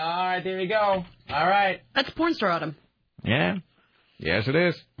guys. All right, there you go. All right. That's porn star Autumn. Yeah. Yes, it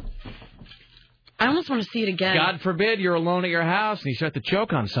is. I almost want to see it again. God forbid you're alone at your house and you start to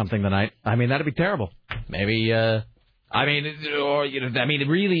choke on something tonight. I mean, that'd be terrible. Maybe.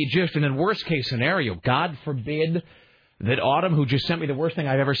 Really, just in a worst case scenario, God forbid that Autumn, who just sent me the worst thing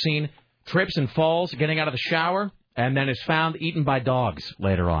I've ever seen, trips and falls getting out of the shower and then is found eaten by dogs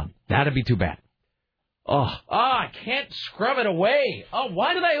later on. That'd be too bad. I can't scrub it away. Oh,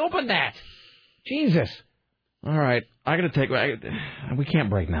 why did I open that? Jesus. All right, I gotta take. We can't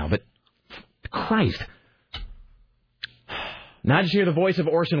break now, but Christ. Now I just hear the voice of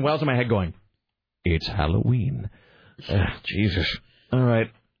Orson Welles in my head going, "It's Halloween." Jesus. All right.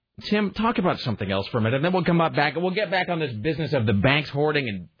 Tim, talk about something else for a minute, and then we'll come back. We'll get back on this business of the banks hoarding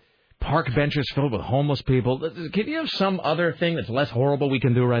and park benches filled with homeless people. Can you have some other thing that's less horrible we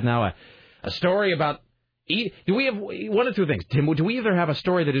can do right now? A story about... Do we have one of two things, Tim? Do we either have a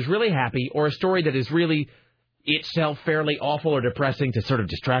story that is really happy or a story that is really itself fairly awful or depressing to sort of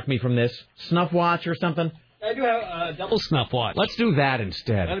distract me from this? Snuff watch or something? I do have a double snuff watch. Let's do that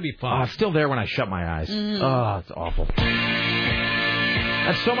instead. That'd be fun. It's still there when I shut my eyes. Oh, it's awful.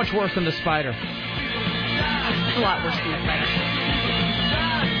 That's so much worse than the spider. It's a lot worse than the spider.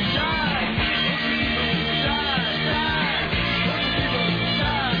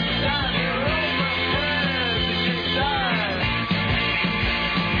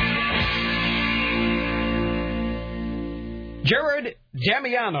 Jared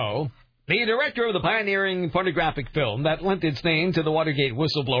Damiano, the director of the pioneering pornographic film that lent its name to the Watergate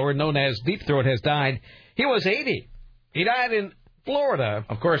whistleblower known as Deep Throat, has died. He was 80. He died in Florida.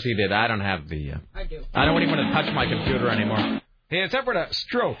 Of course he did. I don't have the... I do. I don't even want to touch my computer anymore. He had suffered a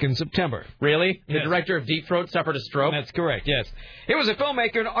stroke in September. Really? Yes. The director of Deep Throat suffered a stroke? That's correct, yes. He was a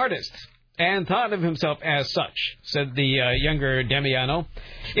filmmaker and artist and thought of himself as such, said the younger Damiano.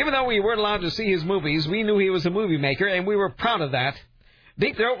 Even though we weren't allowed to see his movies, we knew he was a movie maker, and we were proud of that.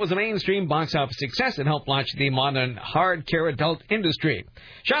 Deep Throat was a mainstream box office success and helped launch the modern hard-care adult industry.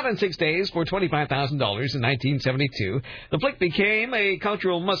 Shot in 6 days for $25,000 in 1972, the flick became a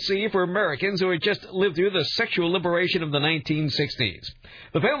cultural must-see for Americans who had just lived through the sexual liberation of the 1960s.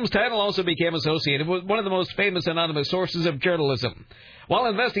 The film's title also became associated with one of the most famous anonymous sources of journalism. While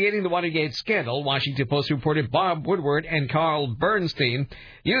investigating the Watergate scandal, Washington Post reporter Bob Woodward and Carl Bernstein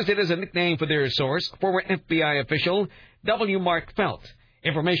used it as a nickname for their source, former FBI official W. Mark Felt.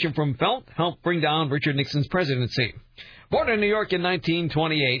 Information from Felt helped bring down Richard Nixon's presidency. Born in New York in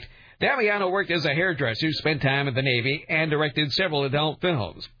 1928, Damiano worked as a hairdresser, spent time in the Navy, and directed several adult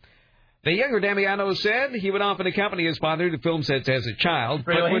films. The younger Damiano said he would often accompany his father to film sets as a child,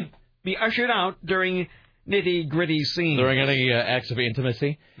 but would be ushered out during nitty-gritty scenes. During any acts of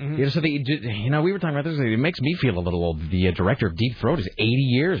intimacy. Mm-hmm. We were talking about this. It makes me feel a little old. The director of Deep Throat is 80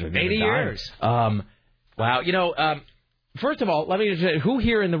 years. 80 years. Wow. First of all, let me just say, who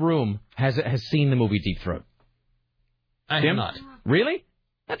here in the room has seen the movie Deep Throat? I have not. Really?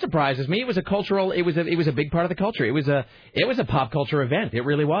 That surprises me. It was a cultural. It was a big part of the culture. It was a pop culture event. It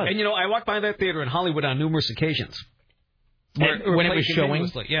really was. And I walked by that theater in Hollywood on numerous occasions. When it was showing.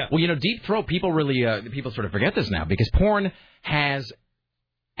 Yeah. Well, Deep Throat. People sort of forget this now because porn has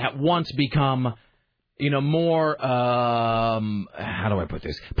at once become, more. How do I put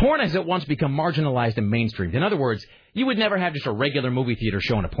this? Porn has at once become marginalized and mainstreamed. In other words, you would never have just a regular movie theater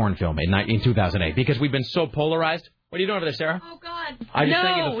showing a porn film in 2008 because we've been so polarized. What are you doing over there, Sarah? Oh, God. I just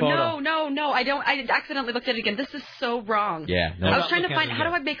sent you the photo. No. I accidentally looked at it again. This is so wrong. Yeah. No. I was trying to find, how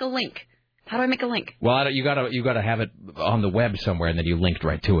do I make a link? How do I make a link? Well, you gotta have it on the web somewhere, and then you linked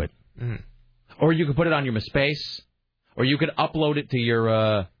right to it. Mm. Or you could put it on your MySpace, or you could upload it to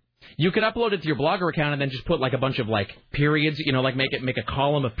your Blogger account, and then just put like a bunch of like periods. Make a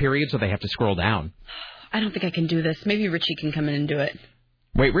column of periods so they have to scroll down. I don't think I can do this. Maybe Richie can come in and do it.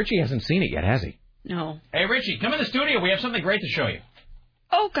 Wait, Richie hasn't seen it yet, has he? No. Hey, Richie, come in the studio. We have something great to show you.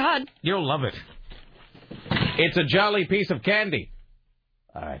 Oh, God. You'll love it. It's a jolly piece of candy.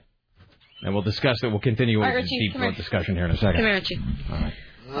 All right. And we'll discuss it. We'll continue with the Deep Throat discussion here in a second. Come here, Richie. All right.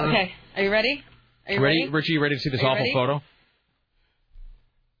 Okay. Are you ready? Are you ready? Richie, you ready to see this awful photo?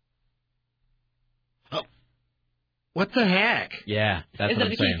 Oh. What the heck? Yeah, that's what I'm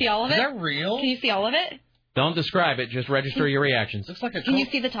saying. Can you see all of it? Is that real? Can you see all of it? Don't describe it. Just register your reactions. Looks like a. Can you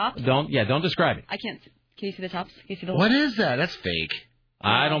see the tops? Don't describe it. I can't. Can you see the tops? Can you see the? What is that? That's fake.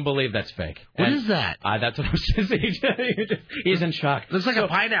 I don't believe that's fake. What is that? That's what I was saying. He's in shock. Looks like a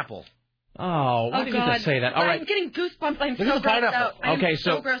pineapple. Oh, why did you say that? All right. I'm getting goosebumps. I'm so Look at the grossed out. Okay,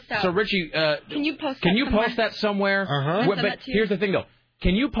 so grossed out. So Richie, can you post? Can you post that somewhere? But here's the thing, though.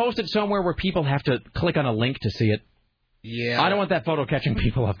 Can you post it somewhere where people have to click on a link to see it? Yeah. I don't want that photo catching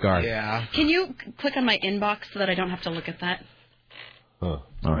people off guard. Yeah. Can you click on my inbox so that I don't have to look at that? Huh.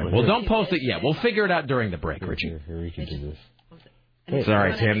 All right. Well, don't post it yet. We'll figure it out during the break, Richie. Here, we can do this.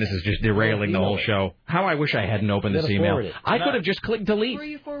 Sorry, Tim. This is just derailing the whole show. How I wish I hadn't opened this email. I could have just clicked delete. Who are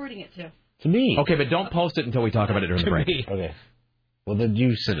you forwarding it to? To me. Okay, but don't post it until we talk about it during the break. Me. Okay. Well, then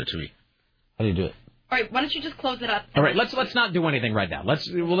you send it to me. How do you do it? All right. Why don't you just close it up? All right. Let's not do anything right now.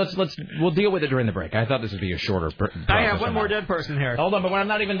 We'll deal with it during the break. I thought this would be a shorter. I have one more dead person here. Hold on, but I'm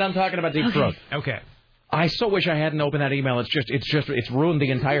not even done talking about Deep Throat. Okay. I so wish I hadn't opened that email. It's ruined the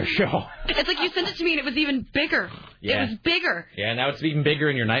entire show. It's like you sent it to me and it was even bigger. Yeah. It was bigger. Yeah, now it's even bigger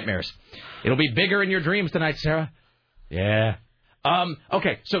in your nightmares. It'll be bigger in your dreams tonight, Sarah. Yeah.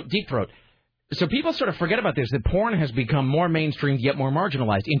 Okay, so Deep Throat. So people sort of forget about this, that porn has become more mainstream yet more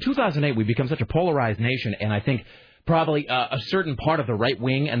marginalized. In 2008, we've become such a polarized nation, and I think probably a certain part of the right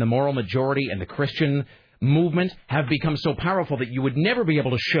wing and the moral majority and the Christian movement have become so powerful that you would never be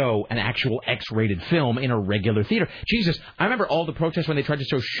able to show an actual X-rated film in a regular theater. Jesus, I remember all the protests when they tried to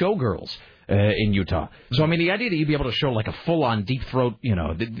show Showgirls in Utah. So, I mean, the idea that you'd be able to show like a full-on Deep Throat,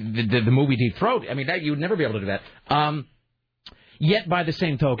 the movie Deep Throat, I mean, that you would never be able to do that. Yet, by the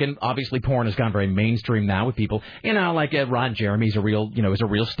same token, obviously porn has gone very mainstream now with people, like Ron Jeremy's is a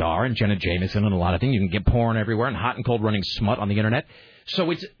real star, and Jenna Jameson and a lot of things. You can get porn everywhere and hot and cold running smut on the internet.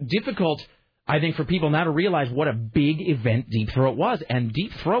 So it's difficult, I think, for people now to realize what a big event Deep Throat was. And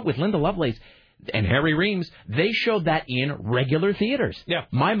Deep Throat with Linda Lovelace and Harry Reams, they showed that in regular theaters. Yeah.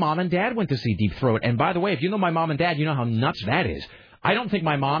 My mom and dad went to see Deep Throat. And by the way, if you know my mom and dad, you know how nuts that is. I don't think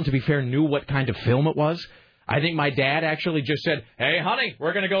my mom, to be fair, knew what kind of film it was. I think my dad actually just said, hey, honey,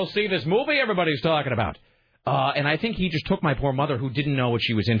 we're going to go see this movie everybody's talking about. And I think he just took my poor mother, who didn't know what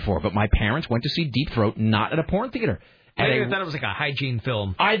she was in for. But my parents went to see Deep Throat, not at a porn theater. I thought it was like a hygiene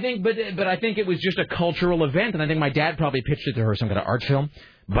film. I think, but I think it was just a cultural event, and I think my dad probably pitched it to her, some kind of art film.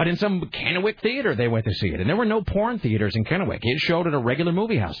 But in some Kennewick theater, they went to see it, and there were no porn theaters in Kennewick. It showed at a regular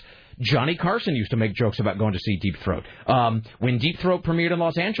movie house. Johnny Carson used to make jokes about going to see Deep Throat. When Deep Throat premiered in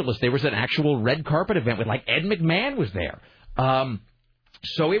Los Angeles, there was an actual red carpet event with, like, Ed McMahon was there.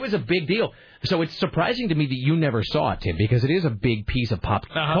 So it was a big deal. So it's surprising to me that you never saw it, Tim, because it is a big piece of pop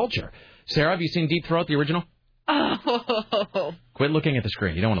culture. Sarah, have you seen Deep Throat, the original? Oh. Quit looking at the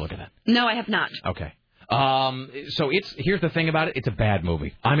screen. You don't want to look at that. No, I have not. Okay. So here's the thing about it. It's a bad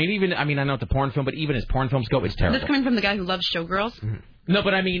movie. I know it's a porn film, but even as porn films go, it's terrible. This coming from the guy who loves Showgirls? Mm-hmm. No,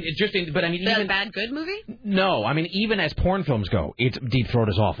 but That bad good movie? No, I mean, even as porn films go, Deep Throat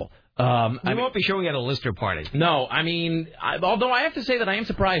is awful. We won't be showing at a Lister party. No, I mean, although I have to say that I am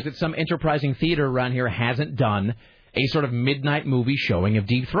surprised that some enterprising theater around here hasn't done a sort of midnight movie showing of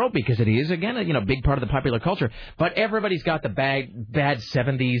Deep Throat because it is, again, a big part of the popular culture. But everybody's got the bad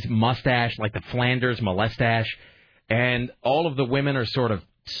 70s mustache, like the Flanders molestache, and all of the women are sort of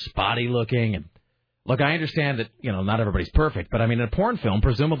spotty looking. And look, I understand that, not everybody's perfect, but I mean, in a porn film,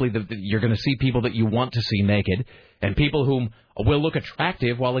 presumably you're going to see people that you want to see naked and people whom will look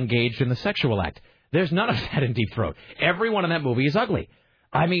attractive while engaged in the sexual act. There's none of that in Deep Throat. Everyone in that movie is ugly.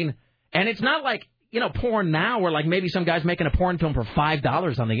 I mean, and it's not like, porn now where like maybe some guy's making a porn film for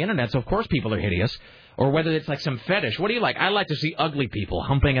 $5 on the internet, so of course people are hideous. Or whether it's like some fetish. What do you like? I like to see ugly people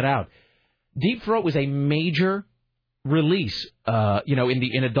humping it out. Deep Throat was a major release,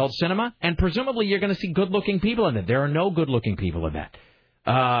 in adult cinema, and presumably you're going to see good-looking people in it. There are no good-looking people in that.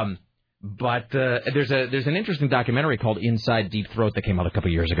 But there's an interesting documentary called Inside Deep Throat that came out a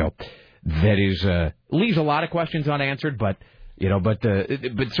couple years ago that is leaves a lot of questions unanswered, but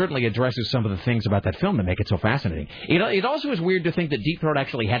certainly addresses some of the things about that film that make it so fascinating. It also is weird to think that Deep Throat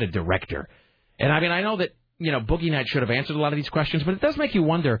actually had a director. And I mean, I know that, Boogie Nights should have answered a lot of these questions, but it does make you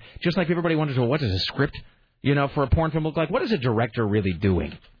wonder, just like everybody wonders, well, what does a script, for a porn film look like? What is a director really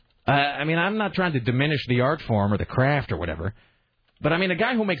doing? I mean, I'm not trying to diminish the art form or the craft or whatever, but I mean, a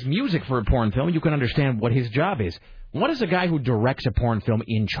guy who makes music for a porn film, you can understand what his job is. What is a guy who directs a porn film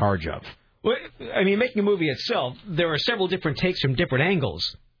in charge of? Well, I mean, making a movie itself, there are several different takes from different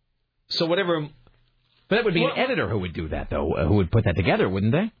angles. So whatever... But that would be an editor who would do that, though, who would put that together,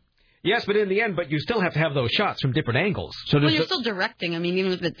 wouldn't they? Yes, but in the end, you still have to have those shots from different angles. So you're still directing. I mean,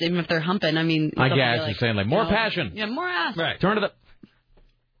 even if they're humping, I mean... I guess you're saying, more passion. Yeah, more ass. Right. Turn to the...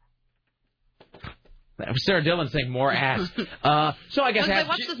 That was Sarah Dillon saying more ass. So I guess... I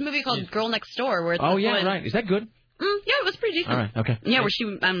watched this movie called Girl Next Door, where it's... Oh, yeah, right. Is that good? Yeah, it was pretty decent. All right, okay. Yeah, where she,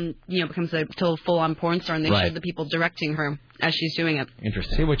 becomes a full-on porn star, and they showed the people directing her as she's doing it.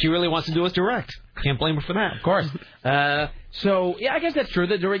 Interesting. See, what she really wants to do is direct. Can't blame her for that. Of course. So, yeah, I guess that's true.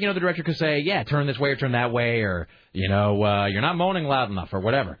 The director could say, yeah, turn this way or turn that way, or, you're not moaning loud enough, or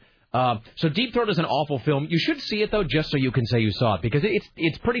whatever. So Deep Throat is an awful film. You should see it, though, just so you can say you saw it, because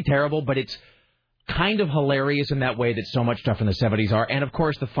it's pretty terrible, but it's kind of hilarious in that way that so much stuff in the 70s are. And, of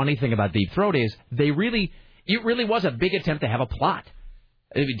course, the funny thing about Deep Throat is it really was a big attempt to have a plot.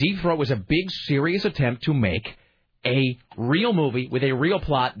 Deep Throat was a big, serious attempt to make a real movie with a real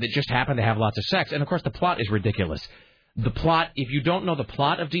plot that just happened to have lots of sex. And, of course, the plot is ridiculous. The plot, if you don't know the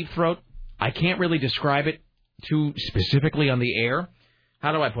plot of Deep Throat, I can't really describe it too specifically on the air.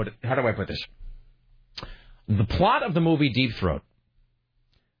 How do I put this? The plot of the movie Deep Throat,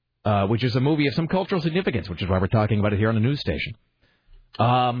 which is a movie of some cultural significance, which is why we're talking about it here on the news station,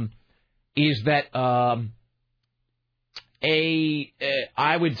 is that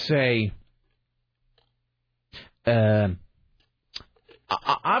I would say a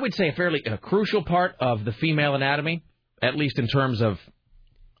fairly crucial part of the female anatomy, at least in terms of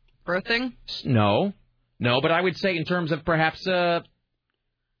birthing. No, but I would say in terms of perhaps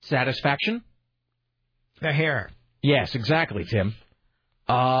satisfaction. The hair. Yes, exactly, Tim.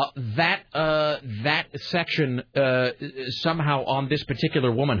 That section somehow on this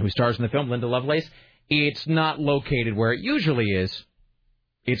particular woman who stars in the film, Linda Lovelace, it's not located where it usually is.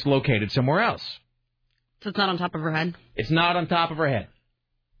 It's located somewhere else. So it's not on top of her head? It's not on top of her head.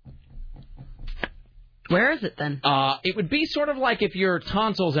 Where is it then? It would be sort of like if your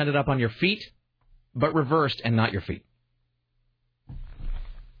tonsils ended up on your feet, but reversed and not your feet.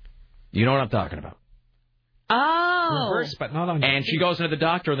 You know what I'm talking about. Oh. Reverse, but not on. And she goes into the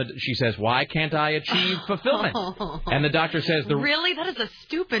doctor, and she says, "Why can't I achieve fulfillment?" And the doctor says, "Really? That is a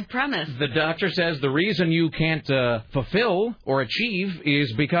stupid premise." The doctor says the reason you can't fulfill or achieve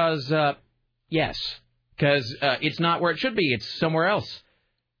is because, it's not where it should be. It's somewhere else.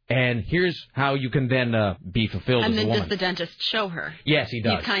 And here's how you can then be fulfilled and as a then woman. does the dentist show her? Yes, he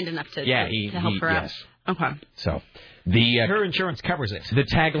does. He's kind enough to help her yes. out. Okay. So her insurance covers it. The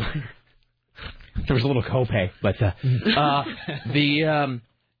tagline. There was a little copay, but the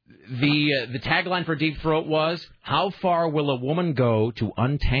tagline for Deep Throat was, "How far will a woman go to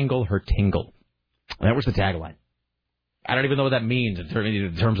untangle her tingle?" That was the tagline. I don't even know what that means in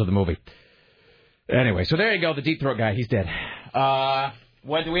terms of the movie. Anyway, so there you go, the Deep Throat guy. He's dead.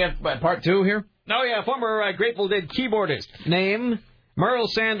 What do we have? Part 2 here? Oh, yeah, former Grateful Dead keyboardist. Name, Merle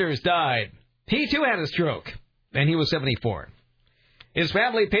Sanders died. He, too, had a stroke, and he was 74. His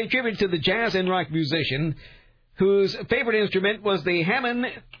family paid tribute to the jazz and rock musician whose favorite instrument was the Hammond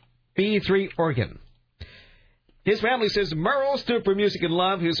B3 organ. His family says Merle stood for music and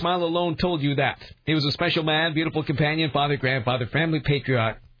love. His smile alone told you that. He was a special man, beautiful companion, father, grandfather, family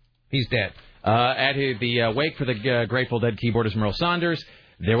patriot. He's dead. At the wake for the Grateful Dead keyboardist Merle Saunders,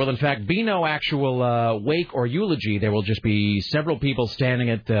 There will, in fact, be no actual wake or eulogy. There will just be several people standing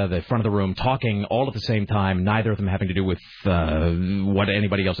at the front of the room talking all at the same time, neither of them having to do with what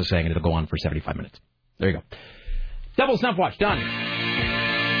anybody else is saying, and it'll go on for 75 minutes. There you go. Double Snuff Watch, done.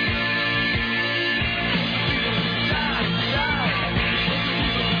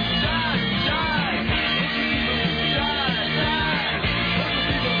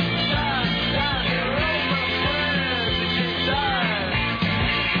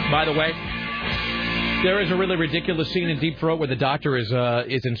 By the way, there is a really ridiculous scene in Deep Throat where the doctor is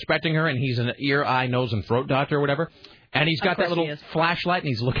inspecting her, and he's an ear, eye, nose, and throat doctor or whatever, and he's got that little flashlight, and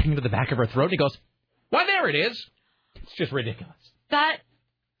he's looking into the back of her throat, and he goes, "Why, there it is." It's just ridiculous.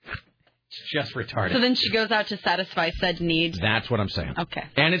 It's just retarded. So then she goes out to satisfy said need. That's what I'm saying. Okay.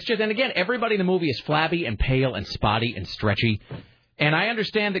 And it's just, and again, everybody in the movie is flabby and pale and spotty and stretchy. And I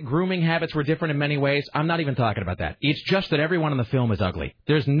understand that grooming habits were different in many ways. I'm not even talking about that. It's just that everyone in the film is ugly.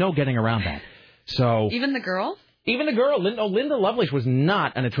 There's no getting around that. So even the girl? Even the girl. Linda Lovelace was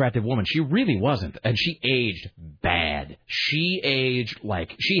not an attractive woman. She really wasn't. And she aged bad. She aged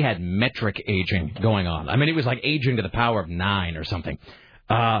like she had metric aging going on. I mean, it was like aging to the power of 9 or something.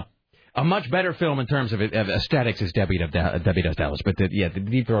 A much better film in terms of aesthetics is Debbie Does Dallas. But the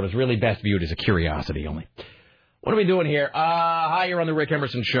Deep Throat is really best viewed as a curiosity only. What are we doing here? Hi, you're on the Rick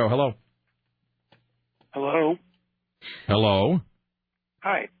Emerson Show. Hello. Hello. Hello.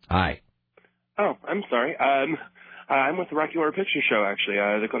 Hi. Hi. Oh, I'm sorry. I'm with the Rocky Horror Picture Show, actually,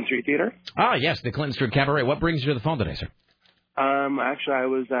 the Clinton Street Theater. Ah, yes, the Clinton Street Cabaret. What brings you to the phone today, sir? Actually, I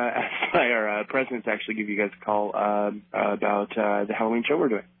was asked by our president to actually give you guys a call about the Halloween show we're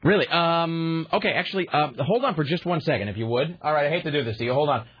doing. Really? Okay, actually, hold on for just 1 second, if you would. All right, I hate to do this to you. Hold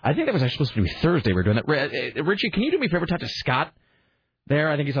on. I think that was actually supposed to be Thursday we're doing that. Richie, can you do me a favor? Talk to Scott there.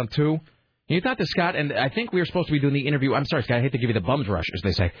 I think he's on 2. Can you talk to Scott? And I think we were supposed to be doing the interview. I'm sorry, Scott. I hate to give you the bum's rush, as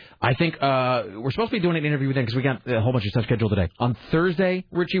they say. I think we're supposed to be doing an interview with him because we got a whole bunch of stuff scheduled today. On Thursday,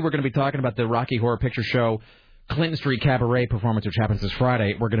 Richie, we're going to be talking about the Rocky Horror Picture Show Clinton Street Cabaret performance, which happens this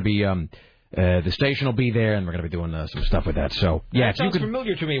Friday. We're going to be, the station will be there, and we're going to be doing some stuff with that. So, yeah. That sounds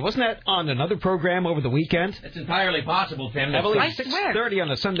familiar to me. Wasn't that on another program over the weekend? It's entirely possible, Tim. I believe 6:30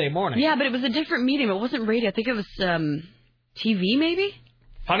 on a Sunday morning. Yeah, but it was a different medium. It wasn't radio. I think it was TV, maybe?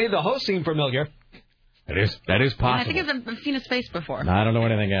 Honey, the host seemed familiar. That is possible. I think I've seen his face before. I don't know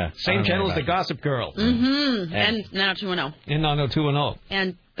anything. Same channel as the Gossip Girl. Mm-hmm. And now 2-0. And now 2-0.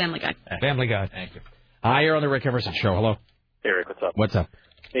 And Family Guy. Family Guy. Thank you. Hi, you're on the Rick Emerson Show. Hello. Eric, what's up? What's up?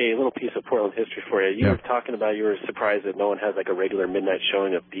 Hey, a little piece of Portland history for you. You were talking about you were surprised that no one has like a regular midnight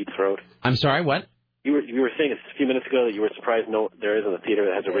showing of Deep Throat. I'm sorry, what? You were saying a few minutes ago that you were surprised there isn't a theater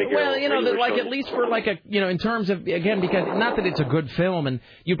that has a regular. Well, that, like, at least for like a, in terms of, again, because not that it's a good film and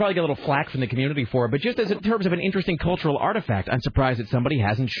you probably get a little flack from the community for it, but just as in terms of an interesting cultural artifact, I'm surprised that somebody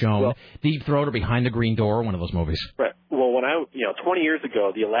hasn't shown Deep Throat or Behind the Green Door, one of those movies. Right. Well, when 20 years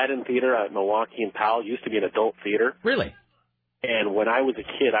ago, the Aladdin Theater at Milwaukee and Powell used to be an adult theater. Really? And when I was a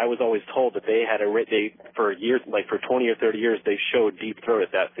kid, I was always told that they had for years, like for 20 or 30 years, they showed Deep Throat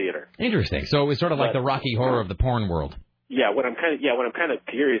at that theater. Interesting. So it was sort of like the Rocky Horror of the porn world. Yeah, what I'm kind of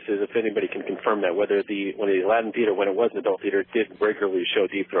curious is if anybody can confirm that whether the Aladdin Theater, when it was an adult theater, did regularly show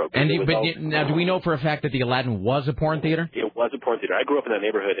Deep Throat. And now, do we know for a fact that the Aladdin was a porn theater? It was a porn theater. I grew up in that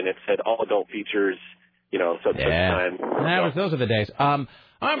neighborhood, and it said all adult features. Such time. Those are the days.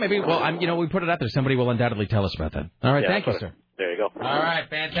 Maybe. Well, we put it out there. Somebody will undoubtedly tell us about that. All right, thank you, sir. There you go. All right,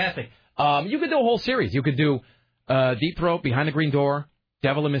 fantastic. You could do a whole series. You could do Deep Throat, Behind the Green Door,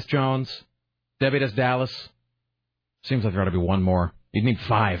 Devil and Miss Jones, Debbie Does Dallas. Seems like there ought to be one more. You'd need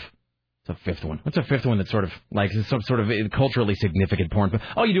 5. What's a 5th one? What's a 5th one that's sort of like some sort of culturally significant porn film?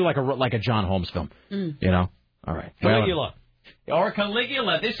 Oh, you do like a John Holmes film. All right. Caligula. Or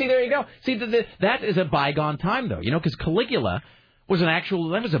Caligula. There you go. See, that is a bygone time, though. Because Caligula was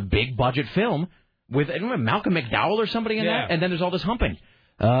that was a big budget film with Malcolm McDowell or somebody in that, and then there's all this humping.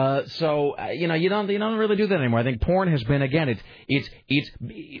 So you don't really do that anymore. I think porn has been, again, it's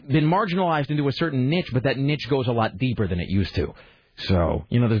been marginalized into a certain niche, but that niche goes a lot deeper than it used to. So,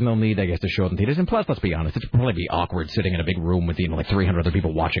 there's no need, I guess, to show it in theaters. And plus, let's be honest, it'd probably be awkward sitting in a big room with, like 300 other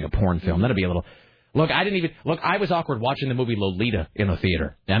people watching a porn film. That'd be a little... I was awkward watching the movie Lolita in a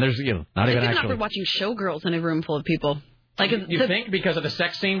theater. And there's, not even actually... awkward watching Showgirls in a room full of people. Like, you think because of the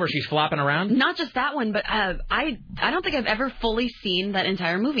sex scene where she's flopping around? Not just that one, but I don't think I've ever fully seen that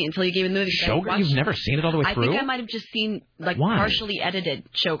entire movie until you gave me the movie. Showgirls? You've never seen it all the way through? I think I might have just seen, partially edited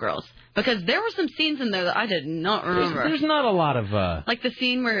Showgirls. Because there were some scenes in there that I did not remember. There's not a lot of... Like the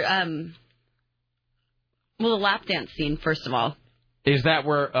scene where... the lap dance scene, first of all. Is that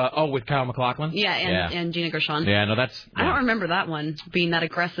where? With Kyle MacLachlan? Yeah, and Gina Gershon. Yeah, no, that's. I don't remember that one being that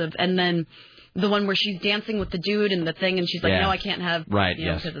aggressive. And then the one where she's dancing with the dude and the thing, and she's like, no, I can't have. Right.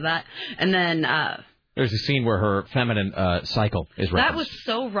 Because of that. And then. There's a scene where her feminine cycle is referenced. That was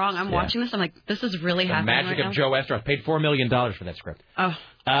so wrong. I'm watching this. I'm like, this is really happening. The magic right of now? Joe Estroff. Paid $4 million for that script. Oh.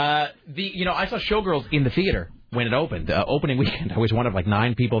 I saw Showgirls in the theater when it opened. Opening weekend, I was one of like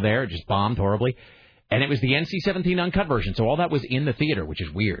 9 people there. It just bombed horribly. And it was the NC-17 uncut version, so all that was in the theater, which is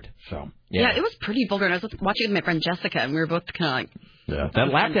weird. So yeah, it was pretty vulgar. And I was watching with my friend Jessica, and we were both kind of like...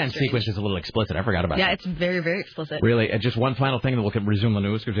 That lap dance sequence is a little explicit. I forgot about that. Yeah, it's very, very explicit. Really, just one final thing, and then we'll resume the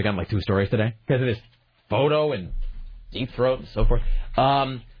news, because we got like 2 stories today. Because of this photo and deep throat and so forth.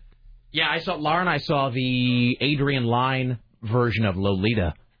 Laura and I saw the Adrian Lyne version of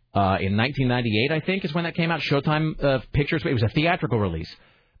Lolita in 1998, I think, is when that came out. Showtime Pictures. It was a theatrical release.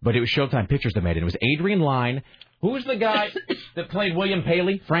 But it was Showtime Pictures that made it. It was Adrian Lyne. Who's the guy that played William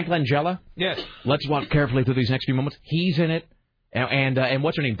Paley? Frank Langella? Yes. Let's walk carefully through these next few moments. He's in it. And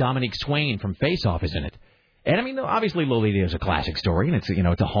what's her name? Dominique Swain from Face Off is in it. And, I mean, obviously Lolita is a classic story, and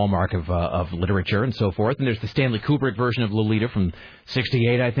it's a hallmark of literature and so forth. And there's the Stanley Kubrick version of Lolita from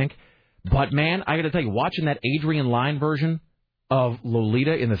 1968, I think. But, man, I got to tell you, watching that Adrian Lyne version of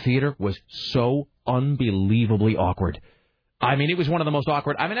Lolita in the theater was so unbelievably awkward. I mean, it was one of the most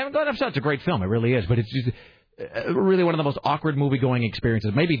awkward. I mean, I'm glad I've said it's a great film. It really is. But it's just really one of the most awkward movie-going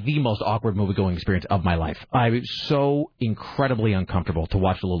experiences, maybe the most awkward movie-going experience of my life. I was so incredibly uncomfortable to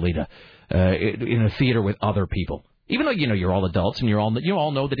watch Lolita in a theater with other people. Even though, you're all adults and you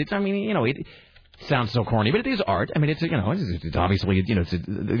all know that it's, it sounds so corny, but it is art. I mean, it's obviously, it's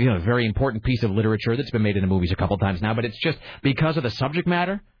a very important piece of literature that's been made into movies a couple times now, but it's just because of the subject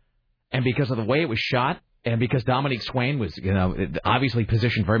matter and because of the way it was shot. And because Dominique Swain was, obviously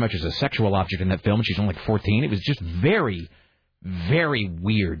positioned very much as a sexual object in that film, she's only like 14, it was just very, very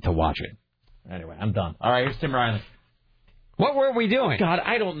weird to watch it. Anyway, I'm done. All right, here's Tim Riley. What were we doing? God,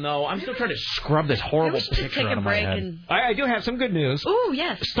 I don't know. I'm still trying to scrub this horrible picture out of my head. I do have some good news. Ooh,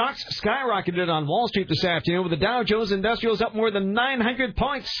 yes. Stocks skyrocketed on Wall Street this afternoon with the Dow Jones Industrials up more than 900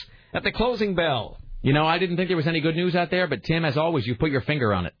 points at the closing bell. I didn't think there was any good news out there, but Tim, as always, you put your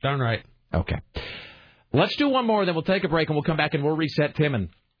finger on it. Darn right. Okay. Let's do one more, then we'll take a break, and we'll come back and we'll reset Tim, and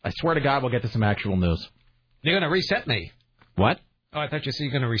I swear to God we'll get to some actual news. You're going to reset me? What? Oh, I thought you said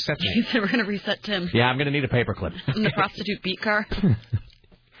you're going to reset me. You said we're going to reset Tim. Yeah, I'm going to need a paperclip. In the prostitute beat car.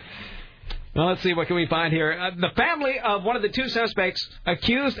 Well, let's see, what can we find here? The family of one of the 2 suspects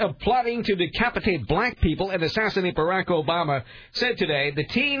accused of plotting to decapitate black people and assassinate Barack Obama said today the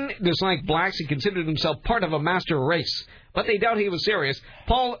teen disliked blacks and considered himself part of a master race. But they doubt he was serious.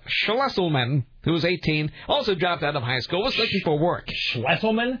 Paul Schlesselman, who was 18, also dropped out of high school, was looking for work.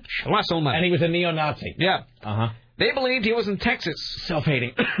 Schlesselman? Schlesselman. And he was a neo-Nazi. Yeah. Uh-huh. They believed he was in Texas.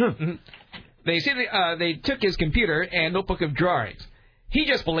 Self-hating. They said they took his computer and notebook of drawings. He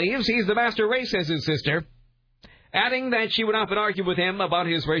just believes he's the master race, says his sister. Adding that she would often argue with him about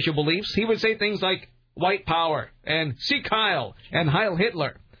his racial beliefs, he would say things like white power and "See Kyle" and "Heil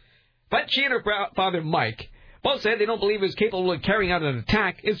Hitler." But she and her father, Mike, both said they don't believe he's capable of carrying out an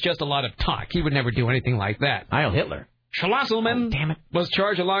attack. It's just a lot of talk. He would never do anything like that. Heil Hitler. Schlesselman was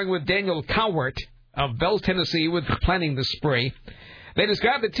charged along with Daniel Cowart of Bell, Tennessee, with planning the spree. They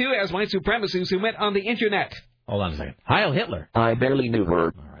described the 2 as white supremacists who met on the Internet. Hold on a second. Heil Hitler. I barely knew her.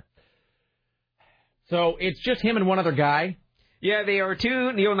 All right. So it's just him and one other guy? Yeah, they are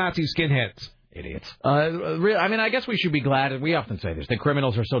 2 neo-Nazi skinheads. Idiots. I guess we should be glad, and we often say this, that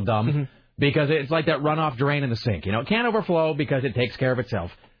criminals are so dumb, because it's like that runoff drain in the sink. It can't overflow because it takes care of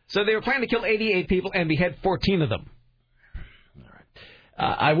itself. So they were planning to kill 88 people and behead 14 of them. All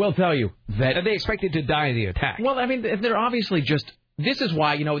right. I will tell you that... And they expected to die in the attack. Well, they're obviously just... This is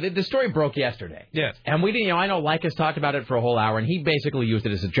why, the story broke yesterday. Yes. And we didn't, I know Lycus talked about it for a whole hour, and he basically used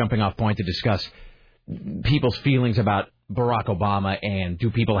it as a jumping-off point to discuss people's feelings about Barack Obama and do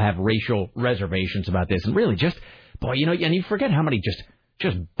people have racial reservations about this. And really just, and you forget how many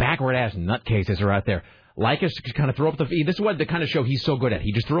just backward-ass nutcases are out there. Lycus kind of threw up this is what the kind of show he's so good at.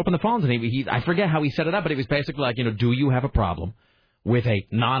 He just threw up on the phones, and I forget how he set it up, but it was basically like, do you have a problem with a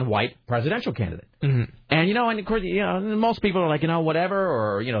non-white presidential candidate? Mm-hmm. And, and of course, most people are like,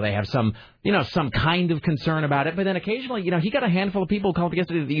 whatever, or, they have some kind of concern about it. But then occasionally, he got a handful of people called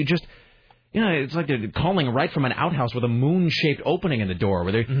yesterday that you just, it's like they're calling right from an outhouse with a moon-shaped opening in the door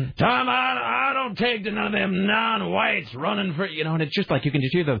where they're, Tom, I don't take to none of them non-whites running for, and it's just like you can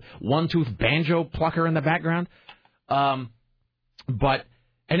just hear the one-tooth banjo plucker in the background. But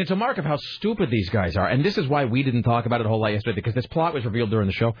And it's a mark of how stupid these guys are. And this is why we didn't talk about it a whole lot yesterday, because this plot was revealed during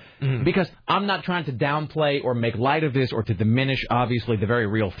the show. Mm-hmm. Because I'm not trying to downplay or make light of this or to diminish, obviously, the very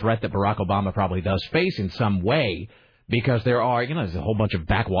real threat that Barack Obama probably does face in some way. Because there are, there's a whole bunch of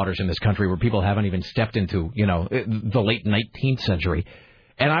backwaters in this country where people haven't even stepped into, the late 19th century.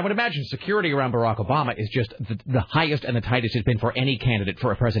 And I would imagine security around Barack Obama is just the highest and the tightest it's been for any candidate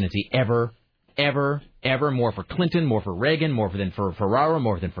for a presidency ever. More for Clinton, more for Reagan, more than for Ferraro,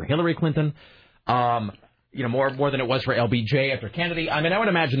 more than for Hillary Clinton, more than it was for LBJ after Kennedy. I mean, I would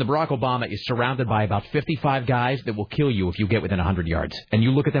imagine that Barack Obama is surrounded by about 55 guys that will kill you if you get within 100 yards. And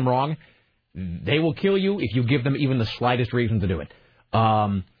you look at them wrong, they will kill you if you give them even the slightest reason to do it.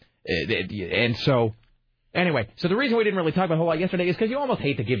 And so, anyway, so the reason we didn't really talk about a whole lot yesterday is because you almost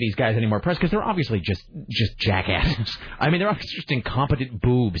hate to give these guys any more press because they're obviously just jackasses. I mean, they're obviously just incompetent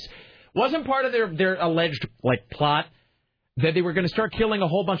boobs. Wasn't part of their alleged, plot that they were going to start killing a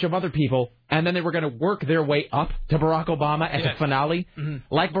whole bunch of other people, and then they were going to work their way up to Barack Obama at the finale?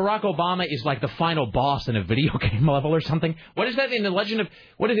 Mm-hmm. Like Barack Obama is like the final boss in a video game level or something. What is that in the Legend of...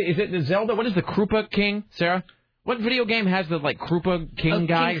 What is it? Is it the Zelda? What is the Krupa King, Sarah? What video game has the, Krupa King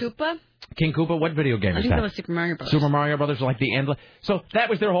guy? King Koopa? King Koopa, what video game is that? I think that was Super Mario Brothers. Super Mario Brothers, like the end. So that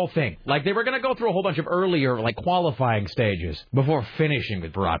was their whole thing. Like, they were going to go through a whole bunch of earlier, qualifying stages before finishing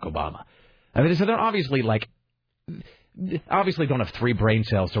with Barack Obama. I mean, so they're obviously, don't have 3 brain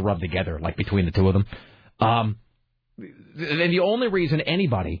cells to rub together, between the two of them. And the only reason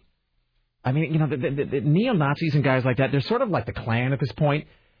anybody, I mean, the neo-Nazis and guys like that, they're sort of like the Klan at this point.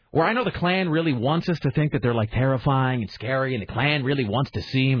 Where I know the Klan really wants us to think that they're, terrifying and scary, and the Klan really wants to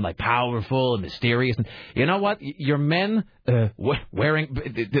seem, powerful and mysterious. And you know what? Your men wearing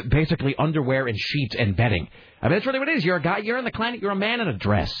basically underwear and sheets and bedding. I mean, that's really what it is. You're a guy, you're in the Klan, you're a man in a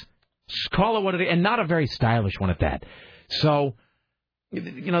dress. Just call it what it is, and not a very stylish one at that. So,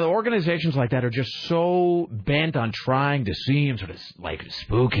 the organizations like that are just so bent on trying to seem sort of,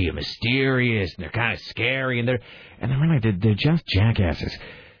 spooky and mysterious, and they're kind of scary, and they're just jackasses.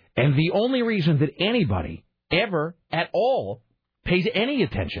 And the only reason that anybody ever at all pays any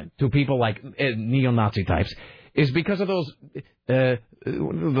attention to people like neo-Nazi types is because of those nitwits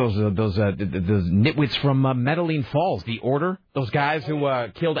from Medellin Falls, the Order, those guys who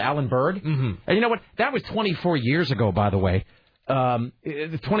killed Alan Berg. Mm-hmm. And you know what? That was 24 years ago, by the way.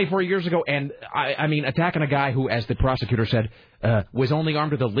 24 years ago, and I mean, attacking a guy who, as the prosecutor said, was only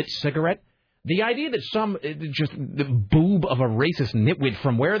armed with a lit cigarette. The idea that some just the boob of a racist nitwit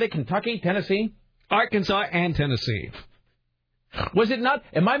from where are they? Kentucky, Tennessee? Arkansas and Tennessee. Was it not?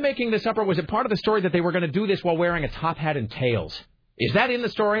 Am I making this up, or was it part of the story that they were going to do this while wearing a top hat and tails? Is that in the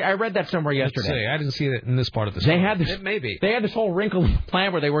story? I read that somewhere yesterday. I didn't see it in this part of the story. It may be. They had this whole wrinkle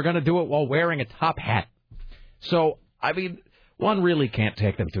plan where they were going to do it while wearing a top hat. So, I mean, one really can't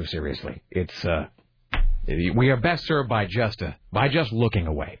take them too seriously. It's we are best served by just looking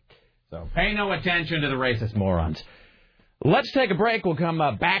away. So pay no attention to the racist morons. Let's take a break. We'll come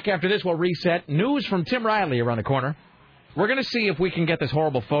back after this. We'll reset. News from Tim Riley around the corner. We're going to see if we can get this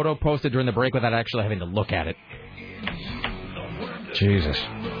horrible photo posted during the break without actually having to look at it. Jesus.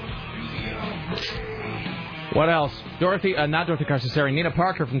 What else? Not Dorothy Carcassari, Nina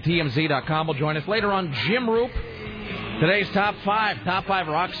Parker from TMZ.com will join us later on. Jim Roop. Today's top 5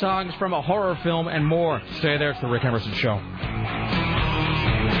 rock songs from a horror film and more. Stay there. It's the Rick Emerson Show.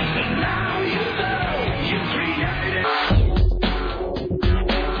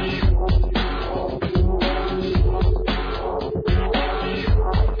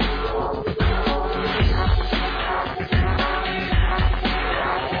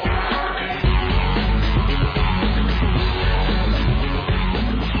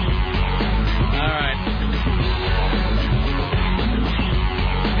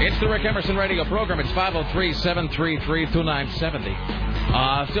 The Rick Emerson radio program. It's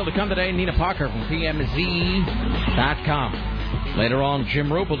 503-733-2970. Still to come today, Nina Parker from TMZ.com. Later on,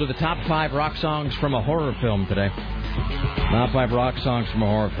 Jim Roop will do the top 5 rock songs from a horror film today. Top 5 rock songs from a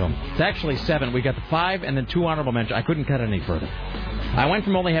horror film. It's actually 7. We got the 5 and then 2 honorable mentions. I couldn't cut it any further. I went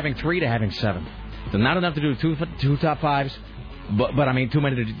from only having 3 to having 7. So not enough to do 2 top 5s, but I mean too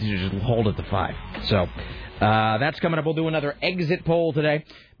many to just hold at the 5. So... that's coming up. We'll do another exit poll today.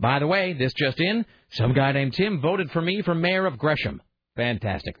 By the way, this just in, some guy named Tim voted for me for mayor of Gresham.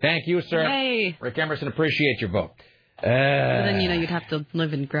 Fantastic. Thank you, sir. Yay. Rick Emerson, appreciate your vote. But then, you'd have to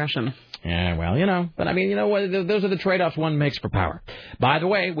live in Gresham. Yeah, well, but I mean, those are the trade-offs one makes for power. By the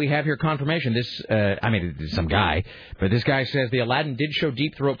way, we have here confirmation. This, some guy, but this guy says the Aladdin did show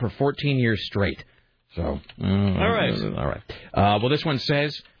Deep Throat for 14 years straight. So, all right. Well, this one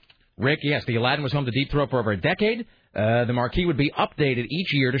says... Rick, yes, the Aladdin was home to Deep Throat for over a decade. The marquee would be updated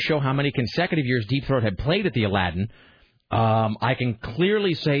each year to show how many consecutive years Deep Throat had played at the Aladdin. I can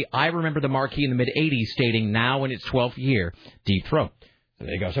clearly say I remember the marquee in the mid-'80s stating now in its 12th year, Deep Throat. So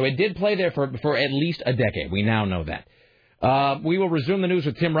there you go. So it did play there for at least a decade. We now know that. We will resume the news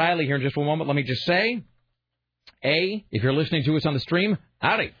with Tim Riley here in just one moment. Let me just say, if you're listening to us on the stream,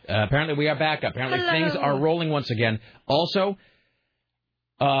 howdy. Apparently we are back. Apparently things are rolling once again. Also,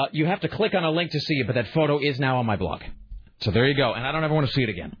 you have to click on a link to see it, but that photo is now on my blog. So there you go. And I don't ever want to see it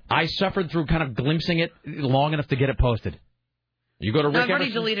again. I suffered through kind of glimpsing it long enough to get it posted. You go to Rick I've already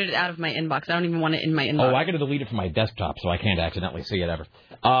Emerson? deleted it out of my inbox. I don't even want it in my inbox. Oh, I got to delete it from my desktop so I can't accidentally see it ever.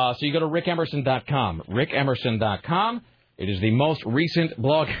 So you go to rickemerson.com. rickemerson.com. It is the most recent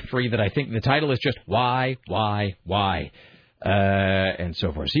blog entry that I think the title is just why, and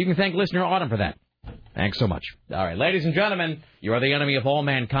so forth. So you can thank listener Autumn for that. Thanks so much. All right, ladies and gentlemen, you are the enemy of all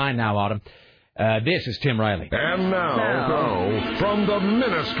mankind now, Autumn. This is Tim Riley. And now, from the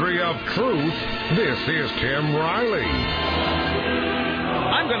Ministry of Truth, this is Tim Riley.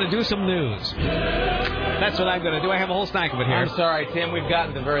 I'm going to do some news. That's what I'm going to do. I have a whole stack of it here. I'm sorry, Tim. We've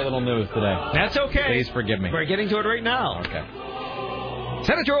gotten to very little news today. That's okay. Please forgive me. We're getting to it right now. Okay.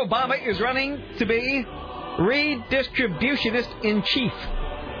 Senator Obama is running to be redistributionist in chief.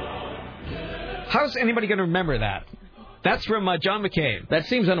 How's anybody going to remember that? That's from John McCain. That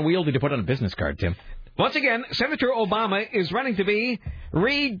seems unwieldy to put on a business card, Tim. Once again, Senator Obama is running to be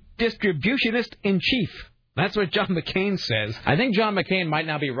redistributionist in chief. That's what John McCain says. I think John McCain might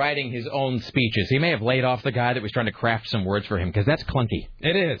now be writing his own speeches. He may have laid off the guy that was trying to craft some words for him, because that's clunky.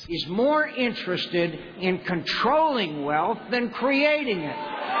 It is. He's more interested in controlling wealth than creating it,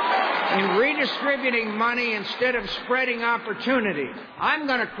 in redistributing money instead of spreading opportunity. I'm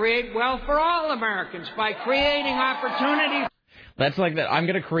going to create wealth for all Americans by creating opportunity. That's like that. I'm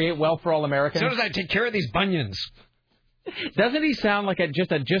going to create wealth for all Americans. As soon as I take care of these bunions. Doesn't he sound like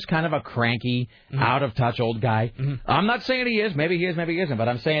just kind of a cranky, out-of-touch old guy? Mm-hmm. I'm not saying he is. Maybe he is, maybe he isn't. But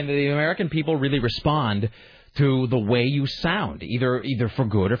I'm saying that the American people really respond to the way you sound, either for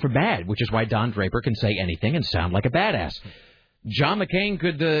good or for bad, which is why Don Draper can say anything and sound like a badass. John McCain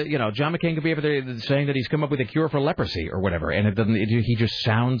could be over there saying that he's come up with a cure for leprosy or whatever, and he just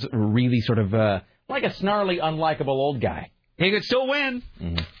sounds really sort of like a snarly, unlikable old guy. He could still win.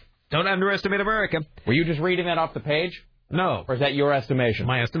 Mm-hmm. Don't underestimate America. Were you just reading that off the page? No. Or is that your estimation?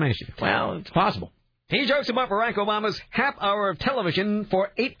 My estimation. Well, it's possible. He jokes about Barack Obama's half hour of television for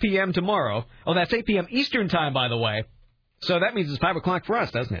 8 p.m. tomorrow. Oh, that's 8 p.m. Eastern time, by the way. So that means it's 5 o'clock for us,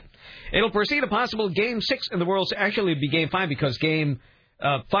 doesn't it? It'll precede a possible Game 6 in the world to actually be Game 5 because Game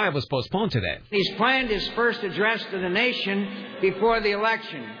 5 was postponed today. He's planned his first address to the nation before the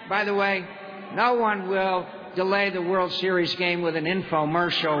election. By the way, no one will delay the World Series game with an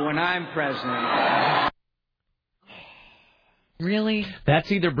infomercial when I'm president. Really? That's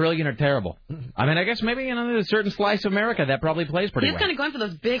either brilliant or terrible. I mean, I guess maybe in a certain slice of America that probably plays pretty well. He's kind of going for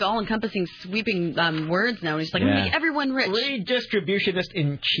those big, all-encompassing, sweeping words now. He's like, make everyone rich. Redistributionist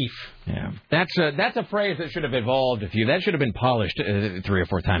in chief. Yeah. That's a phrase that should have evolved a few. That should have been polished 3 or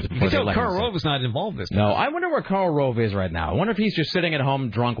 4 times before the election. Karl Rove is not involved this time. No, I wonder where Karl Rove is right now. I wonder if he's just sitting at home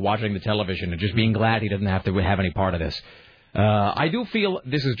drunk watching the television and just being glad he doesn't have to have any part of this. I do feel,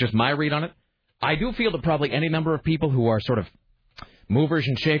 this is just my read on it, I do feel that probably any number of people who are sort of movers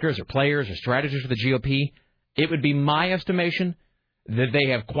and shakers or players or strategists for the GOP, it would be my estimation that they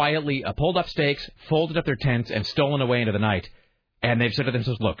have quietly pulled up stakes, folded up their tents, and stolen away into the night. And they've said to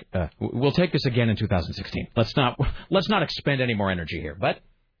themselves, look, we'll take this again in 2016. Let's not expend any more energy here. But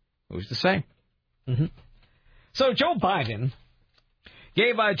who's to say? Mm-hmm. So Joe Biden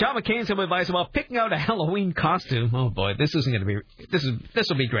gave John McCain some advice about picking out a Halloween costume. Oh, boy, this will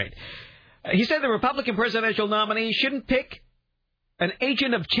be great. He said the Republican presidential nominee shouldn't pick an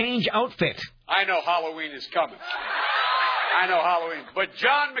Agent of Change outfit. I know Halloween is coming. But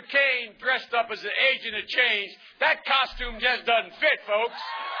John McCain dressed up as an Agent of Change, that costume just doesn't fit, folks.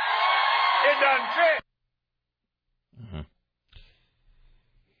 It doesn't fit. Mm-hmm.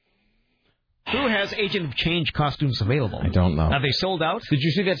 Who has Agent of Change costumes available? I don't know. Are they sold out? Did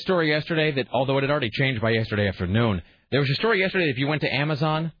you see that story yesterday that, although it had already changed by yesterday afternoon, there was a story yesterday that if you went to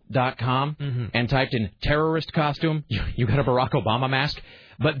Amazon.com and typed in terrorist costume, you got a Barack Obama mask.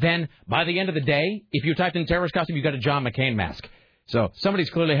 But then, by the end of the day, if you typed in terrorist costume, you got a John McCain mask. So somebody's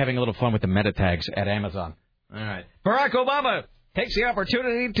clearly having a little fun with the meta tags at Amazon. All right. Barack Obama takes the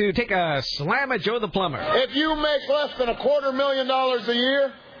opportunity to take a slam at Joe the Plumber. If you make less than $250,000 a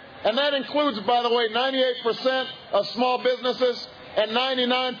year, and that includes, by the way, 98% of small businesses and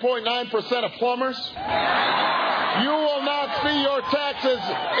 99.9% of plumbers, You will not see your taxes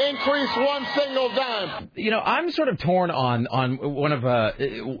increase one single dime. You know, I'm sort of torn on one of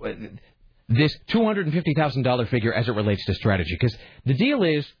this $250,000 figure as it relates to strategy, because the deal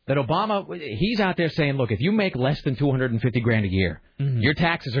is that Obama, he's out there saying, look, if you make less than $250,000 a year, your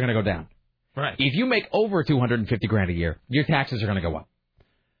taxes are going to go down. Right. If you make over $250,000 a year, your taxes are going to go up.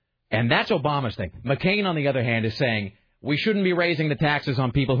 And that's Obama's thing. McCain, on the other hand, is saying we shouldn't be raising the taxes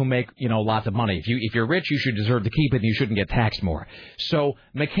on people who make, lots of money. If you're rich, you should deserve to keep it, and you shouldn't get taxed more. So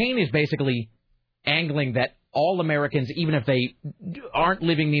McCain is basically angling that all Americans, even if they aren't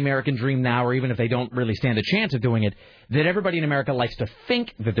living the American dream now, or even if they don't really stand a chance of doing it, that everybody in America likes to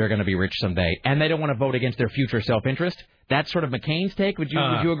think that they're going to be rich someday, and they don't want to vote against their future self-interest. That's sort of McCain's take. Would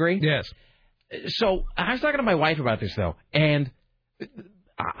you agree? Yes. So I was talking to my wife about this, though, and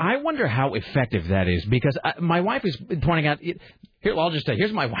I wonder how effective that is, because my wife is pointing out. Here, I'll just say,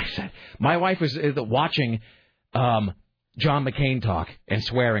 here's what my wife said. My wife was watching John McCain talk and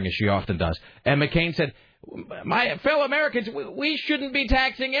swearing, as she often does. And McCain said, my fellow Americans, we shouldn't be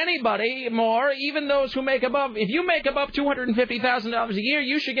taxing anybody more, even those who make above. If you make above $250,000 a year,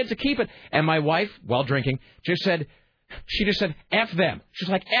 you should get to keep it. And my wife, while drinking, just said, F them. She's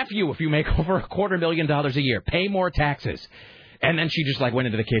like, F you if you make over $250,000 a year. Pay more taxes. And then she just went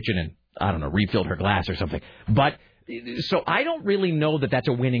into the kitchen and, I don't know, refilled her glass or something. But so I don't really know that that's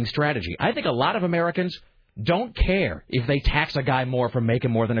a winning strategy. I think a lot of Americans don't care if they tax a guy more for making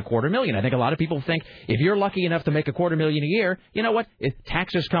more than $250,000. I think a lot of people think if you're lucky enough to make $250,000 a year, you know what? If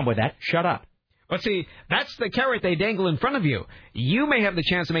taxes come with that, shut up. But see, that's the carrot they dangle in front of you. You may have the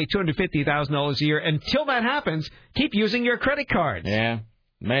chance to make $250,000 a year. Until that happens, keep using your credit cards. Yeah,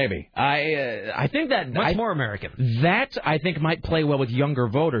 maybe. I think that... What's more American? That, I think, might play well with younger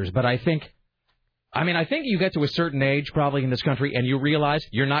voters, but I think you get to a certain age probably in this country and you realize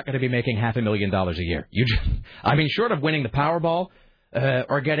you're not going to be making $500,000 a year. Short of winning the Powerball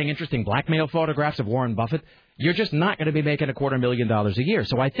or getting interesting blackmail photographs of Warren Buffett, you're just not going to be making $250,000 a year.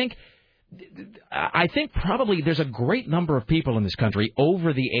 So I think probably there's a great number of people in this country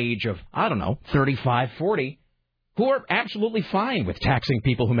over the age of, 35, 40, who are absolutely fine with taxing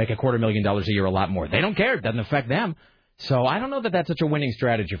people who make $250,000 a year a lot more. They don't care. It doesn't affect them. So I don't know that that's such a winning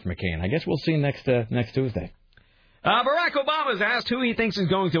strategy for McCain. I guess we'll see next Tuesday. Barack Obama's asked who he thinks is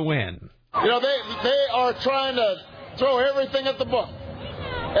going to win. They are trying to throw everything at the book.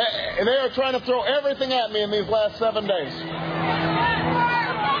 And they are trying to throw everything at me in these last 7 days.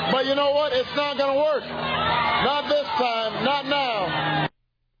 But you know what? It's not going to work. Not this time. Not now.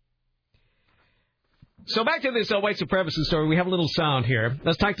 So back to this white supremacist story. We have a little sound here.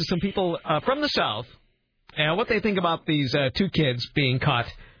 Let's talk to some people from the South and what they think about these two kids being caught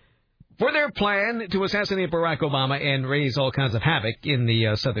for their plan to assassinate Barack Obama and raise all kinds of havoc in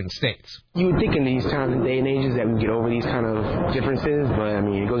the southern states. You would think in these times and day and ages that we get over these kind of differences, but,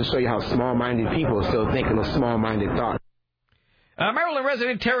 it goes to show you how small-minded people are still thinking of small-minded thoughts. Maryland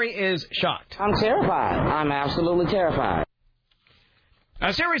resident Terry is shocked. I'm terrified. I'm absolutely terrified.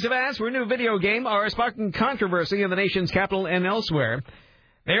 A series of ads for a new video game are sparking controversy in the nation's capital and elsewhere.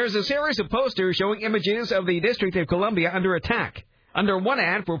 There's a series of posters showing images of the District of Columbia under attack. Under one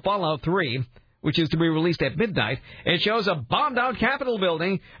ad for Fallout 3, which is to be released at midnight, it shows a bombed-out Capitol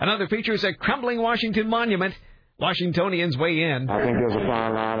building. Another features a crumbling Washington monument. Washingtonians weigh in. I think there's a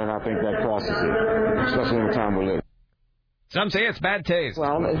fine line, and I think that crosses it, especially in the time we live. Some say it's bad taste.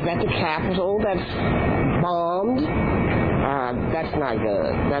 Well, is that the Capitol that's bombed? That's not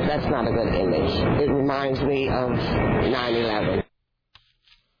good. That's not a good image. It reminds me of 9/11.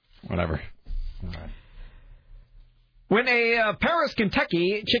 Whatever. When a Paris,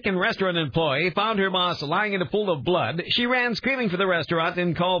 Kentucky chicken restaurant employee found her boss lying in a pool of blood, she ran screaming for the restaurant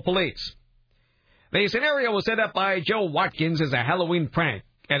and called police. The scenario was set up by Joe Watkins as a Halloween prank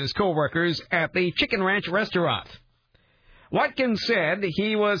at his co-workers at the Chicken Ranch restaurant. Watkins said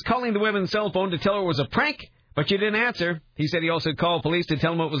he was calling the woman's cell phone to tell her it was a prank, but she didn't answer. He said he also called police to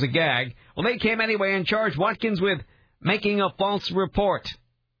tell them it was a gag. Well, they came anyway and charged Watkins with making a false report.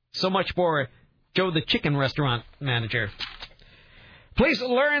 So much for Joe the chicken restaurant manager. Police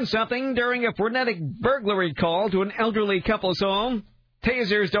learned something during a frenetic burglary call to an elderly couple's home.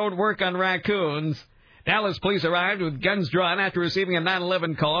 Tasers don't work on raccoons. Dallas police arrived with guns drawn after receiving a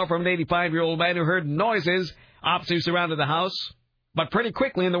 9/11 call from an 85-year-old man who heard noises. Officers surrounded the house, but pretty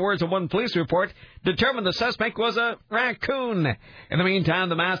quickly, in the words of one police report, determined the suspect was a raccoon. In the meantime,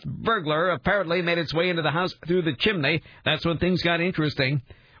 the masked burglar apparently made its way into the house through the chimney. That's when things got interesting.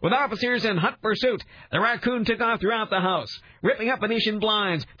 With officers in hot pursuit, the raccoon took off throughout the house, ripping up Venetian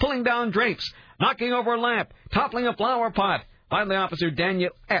blinds, pulling down drapes, knocking over a lamp, toppling a flower pot. Finally, Officer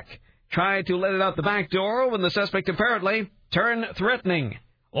Daniel Eck tried to let it out the back door when the suspect apparently turned threatening.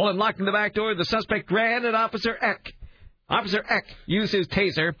 While unlocking the back door, the suspect ran at Officer Eck. Officer Eck used his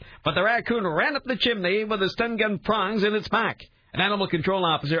taser, but the raccoon ran up the chimney with the stun gun prongs in its back. An animal control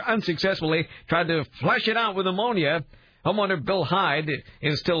officer unsuccessfully tried to flush it out with ammonia. Homeowner Bill Hyde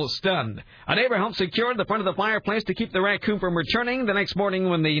is still stunned. A neighbor helped secure the front of the fireplace to keep the raccoon from returning. The next morning,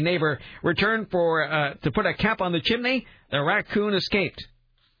 when the neighbor returned to put a cap on the chimney, the raccoon escaped.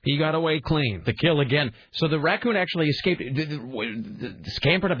 He got away clean. The kill again. So the raccoon actually escaped,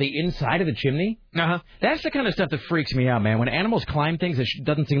 scampered up the inside of the chimney? Uh-huh. That's the kind of stuff that freaks me out, man. When animals climb things, it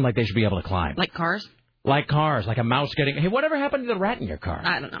doesn't seem like they should be able to climb. Like cars? Like cars, like a mouse getting... Hey, whatever happened to the rat in your car?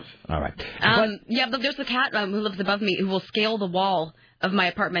 I don't know. All right. But there's a cat who lives above me who will scale the wall of my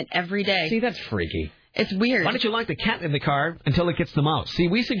apartment every day. See, that's freaky. It's weird. Why don't you lock the cat in the car until it gets the mouse? See,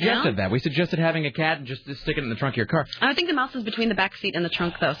 we suggested that. We suggested having a cat and just stick it in the trunk of your car. I think the mouse is between the back seat and the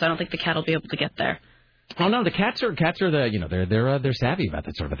trunk, though, so I don't think the cat will be able to get there. Oh no, the cats are the they're savvy about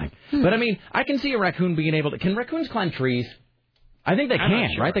that sort of thing. But I mean, I can see a raccoon being able to. Can raccoons climb trees? I think they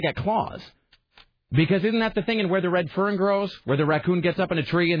can, right? They got claws. Because isn't that the thing in Where the Red Fern Grows, where the raccoon gets up in a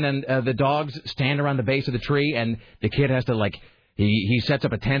tree and then the dogs stand around the base of the tree and the kid has to he sets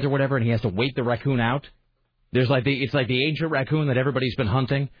up a tent or whatever and he has to wait the raccoon out. There's it's like the ancient raccoon that everybody's been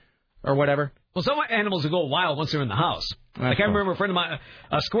hunting or whatever. Well, some animals will go wild once they're in the house. I can remember a friend of mine,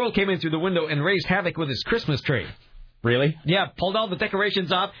 a squirrel came in through the window and raised havoc with his Christmas tree. Really? Yeah, pulled all the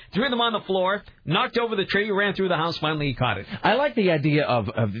decorations off, threw them on the floor, knocked over the tree, ran through the house, finally he caught it. I like the idea of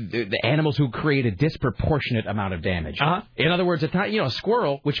the animals who create a disproportionate amount of damage. Uh-huh. In other words, a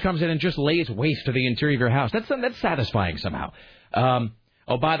squirrel which comes in and just lays waste to the interior of your house. That's satisfying somehow.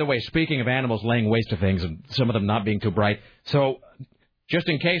 Oh, by the way, speaking of animals laying waste to things and some of them not being too bright, so just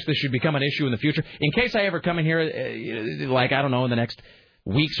in case this should become an issue in the future, in case I ever come in here, in the next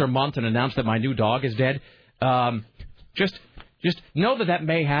weeks or months and announce that my new dog is dead, just know that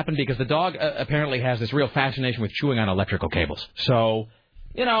may happen because the dog apparently has this real fascination with chewing on electrical cables. So,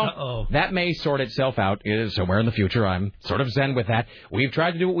 that may sort itself out somewhere in the future. I'm sort of zen with that. We've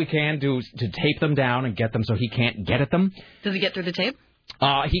tried to do what we can to tape them down and get them so he can't get at them. Does he get through the tape?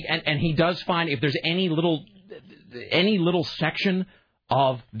 He does find if there's any little section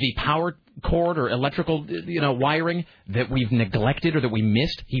of the power cord or electrical, wiring that we've neglected or that we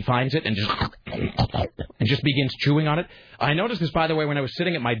missed, he finds it and just begins chewing on it. I noticed this, by the way, when I was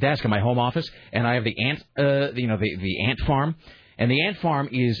sitting at my desk in my home office, and I have the ant, the ant farm, and the ant farm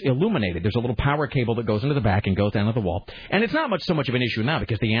is illuminated. There's a little power cable that goes into the back and goes down to the wall, and it's not so much of an issue now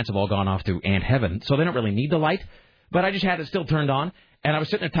because the ants have all gone off to ant heaven, so they don't really need the light. But I just had it still turned on, and I was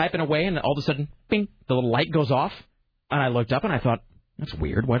sitting there typing away, and all of a sudden, bing, the little light goes off, and I looked up and I thought, that's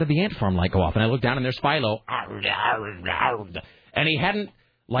weird. Why did the ant farm light go off? And I looked down, and there's Philo. And he hadn't,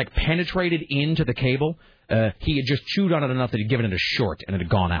 penetrated into the cable. He had just chewed on it enough that he'd given it a short, and it had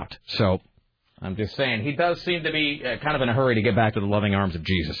gone out. So, I'm just saying, he does seem to be kind of in a hurry to get back to the loving arms of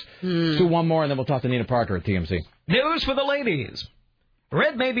Jesus. Let's do one more, and then we'll talk to Nina Parker at TMC. News for the ladies.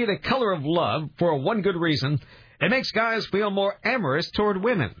 Red may be the color of love for one good reason. It makes guys feel more amorous toward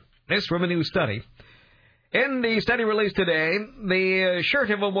women. This from a new study. In the study released today, the shirt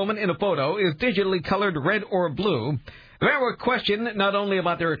of a woman in a photo is digitally colored red or blue. They were questioned not only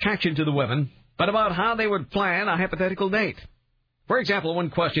about their attraction to the women, but about how they would plan a hypothetical date. For example,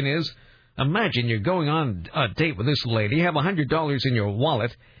 one question is, imagine you're going on a date with this lady, you have $100 in your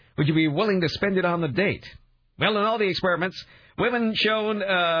wallet. Would you be willing to spend it on the date? Well, in all the experiments, women shown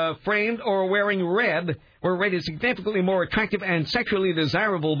framed or wearing red were rated significantly more attractive and sexually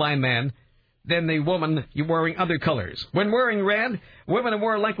desirable by men than the woman wearing other colors. When wearing red, women are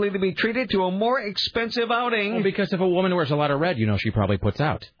more likely to be treated to a more expensive outing. Well, because if a woman wears a lot of red, she probably puts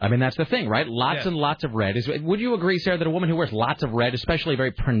out. I mean, that's the thing, right? Lots and lots of red. Would you agree, Sarah, that a woman who wears lots of red, especially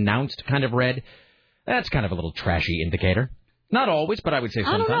very pronounced kind of red, that's kind of a little trashy indicator? Not always, but I would say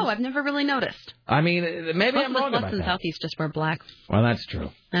sometimes. I don't know. I've never really noticed. I mean, maybe I'm wrong about that. Most in Southeast just wear black. Well, that's true.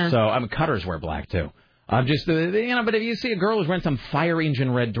 So, cutters wear black, too. I'm just, but if you see a girl who's wearing some fire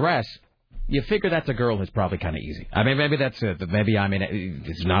engine red dress, you figure that's a girl who's probably kind of easy. I mean, maybe that's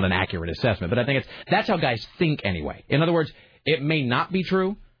it's not an accurate assessment, but I think that's how guys think anyway. In other words, it may not be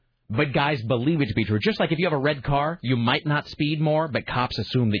true, but guys believe it to be true. Just like if you have a red car, you might not speed more, but cops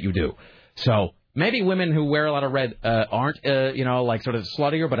assume that you do. So maybe women who wear a lot of red aren't, sort of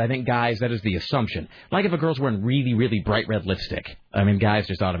sluttier, but I think guys, that is the assumption. Like if a girl's wearing really, really bright red lipstick. I mean, guys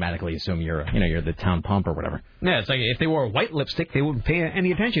just automatically assume you're the town pump or whatever. Yeah, it's like if they wore white lipstick, they wouldn't pay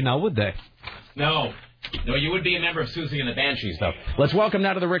any attention now, would they? No. No, you would be a member of Susie and the Banshees, though. Let's welcome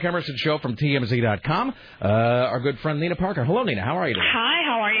now to the Rick Emerson Show from TMZ.com, our good friend Nina Parker. Hello, Nina. How are you doing? Hi,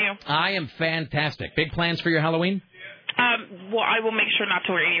 how are you? I am fantastic. Big plans for your Halloween? Well, I will make sure not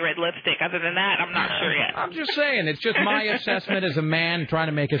to wear any red lipstick. Other than that, I'm not sure yet. I'm just saying. It's just my assessment as a man trying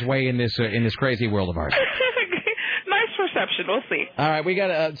to make his way in this crazy world of ours. Nice perception. We'll see. All right, we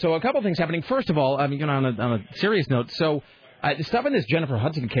got so a couple things happening. First of all, on a serious note, so the stuff in this Jennifer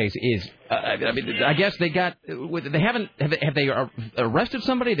Hudson case is, I guess they have they arrested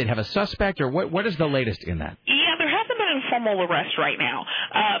somebody? They have a suspect, or what is the latest in that? Yeah, there hasn't been an informal arrest right now.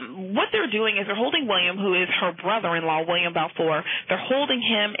 What they're doing is they're holding William, who is her brother-in-law, William Balfour. They're holding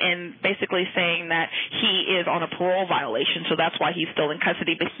him and basically saying that he is on a parole violation, so that's why he's still in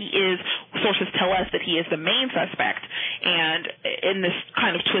custody. But he is, sources tell us that he is the main suspect. And in this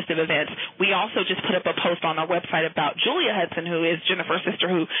kind of twist of events, we also just put up a post on our website about Julia Hudson, who is Jennifer's sister,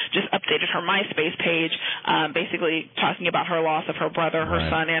 who just updated her MySpace page, basically talking about her loss of her brother, her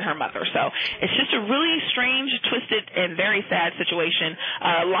son, and her mother. So it's just a really strange, twisted, and very sad situation.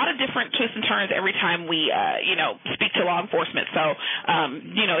 A lot of different twists and turns every time we, speak to law enforcement. So,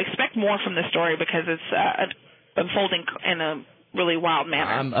 expect more from this story because it's unfolding in a really wild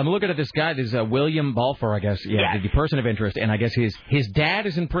manner. I'm looking at this guy. There's William Balfour, I guess. Yeah, the person of interest. And I guess his dad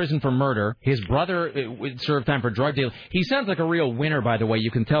is in prison for murder. His brother served time for drug dealing. He sounds like a real winner, by the way.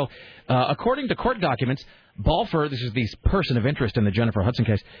 You can tell. According to court documents, Balfour, this is the person of interest in the Jennifer Hudson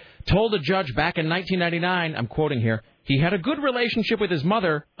case, told a judge back in 1999, I'm quoting here, he had a good relationship with his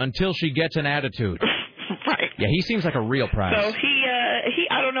mother until she gets an attitude. Right. Yeah, he seems like a real prize. So he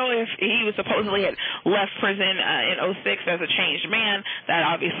I don't know if he was supposedly had left prison in 2006 as a changed man. That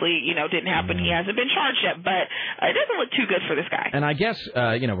obviously, didn't happen. He hasn't been charged yet, but it doesn't look too good for this guy. And I guess,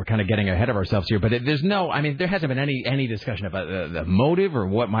 we're kind of getting ahead of ourselves here, but there hasn't been any discussion about the motive or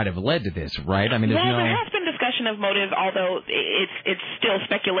what might have led to this, right? I mean, there has been discussion of motive, although it's still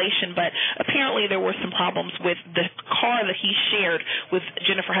speculation, but apparently there were some problems with the car that he shared with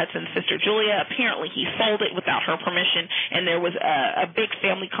Jennifer Hudson's sister Julia. Apparently he sold it without her permission, and there was a big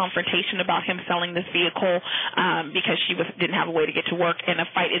family confrontation about him selling this vehicle because she didn't have a way to get to work, and a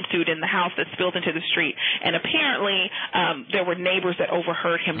fight ensued in the house that spilled into the street. And apparently there were neighbors that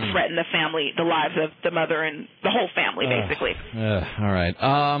overheard him threaten the lives of the mother and the whole family, basically. All right.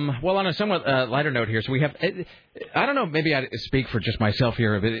 Well, on a somewhat lighter note here, so we have, I don't know, maybe I speak for just myself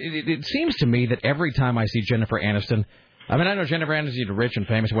here, but it seems to me that every time I see Jennifer Aniston, I mean, I know Jennifer Aniston is rich and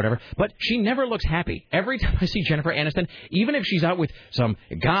famous or whatever, but she never looks happy. Every time I see Jennifer Aniston, even if she's out with some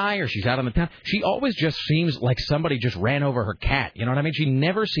guy or she's out on the town, she always just seems like somebody just ran over her cat. You know what I mean? She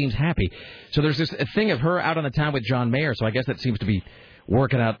never seems happy. So there's this thing of her out on the town with John Mayer, so I guess that seems to be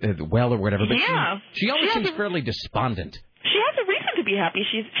working out well or whatever. But yeah. She always seems fairly despondent. She has a reason to be happy.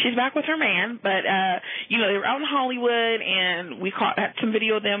 She's back with her man, but they were out in Hollywood, and we had some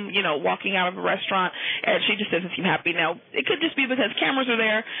video of them, walking out of a restaurant, and she just doesn't seem happy. Now, it could just be because cameras are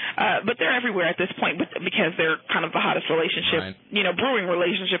there, but they're everywhere at this point because they're kind of the hottest relationship, brewing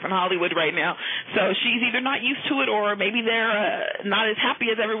relationship in Hollywood right now. So she's either not used to it, or maybe they're not as happy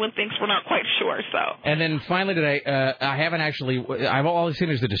as everyone thinks. We're not quite sure. So. And then finally today, I've always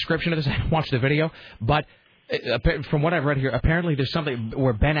seen the description of this. I haven't watched the video, but. From what I've read here, apparently there's something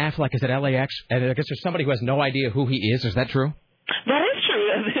where Ben Affleck is at LAX, and I guess there's somebody who has no idea who he is. Is that true? That is true.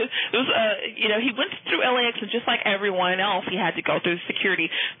 It was, he went through LAX, and just like everyone else, he had to go through security.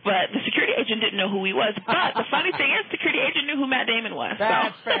 But the security agent didn't know who he was. But the funny thing is, the security agent knew who Matt Damon was.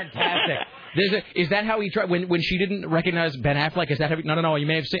 That's fantastic. Is that how he tried? When she didn't recognize Ben Affleck, is that how he... No, you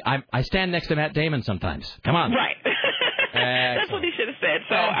may have seen... I stand next to Matt Damon sometimes. Come on. Right. That's what he should have said.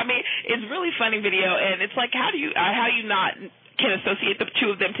 So, I mean, it's really funny video, and it's like, how you not can associate the two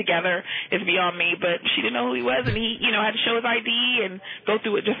of them together is beyond me. But she didn't know who he was, and he, had to show his ID and go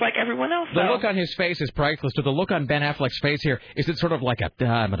through it just like everyone else. The look on his face is priceless. So the look on Ben Affleck's face here, is it sort of like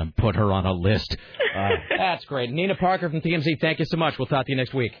I'm going to put her on a list. That's great. Nina Parker from TMZ, thank you so much. We'll talk to you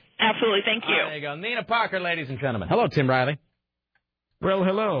next week. Absolutely. Thank you. There you go. Nina Parker, ladies and gentlemen. Hello, Tim Riley. Well,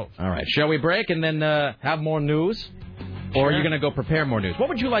 hello. All right. Shall we break and then have more news? Or are you going to go prepare more news? What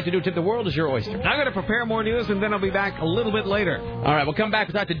would you like to do? The world is your oyster. I'm going to prepare more news, and then I'll be back a little bit later. All right, we'll come back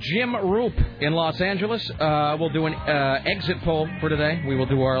with Dr. Jim Roop in Los Angeles. We'll do an exit poll for today. We will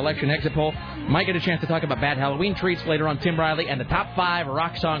do our election exit poll. Might get a chance to talk about bad Halloween treats later on. Tim Riley and the top 5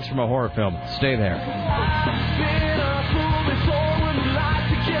 rock songs from a horror film. Stay there.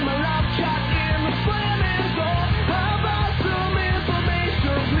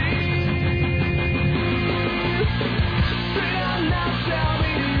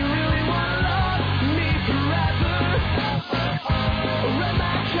 Run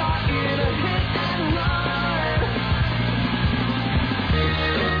my car in a hit and run.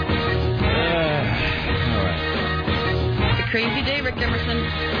 Emerson.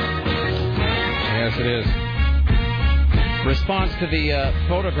 Yes, it is. Response to the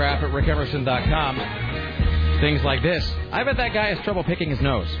photograph at rickemerson.com. Things like this. I bet that guy has trouble picking his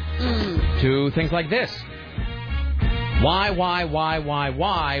nose. To things like this. Why?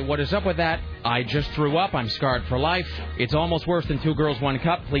 What is up with that? I just threw up. I'm scarred for life. It's almost worse than 2 Girls, 1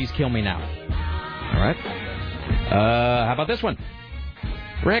 Cup. Please kill me now. All right. How about this one?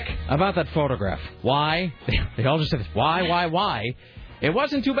 Rick, about that photograph. Why? They all just said, why? It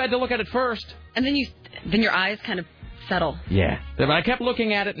wasn't too bad to look at it first. And then your eyes kind of settle. Yeah. But I kept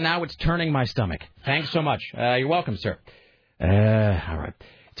looking at it, and now it's turning my stomach. Thanks so much. You're welcome, sir. All right.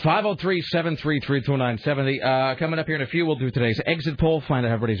 It's 503-733-2970. Coming up here in a few, we'll do today's exit poll, find out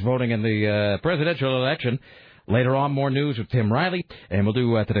how everybody's voting in the presidential election. Later on, more news with Tim Riley, and we'll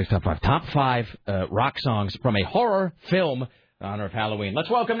do today's top 5 rock songs from a horror film in honor of Halloween. Let's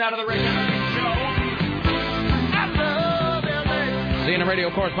welcome now to the radio show. CNN radio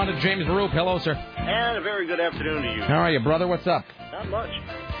correspondent James Baruch. Hello, sir. And a very good afternoon to you. How are you, brother? What's up? Not much.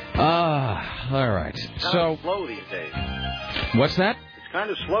 All right. Kind of slow these days. What's that? Kind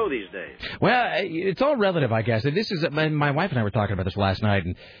of slow these days. Well, it's all relative, I guess. This is my wife and I were talking about this last night,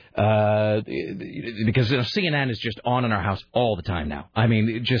 and because CNN is just on in our house all the time now. I mean,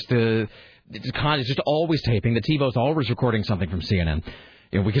 it's just always taping. The TiVo's always recording something from CNN.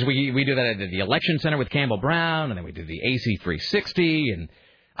 Because we do that at the Election Center with Campbell Brown, and then we do the AC360, and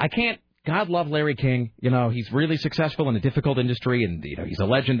I can't. God love Larry King. He's really successful in a difficult industry, and he's a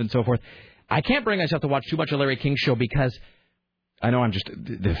legend and so forth. I can't bring myself to watch too much of Larry King's show because. I know I'm just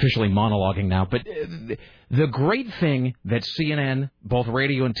officially monologuing now, but the great thing that CNN, both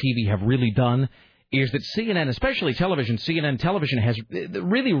radio and TV, have really done is that CNN, especially television, CNN television has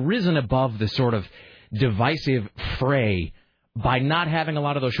really risen above the sort of divisive fray by not having a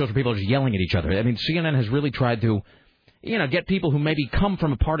lot of those shows where people are just yelling at each other. I mean, CNN has really tried to, get people who maybe come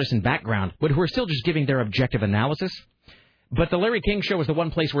from a partisan background, but who are still just giving their objective analysis. But the Larry King show is the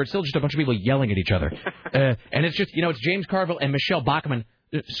one place where it's still just a bunch of people yelling at each other. And it's just, it's James Carville and Michelle Bachmann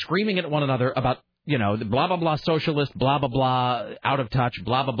screaming at one another about, blah, blah, blah, socialist, blah, blah, blah, out of touch,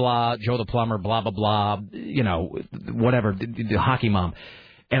 blah, blah, blah, Joe the plumber, blah, blah, blah, whatever, the hockey mom.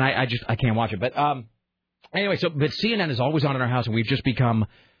 And I can't watch it. But anyway, but CNN is always on in our house, and we've just become...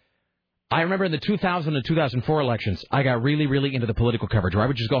 I remember in the 2000 and 2004 elections, I got really, really into the political coverage, where I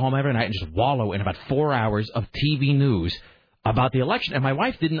would just go home every night and just wallow in about 4 hours of TV news about the election, and my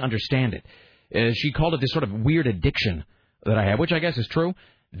wife didn't understand it. She called it this sort of weird addiction that I have, which I guess is true.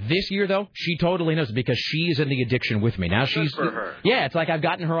 This year, though, she totally knows it because she's in the addiction with me. Now she's... Good for her. Yeah, it's like I've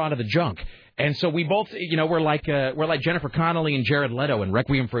gotten her onto the junk. And so we both, we're like Jennifer Connelly and Jared Leto in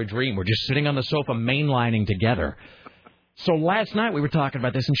Requiem for a Dream. We're just sitting on the sofa mainlining together. So last night we were talking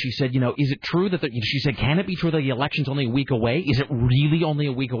about this, and she said, is it true that she said, can it be true that the election's only a week away? Is it really only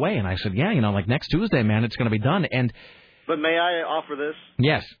a week away? And I said, yeah, like next Tuesday, man, it's going to be done. And... But may I offer this?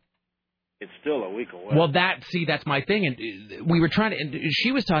 Yes. It's still a week away. Well, that's my thing. And we were trying to, and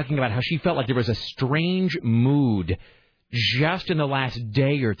she was talking about how she felt like there was a strange mood just in the last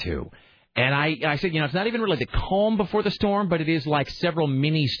day or two. And I said, it's not even really the calm before the storm, but it is like several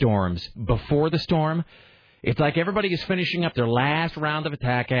mini storms before the storm. It's like everybody is finishing up their last round of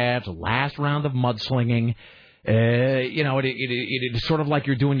attack ads, last round of mudslinging. It is sort of like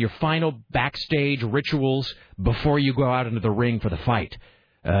you're doing your final backstage rituals before you go out into the ring for the fight.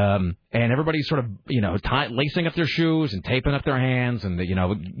 And everybody's sort of, lacing up their shoes and taping up their hands and,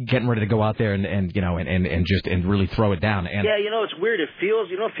 getting ready to go out there and really throw it down. And yeah, it's weird. It feels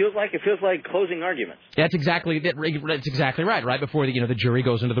like closing arguments. That's exactly it. That's exactly right. Right before the jury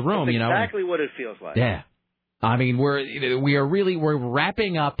goes into the room, That's exactly what it feels like. Yeah. I mean, we're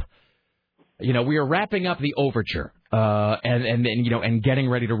wrapping up. We are wrapping up the overture, and getting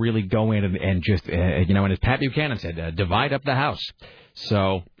ready to really go in and just, and as Pat Buchanan said, divide up the house.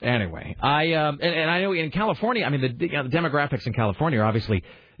 So anyway, I know in California, I mean, the demographics in California are obviously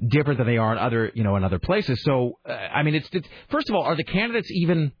different than they are in other places. So I mean, it's first of all, are the candidates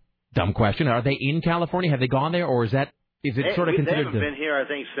even? Dumb question. Are they in California? Have they gone there, or is it sort of considered? They haven't been here, I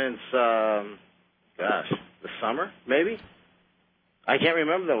think, since the summer, maybe. I can't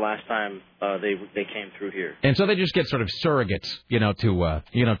remember the last time they came through here. And so they just get sort of surrogates, to go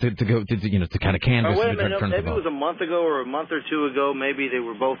to kind of canvas. Wait a minute, maybe it was a month ago or a month or two ago. Maybe they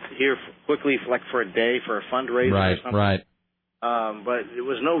were both here quickly, like for a day for a fundraiser or something. Right. But there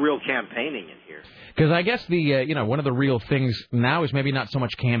was no real campaigning in here. Because I guess one of the real things now is maybe not so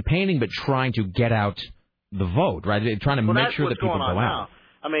much campaigning, but trying to get out the vote, right? Trying to make sure that people go out. Now.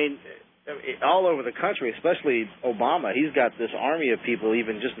 I mean, all over the country, especially Obama, he's got this army of people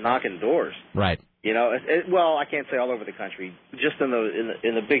even just knocking doors. Right. You know, well, I can't say all over the country, just in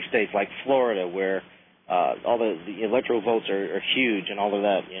the big states like Florida, where all the electoral votes are huge and all of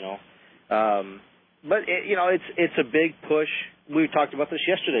that. You know, but it's a big push. We talked about this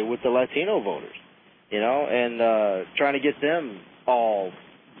yesterday with the Latino voters. You know, and trying to get them all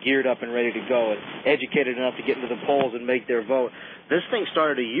geared up and ready to go and educated enough to get into the polls and make their vote. This thing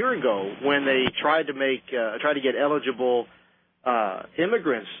started a year ago when they tried to get eligible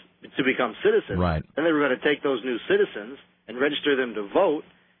immigrants to become citizens. Right. Then they were going to take those new citizens and register them to vote,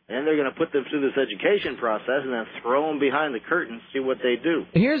 and then they're going to put them through this education process and then throw them behind the curtain, see what they do.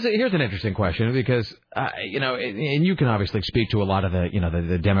 Here's an interesting question because and you can obviously speak to a lot of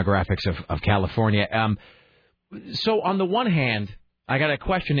the demographics of California. So on the one hand, I got a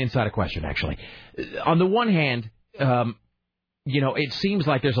question inside a question actually. On the one hand, it seems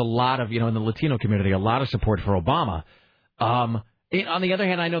like there's a lot of in the Latino community a lot of support for Obama. On the other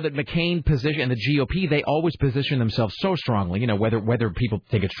hand, I know that McCain position and the GOP, they always position themselves so strongly, whether people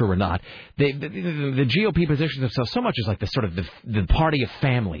think it's true or not. The GOP positions themselves so much as like the sort of the party of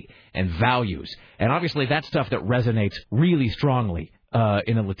family and values. And obviously that's stuff that resonates really strongly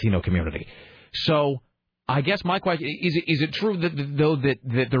in the Latino community. So I guess my question is it true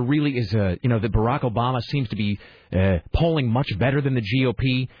that there really is that Barack Obama seems to be polling much better than the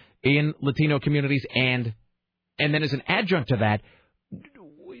GOP in Latino communities, and then as an adjunct to that,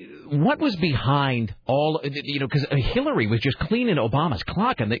 what was behind all, because Hillary was just cleaning Obama's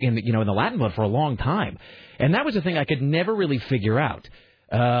clock in the Latin vote for a long time. And that was the thing I could never really figure out.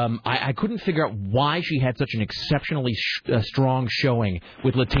 I couldn't figure out why she had such an exceptionally strong showing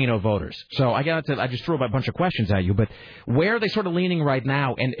with Latino voters. So I just threw a bunch of questions at you, but where are they sort of leaning right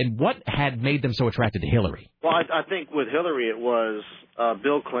now, and what had made them so attracted to Hillary? Well, I think with Hillary it was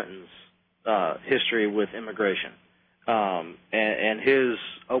Bill Clinton's history with immigration. And his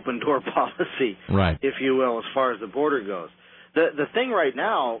open door policy, right, if you will, as far as the border goes. The thing right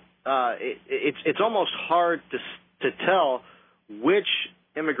now, it's almost hard to tell which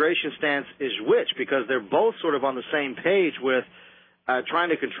immigration stance is which, because they're both sort of on the same page with trying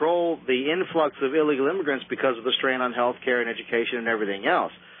to control the influx of illegal immigrants because of the strain on health care and education and everything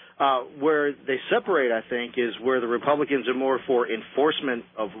else. Where they separate, I think, is where the Republicans are more for enforcement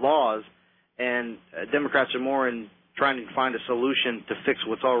of laws and Democrats are more in trying to find a solution to fix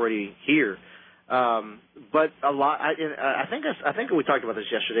what's already here. But a lot, I think we talked about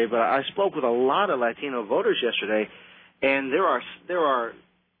this yesterday, but I spoke with a lot of Latino voters yesterday, and there are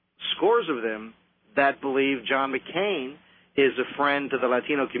scores of them that believe John McCain is a friend to the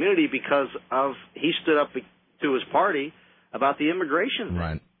Latino community because he stood up to his party about the immigration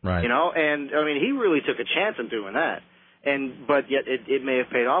thing. Right. And I mean, he really took a chance in doing that. But yet it may have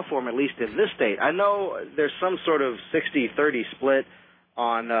paid off for him, at least in this state. I know there's some sort of 60-30 split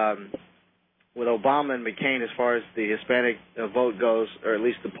on with Obama and McCain as far as the Hispanic vote goes, or at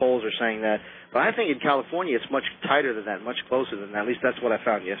least the polls are saying that. But I think in California it's much tighter than that, much closer than that. At least that's what I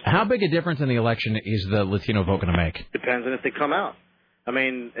found yesterday. How big a difference in the election is the Latino vote going to make? Depends on if they come out. I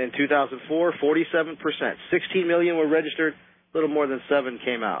mean, in 2004, 47%. 16 million were registered. A little more than 7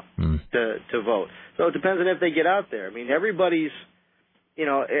 came out to vote. So it depends on if they get out there. I mean, everybody's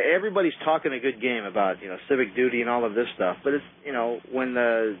talking a good game about, civic duty and all of this stuff. But it's, when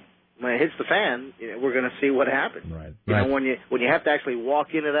it hits the fan, we're going to see what happens. Right. When you have to actually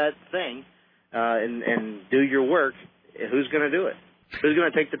walk into that thing and do your work, who's going to do it? Who's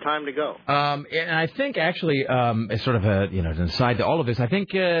going to take the time to go? And I think actually, as sort of an aside to all of this, I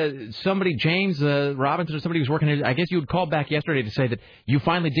think somebody, James Robinson, or somebody was working. I guess you had called back yesterday to say that you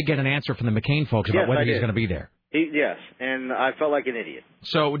finally did get an answer from the McCain folks about whether he's going to be there. Yes, and I felt like an idiot.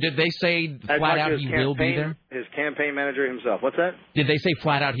 So did they say flat out he will be there? His campaign manager himself. What's that? Did they say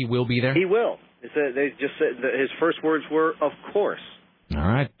flat out he will be there? He will. They just said his first words were, "Of course." All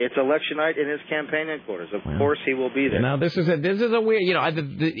right. It's election night in his campaign headquarters. Of course he will be there. Now, this is a weird,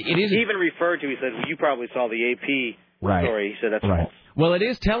 it is... He even referred to, he said, you probably saw the AP story. He said that's false. Well, it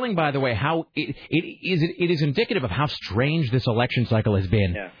is telling, by the way, how it is indicative of how strange this election cycle has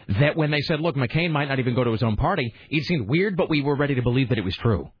been. Yeah. That when they said, look, McCain might not even go to his own party, it seemed weird, but we were ready to believe that it was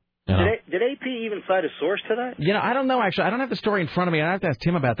true. Did AP even cite a source to that? I don't know, actually. I don't have the story in front of me. I have to ask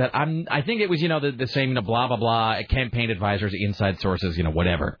Tim about that. I think it was, the same, blah, blah, blah, campaign advisors, inside sources,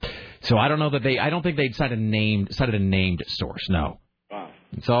 whatever. So I don't know that I don't think they'd cited a named source, no. Wow.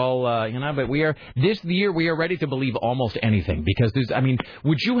 It's all, but this year we are ready to believe almost anything because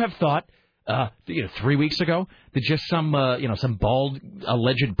would you have thought, 3 weeks ago that just some bald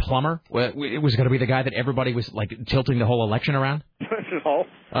alleged plumber, it was going to be the guy that everybody was, tilting the whole election around? No.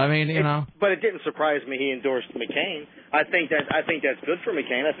 I mean, you know. But it didn't surprise me he endorsed McCain. I think that's good for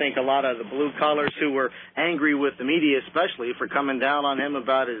McCain. I think a lot of the blue collars who were angry with the media, especially for coming down on him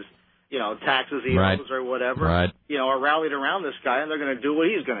about his, taxes he owes or whatever, are rallied around this guy, and they're going to do what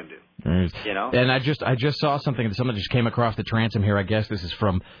he's going to do. And I just saw something just came across the transom here. I guess this is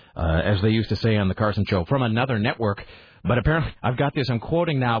from, as they used to say on the Carson Show, from another network. But apparently, I've got this. I'm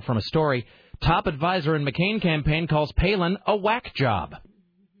quoting now from a story. Top advisor in McCain campaign calls Palin a whack job.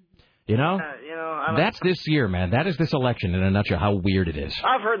 That's this year, man. That is this election in a nutshell. How weird it is.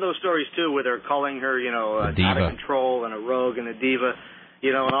 I've heard those stories too, where they're calling her, a diva. Out of control and a rogue and a diva,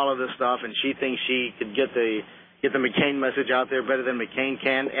 and all of this stuff, and she thinks she could get the McCain message out there better than McCain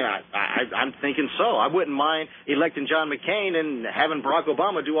can. And I'm thinking so. I wouldn't mind electing John McCain and having Barack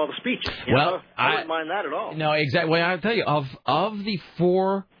Obama do all the speeches. I wouldn't mind that at all. No, exactly. Well, I'll tell you, of the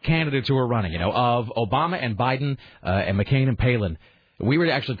four candidates who are running, of Obama and Biden and McCain and Palin, we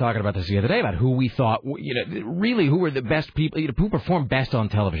were actually talking about this the other day about who we thought, really who were the best people, who performed best on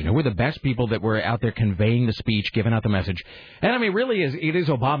television, who were the best people that were out there conveying the speech, giving out the message. And I mean, really, it is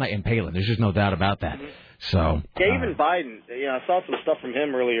Obama and Palin. There's just no doubt about that. So even Biden, I saw some stuff from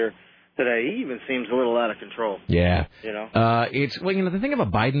him earlier today. He even seems a little out of control. Yeah. The thing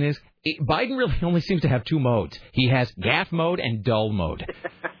about Biden is Biden really only seems to have two modes. He has gaff mode and dull mode.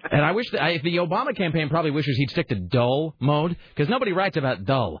 And I wish that the Obama campaign probably wishes he'd stick to dull mode, because nobody writes about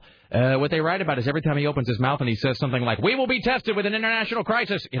dull. What they write about is every time he opens his mouth and he says something like, "We will be tested with an international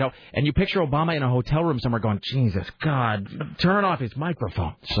crisis," and you picture Obama in a hotel room somewhere going, "Jesus, God, turn off his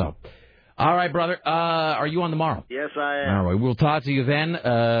microphone." So, all right, brother, are you on tomorrow? Yes, I am. All right, we'll talk to you then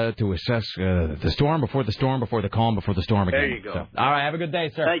to assess the storm, before the calm, before the storm again. There you go. So, all right, have a good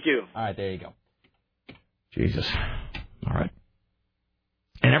day, sir. Thank you. All right, there you go. Jesus. All right.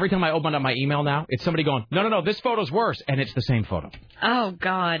 And every time I open up my email now, it's somebody going, no, this photo's worse, and it's the same photo. Oh,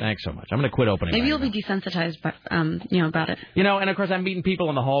 God. Thanks so much. I'm going to quit opening Maybe my you'll email. be desensitized about it. And of course I'm meeting people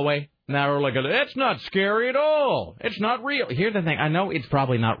in the hallway. Now we're like, it's not scary at all. It's not real. Here's the thing. I know it's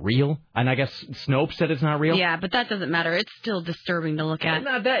probably not real, and I guess Snopes said it's not real. Yeah, but that doesn't matter. It's still disturbing to look at.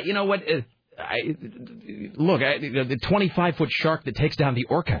 Not that. You know what? The 25-foot shark that takes down the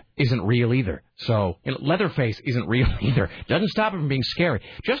orca isn't real either. So, Leatherface isn't real either. Doesn't stop it from being scary.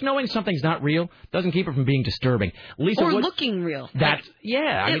 Just knowing something's not real doesn't keep it from being disturbing. Lisa or Wood, looking real.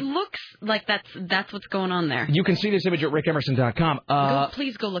 It looks like that's what's going on there. You can see this image at rickemerson.com.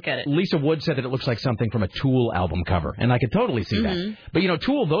 Please go look at it. Lisa Wood said that it looks like something from a Tool album cover, and I could totally see that. But,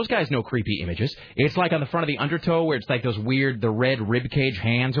 Tool, those guys know creepy images. It's like on the front of the undertow where it's like those weird, the red ribcage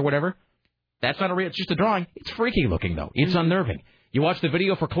hands or whatever. That's not a real, it's just a drawing. It's freaky looking, though. It's unnerving. You watch the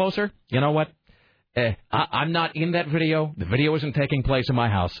video for closer, you know what? I'm not in that video. The video isn't taking place in my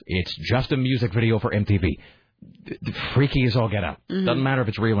house. It's just a music video for MTV. Freaky as all get out. Doesn't matter if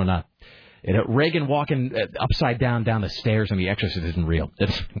it's real or not. Reagan walking upside down the stairs in The Exorcist isn't real.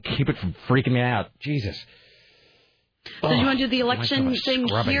 Keep it from freaking me out. Jesus. So do you want to do the election thing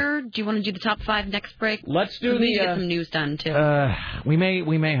scrubbing. here? Do you want to do the top 5 next break? Let's do we need to get some news done, too. We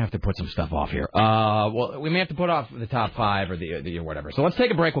may have to put some stuff off here. We may have to put off the top 5 or the whatever. So let's take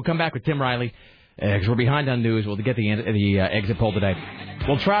a break. We'll come back with Tim Riley because we're behind on news. We'll get the exit poll today.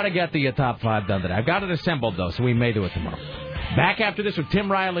 We'll try to get the top 5 done today. I've got it assembled, though, so we may do it tomorrow. Back after this with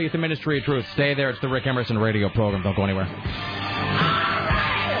Tim Riley at the Ministry of Truth. Stay there. It's the Rick Emerson radio program. Don't go anywhere.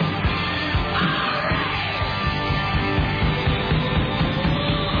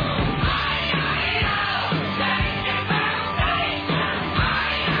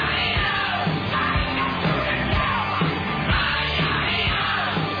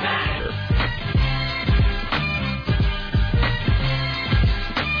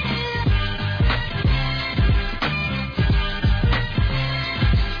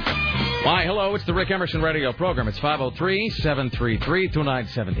 Hi, hello, it's the Rick Emerson radio program. It's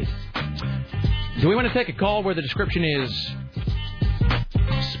 503-733-2970. Do we want to take a call where the description is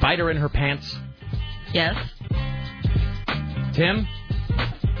spider in her pants? Yes. Tim?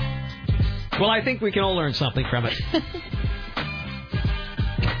 Well, I think we can all learn something from it.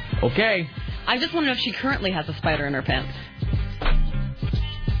 Okay. I just want to know if she currently has a spider in her pants.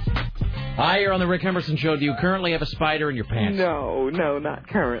 Hi, you're on the Rick Emerson Show. Do you currently have a spider in your pants? No, not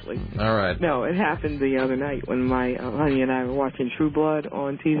currently. All right. No, it happened the other night when my honey and I were watching True Blood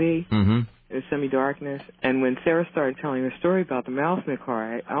on TV. Mm-hmm. In semi-darkness. And when Sarah started telling the story about the mouse in the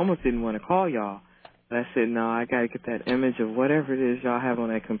car, I almost didn't want to call y'all. But I said, no, I got to get that image of whatever it is y'all have on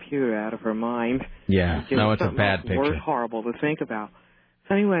that computer out of her mind. Yeah, no, it's a bad picture. Worse, horrible to think about.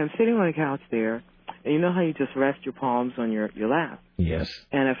 So anyway, I'm sitting on the couch there, and you know how you just rest your palms on your lap? Yes.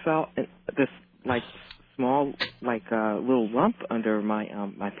 And I felt this, like, small, like little lump under my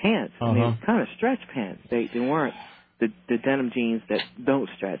my pants. And they were kind of stretch pants. They weren't the denim jeans that don't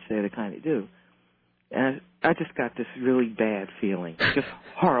stretch. They're the kind that do. And I just got this really bad feeling, just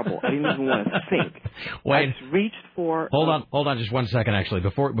horrible. I didn't even want to think. Wait. I just reached for. Hold on, just 1 second. Actually,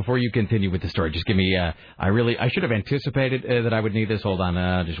 before you continue with the story, just give me. I should have anticipated that I would need this. Hold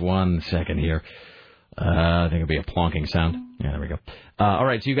on, just 1 second here. I think it'll be a plonking sound. Yeah, there we go. All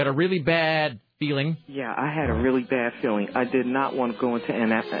right, so you got a really bad feeling. Yeah, I had a really bad feeling. I did not want to go into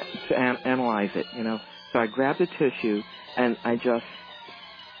analyze it, you know. So I grabbed the tissue and I just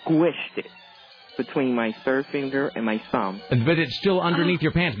squished it between my third finger and my thumb. But it's still underneath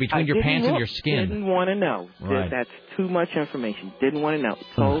your pants, between your pants and your skin. Didn't want to know. Right. That's too much information. Didn't want to know.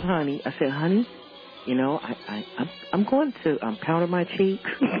 Told honey, I said, honey, you know, I'm going to powder my cheeks.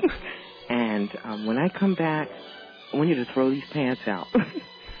 And when I come back, I want you to throw these pants out.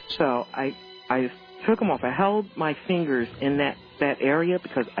 So I just took them off. I held my fingers in that area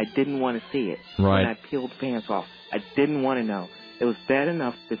because I didn't want to see it. Right. And I peeled the pants off. I didn't want to know. It was bad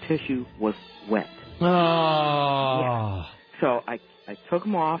enough the tissue was wet. Oh. Yeah. So I took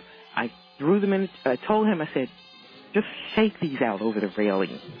them off. I threw them in. I told him, I said, just shake these out over the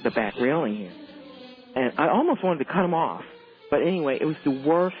railing, the back railing here. And I almost wanted to cut them off. But anyway, it was the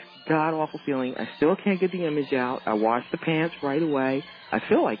worst god-awful feeling. I still can't get the image out. I washed the pants right away. I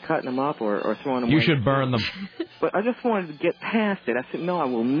feel like cutting them up or throwing them away. You should burn them. But I just wanted to get past it. I said, no, I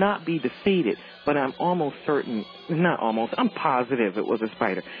will not be defeated. But I'm almost certain, not almost, I'm positive it was a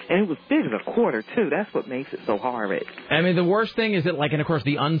spider. And it was big as a quarter, too. That's what makes it so horrid. I mean, the worst thing is that, like, and of course,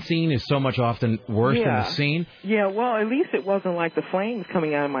 the unseen is so much often worse than the seen. Yeah, well, at least it wasn't like the flames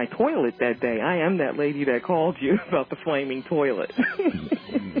coming out of my toilet that day. I am that lady that called you about the flaming toilet.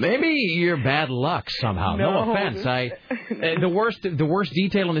 Maybe you're bad luck somehow. No offense. The worst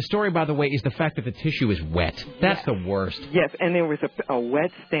detail in the story, by the way, is the fact that the tissue is wet. That's the worst. Yes, and there was a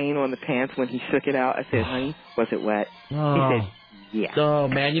wet stain on the pants when he shook it out. I said, honey, was it wet? Oh. He said, yeah. Oh,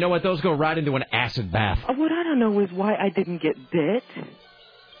 man, you know what? Those go right into an acid bath. What I don't know is why I didn't get bit.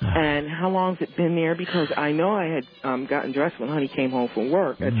 And how long's it been there? Because I know I had gotten dressed when honey came home from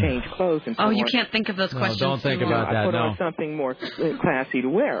work. I changed clothes and so on. You can't think of those questions. Don't think about that, I put on something more classy to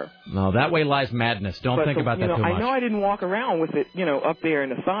wear. No, that way lies madness. Don't think about that too much. I know I didn't walk around with it, up there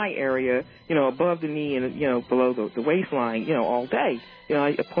in the thigh area, above the knee and, below the waistline, all day.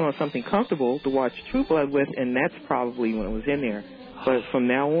 I put on something comfortable to watch True Blood with, and that's probably when it was in there. But from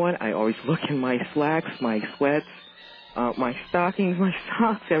now on, I always look in my slacks, my sweats, my stockings, my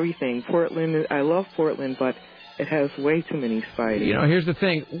socks, everything. Portland, I love Portland, but it has way too many spiders. Here's the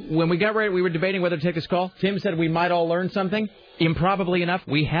thing. When we got ready, we were debating whether to take this call. Tim said we might all learn something. Improbably enough,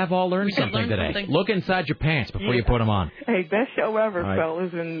 we have all learned something today. Look inside your pants before you put them on. Hey, best show ever,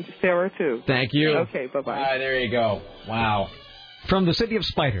 fellas, and Sarah, too. Thank you. Okay, bye-bye. All right, there you go. Wow. From the city of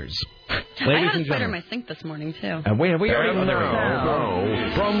spiders. I had a spider in my sink this morning, too. Wait, we already and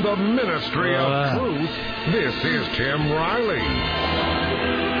now, from the Ministry of Truth, this is Tim Riley.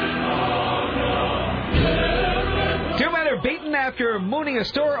 Two men are beaten after mooning a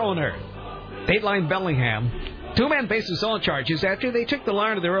store owner. Dateline Bellingham. Two men face assault charges after they took the law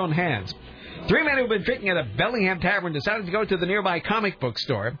into their own hands. Three men who had been drinking at a Bellingham tavern decided to go to the nearby comic book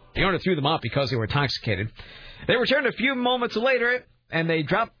store. The owner threw them off because they were intoxicated. They returned a few moments later, and they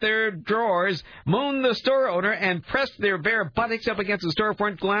dropped their drawers, mooned the store owner, and pressed their bare buttocks up against the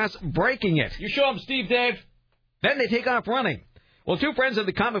storefront glass, breaking it. You show them, Steve, Dave. Then they take off running. Well, two friends of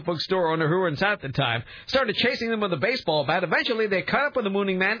the comic book store owner who were inside at the time started chasing them with a baseball bat. Eventually, they caught up with the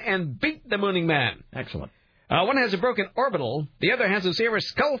mooning man and beat the mooning man. Excellent. One has a broken orbital. The other has a serious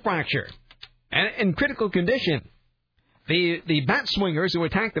skull fracture. And in critical condition. The bat swingers who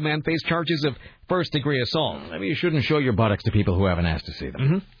attacked the man face charges of first-degree assault. Maybe you shouldn't show your buttocks to people who haven't asked to see them.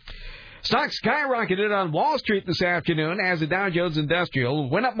 Mm-hmm. Stocks skyrocketed on Wall Street this afternoon as the Dow Jones Industrial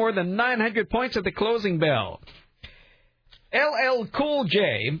went up more than 900 points at the closing bell. LL Cool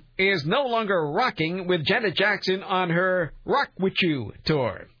J is no longer rocking with Janet Jackson on her Rock With You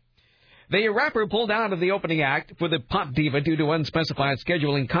tour. The rapper pulled out of the opening act for the pop diva due to unspecified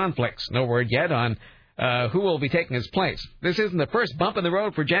scheduling conflicts. No word yet on who will be taking his place. This isn't the first bump in the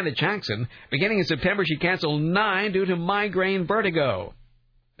road for Janet Jackson. Beginning in September, she canceled 9 due to migraine vertigo.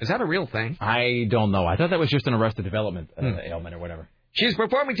 Is that a real thing? I don't know. I thought that was just an Arrested Development ailment or whatever. She's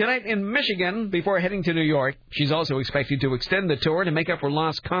performing tonight in Michigan before heading to New York. She's also expected to extend the tour to make up for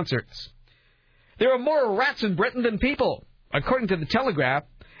lost concerts. There are more rats in Britain than people. According to the Telegraph,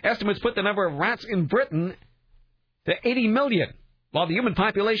 estimates put the number of rats in Britain to 80 million, while the human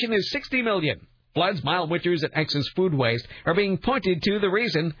population is 60 million. Floods, mild winters, and excess food waste are being pointed to the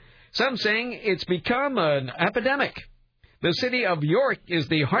reason. Some saying it's become an epidemic. The city of York is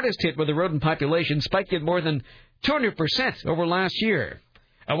the hardest hit, where the rodent population spiked at more than 200% over last year.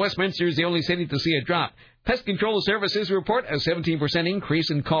 Westminster is the only city to see a drop. Pest Control Services report a 17% increase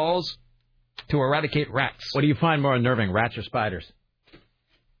in calls to eradicate rats. What do you find more unnerving, rats or spiders?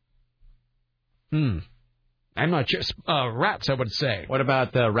 I'm not sure. Rats, I would say. What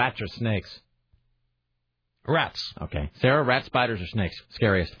about rats or snakes? Rats. Okay. Sarah, rats, spiders, or snakes?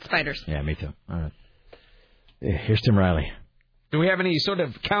 Scariest? Spiders. Yeah, me too. All right. Here's Tim Riley. Do we have any sort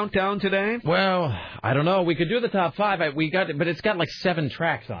of countdown today? Well, I don't know. We could do the top 5. But it's got like 7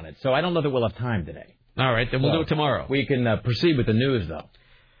 tracks on it, so I don't know that we'll have time today. All right, then we'll do it tomorrow. We can proceed with the news, though.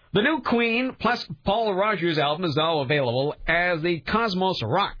 The new Queen plus Paul Rogers album is now available as the Cosmos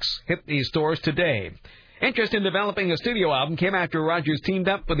Rocks hit these stores today. Interest in developing a studio album came after Rogers teamed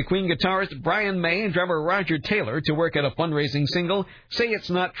up with the Queen guitarist Brian May and drummer Roger Taylor to work at a fundraising single, Say It's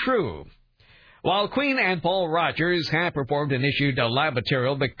Not True. While Queen and Paul Rogers have performed and issued live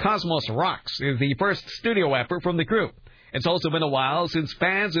material, the Cosmos Rocks is the first studio effort from the group. It's also been a while since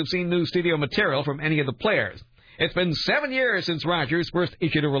fans have seen new studio material from any of the players. It's been 7 years since Rogers first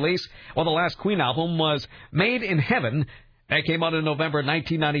issued a release, while the last Queen album was Made in Heaven. That came out in November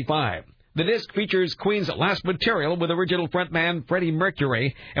 1995. The disc features Queen's last material with original frontman Freddie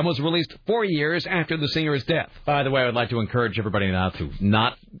Mercury and was released 4 years after the singer's death. By the way, I would like to encourage everybody now to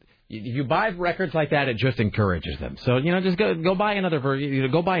not... If you buy records like that, it just encourages them. So, just go buy another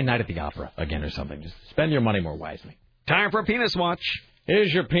version. Go buy a Night at the Opera again or something. Just spend your money more wisely. Time for a penis watch.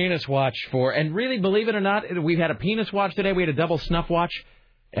 Here's your penis watch and really, believe it or not, we've had a penis watch today. We had a double snuff watch.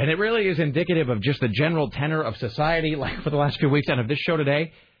 And it really is indicative of just the general tenor of society, like for the last few weeks and of this show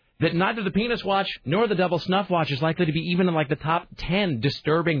today, that neither the penis watch nor the double snuff watch is likely to be even in like the top 10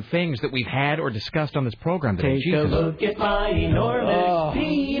 disturbing things that we've had or discussed on this program today. Take a look at my enormous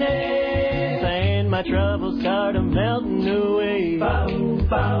penis, and my troubles start melting away.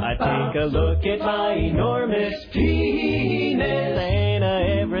 I take a look at my enormous penis, and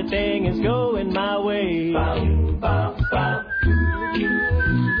everything is going my way.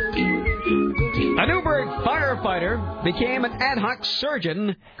 A Newburgh firefighter became an ad hoc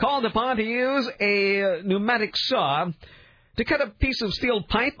surgeon called upon to use a pneumatic saw to cut a piece of steel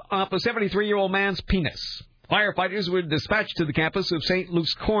pipe off a 73-year-old man's penis. Firefighters were dispatched to the campus of St.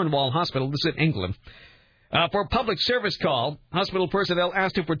 Luke's Cornwall Hospital, this is in England. For a public service call, hospital personnel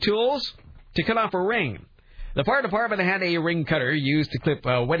asked him for tools to cut off a ring. The fire department had a ring cutter used to clip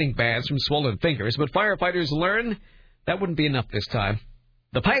wedding bands from swollen fingers, but firefighters learned that wouldn't be enough this time.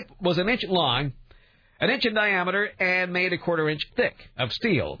 The pipe was an inch long, an inch in diameter, and made a quarter-inch thick of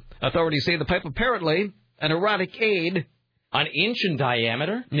steel. Authorities say the pipe apparently an erotic aid. An inch in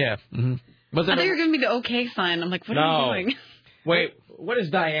diameter? Yeah. Mm-hmm. I thought you were giving me the okay sign. I'm like, what are you doing? Wait, what is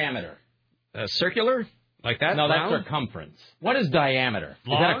diameter? Circular? Like that? No, round? that's circumference. What is diameter?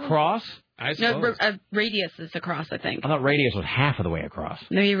 Long? Is that a cross? I suppose. No, radius is across, I think. I thought radius was half of the way across.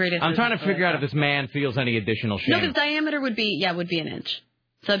 No, your radius I'm trying to figure out across. if this man feels any additional shame. No, because diameter would be an inch.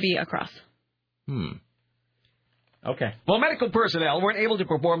 So it'd be across. Okay. Well, medical personnel weren't able to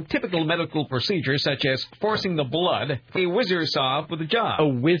perform typical medical procedures such as forcing the blood. A whizzer saw with a job. A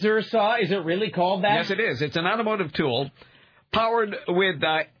whizzer saw? Is it really called that? Yes, it is. It's an automotive tool powered with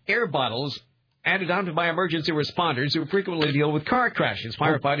air bottles added onto by emergency responders who frequently deal with car crashes.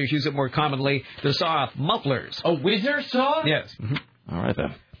 Firefighters use it more commonly to saw off mufflers. A whizzer saw? Yes. All right,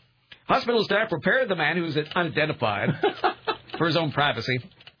 then. Hospital staff prepared the man, who was unidentified, for his own privacy,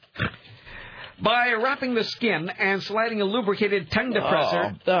 by wrapping the skin and sliding a lubricated tongue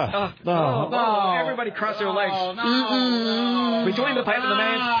depressor. Everybody cross their legs. Between the pipe and the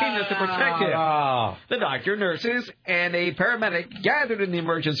man's penis to protect him. The doctor, nurses, and a paramedic gathered in the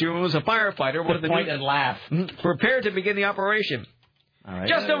emergency room as a firefighter. One of the point and laugh. Prepared to begin the operation. All right.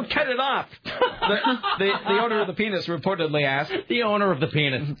 Just don't cut it off, the owner of the penis reportedly asked. The owner of the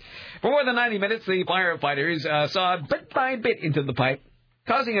penis. For more than 90 minutes, the firefighters sawed bit by bit into the pipe,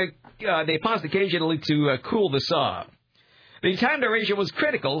 causing they paused occasionally to cool the saw. The time duration was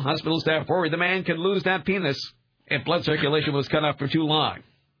critical. Hospital staff worried the man could lose that penis if blood circulation was cut off for too long.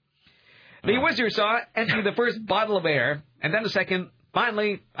 The whizzer saw emptied the first bottle of air, and then the second,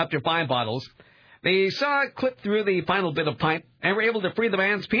 finally, up to 5 bottles. The saw clipped through the final bit of pipe and were able to free the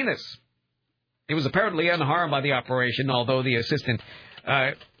man's penis. He was apparently unharmed by the operation, although the assistant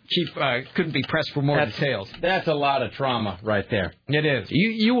chief couldn't be pressed for more details. That's a lot of trauma right there. It is.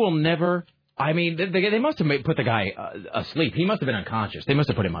 You will never... I mean, they must have put the guy asleep. He must have been unconscious. They must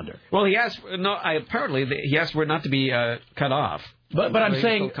have put him under. Well, he asked... No, apparently, he asked for it not to be cut off. But I'm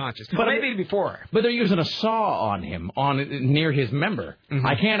saying, conscious. But maybe before. But they're using a saw on him, near his member. Mm-hmm.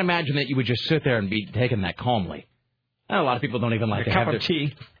 I can't imagine that you would just sit there and be taking that calmly. And a lot of people don't even like to have their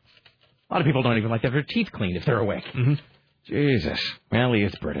tea. A lot of people don't even like to have their teeth cleaned if they're awake. Mm-hmm. Jesus, well, he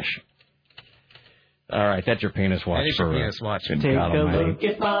is British. All right, that's your penis watch. That is your penis watch. Take a look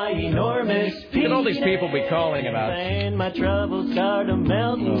at my enormous penis. Look at all these people be calling about. And my troubles start to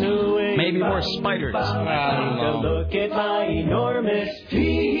melting away. Maybe more spiders. Take a look at my enormous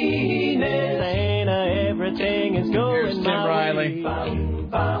penis. And everything is going Here's Tim Riley.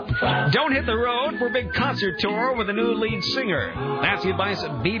 Don't hit the road for a big concert tour with a new lead singer. That's the advice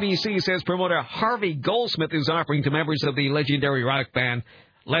BBC says promoter Harvey Goldsmith is offering to members of the legendary rock band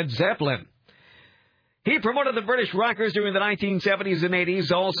Led Zeppelin. He promoted the British rockers during the 1970s and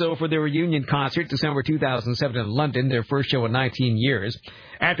 80s, also for their reunion concert, December 2007 in London, their first show in 19 years.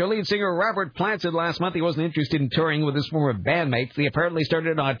 After lead singer Robert Plant said last month he wasn't interested in touring with his former bandmates, they apparently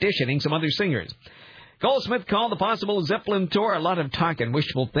started auditioning some other singers. Goldsmith called the possible Zeppelin tour a lot of talk and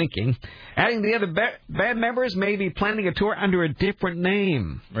wishful thinking, adding the other band members may be planning a tour under a different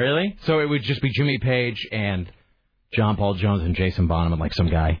name. Really? So it would just be Jimmy Page and John Paul Jones and Jason Bonham and like some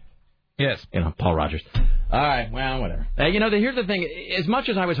guy. Yes. Paul Rogers. All right, well, whatever. Here's the thing. As much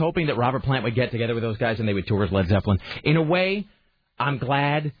as I was hoping that Robert Plant would get together with those guys and they would tour as Led Zeppelin, in a way, I'm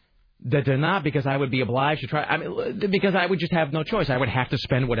glad that they're not, because I would be obliged to try. Because I would just have no choice. I would have to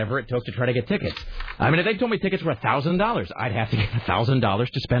spend whatever it took to try to get tickets. If they told me tickets were $1,000, I'd have to get $1,000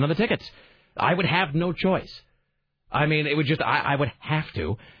 to spend on the tickets. I would have no choice. It would just, I would have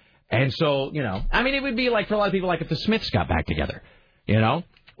to. And so, it would be like for a lot of people, like if the Smiths got back together,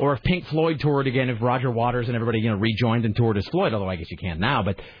 Or if Pink Floyd toured again, if Roger Waters and everybody, rejoined and toured as Floyd, although I guess you can't now,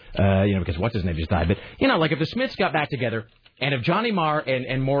 but, because what's-his-name just died. But, like if the Smiths got back together, and if Johnny Marr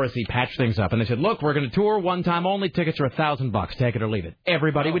and Morrissey patched things up, and they said, look, we're going to tour one time only, tickets are $1,000, take it or leave it.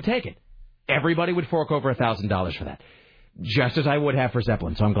 Everybody would take it. Everybody would fork over $1,000 for that. Just as I would have for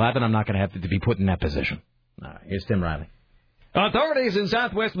Zeppelin. So I'm glad that I'm not going to have to be put in that position. All right, here's Tim Riley. Authorities in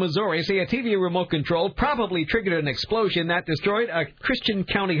southwest Missouri say a TV remote control probably triggered an explosion that destroyed a Christian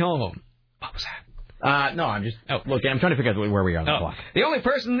County home. What was that? No, I'm just... look, I'm trying to figure out where we are on the clock. The only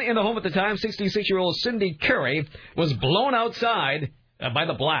person in the home at the time, 66-year-old Cindy Curry, was blown outside by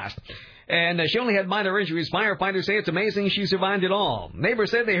the blast. And she only had minor injuries. Firefighters say it's amazing she survived it all.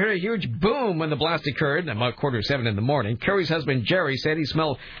 Neighbors said they heard a huge boom when the blast occurred, about 6:45 in the morning. Curry's husband, Jerry, said he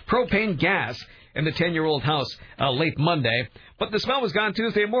smelled propane gas in the 10-year-old house late Monday. But the smell was gone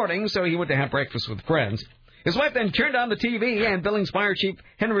Tuesday morning, so he went to have breakfast with friends. His wife then turned on the TV, and Billings Fire Chief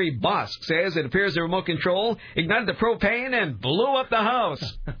Henry Bosk says it appears the remote control ignited the propane and blew up the house.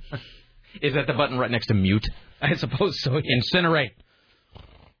 Is that the button right next to mute? I suppose so. Incinerate.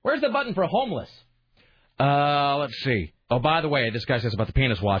 Where's the button for homeless? Let's see. Oh, by the way, this guy says about the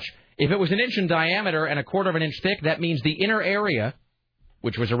penis watch. If it was 1 inch in diameter and 1/4 of an inch thick, that means the inner area,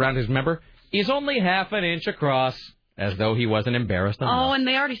 which was around his member, is only 1/2 inch across, as though he wasn't embarrassed enough. Oh, and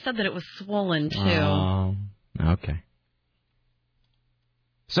they already said that it was swollen, too. Oh, okay.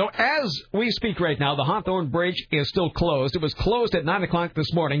 So as we speak right now, the Hawthorne Bridge is still closed. It was closed at 9 o'clock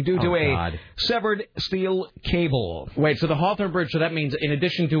this morning due to a severed steel cable. Wait, so the Hawthorne Bridge, so that means in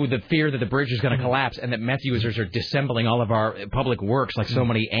addition to the fear that the bridge is going to collapse and that meth users are disassembling all of our public works like so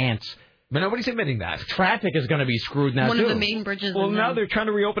many ants. But nobody's admitting that. Traffic is going to be screwed now, One too. of the main bridges. Well, now they're trying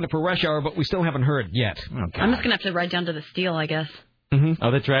to reopen it for rush hour, but we still haven't heard yet. Oh, I'm just going to have to ride down to the steel, I guess. Mm-hmm.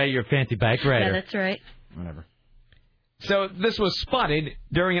 Oh, that's right. You're a fancy bike rider. Yeah, that's right. Whatever. So this was spotted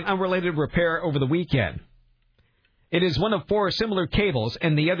during an unrelated repair over the weekend. It is one of 4 similar cables,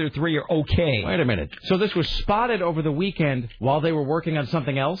 and the other 3 are okay. Wait a minute. So this was spotted over the weekend while they were working on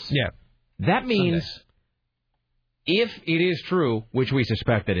something else? Yeah. That means, if it is true, which we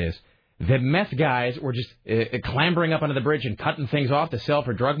suspect it is, the meth guys were just clambering up onto the bridge and cutting things off to sell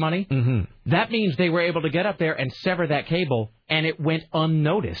for drug money. Mm-hmm. That means they were able to get up there and sever that cable, and it went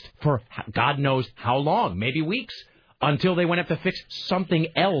unnoticed for God knows how long, maybe weeks, until they went up to fix something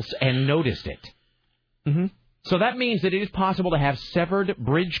else and noticed it. Mm-hmm. So that means that it is possible to have severed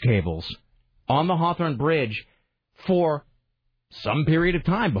bridge cables on the Hawthorne Bridge for some period of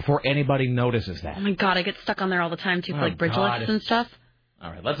time before anybody notices that. Oh, my God, I get stuck on there all the time, too, for like bridge lights and stuff.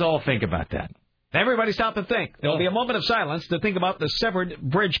 All right, let's all think about that. Everybody stop and think. There'll be a moment of silence to think about the severed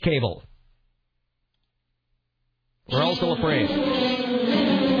bridge cable. We're all still afraid.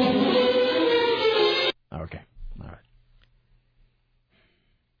 Okay. All right.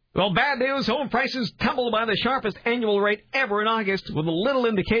 Well, bad news. Home prices tumbled by the sharpest annual rate ever in August, with a little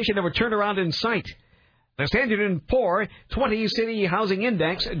indication of a turnaround in sight. The Standard & Poor 20-City Housing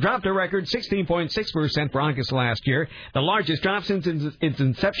Index dropped a record 16.6% for August last year, the largest drop since its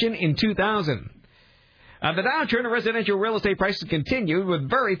inception in 2000. The downturn in residential real estate prices continued with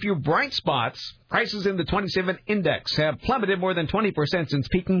very few bright spots. Prices in the 27 index have plummeted more than 20% since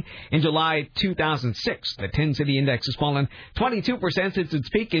peaking in July 2006. The 10-city index has fallen 22% since its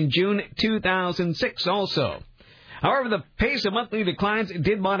peak in June 2006 also. However, the pace of monthly declines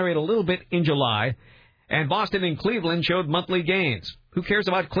did moderate a little bit in July, and Boston and Cleveland showed monthly gains. Who cares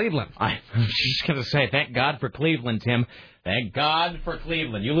about Cleveland? I'm just going to say, thank God for Cleveland, Tim. Thank God for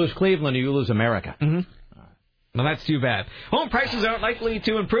Cleveland. You lose Cleveland or you lose America. Mm-hmm. Well, that's too bad. Home prices aren't likely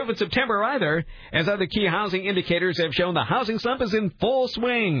to improve in September either, as other key housing indicators have shown the housing slump is in full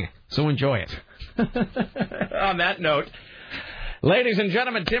swing. So enjoy it. On that note, ladies and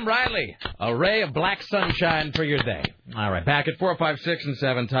gentlemen, Tim Riley, a ray of black sunshine for your day. All right, back at 4, 5, 6, and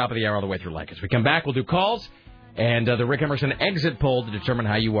 7, top of the hour all the way through like. As we come back, we'll do calls and the Rick Emerson exit poll to determine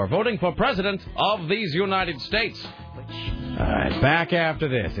how you are voting for president of these United States. All right, back after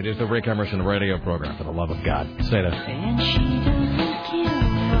this. It is the Rick Emerson radio program, for the love of God. Say that. And she doesn't give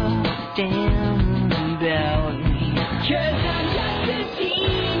a damn about me. 'Cause I'm just a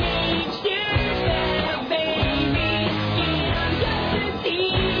teenage dirtbag, baby. Yeah, I'm just a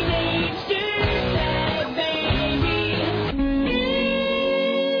teenage dirtbag, baby.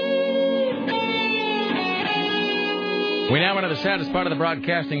 We now enter the saddest part of the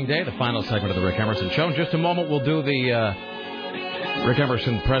broadcasting day, the final segment of the Rick Emerson Show. In just a moment, we'll do the Rick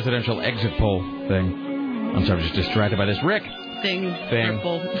Emerson presidential exit poll thing. I'm sorry, I'm just distracted by this. Rick. Thing.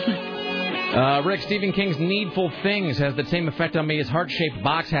 Rick, Stephen King's Needful Things has the same effect on me as Heart-Shaped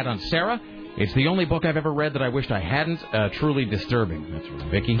Box had on Sarah. It's the only book I've ever read that I wished I hadn't. Truly disturbing. That's from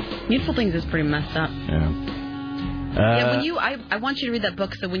Vicky. Needful Things is pretty messed up. Yeah. When I want you to read that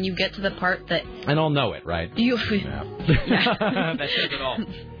book, so when you get to the part that... And I'll know it, right? You... Yeah. That says it all.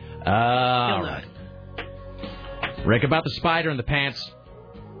 All right. Rick, about the spider in the pants.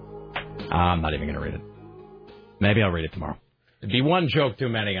 I'm not even going to read it. Maybe I'll read it tomorrow. It'd be one joke too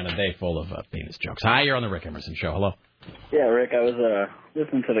many on a day full of penis jokes. Hi, you're on the Rick Emerson Show. Hello. Yeah, Rick, I was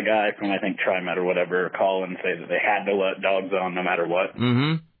listening to the guy from, I think, TriMet or whatever call and say that they had to let dogs on no matter what.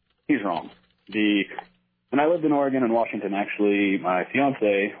 Mm-hmm. He's wrong. When I lived in Oregon and Washington, actually, my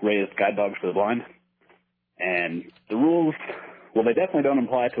fiance raised guide dogs for the blind. And the rules, well, they definitely don't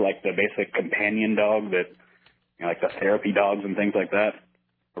apply to, like, the basic companion dog that, you know, like the therapy dogs and things like that,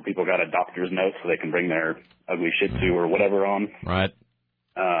 where people got a doctor's note so they can bring their ugly Shih Tzu or whatever on. Right.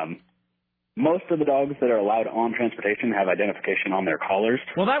 Most of the dogs that are allowed on transportation have identification on their collars.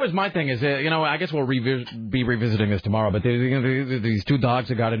 Well, that was my thing. Is I guess we'll be revisiting this tomorrow. But these two dogs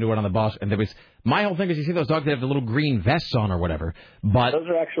that got into it on the bus, and there was my whole thing is you see those dogs that have the little green vests on or whatever. But those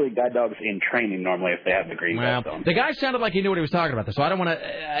are actually guide dogs in training normally if they have the green vest on. The guy sounded like he knew what he was talking about. So I don't want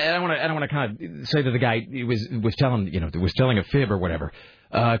to kind of say that the guy was telling a fib or whatever.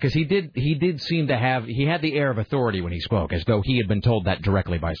 Because he did seem to have, he had the air of authority when he spoke, as though he had been told that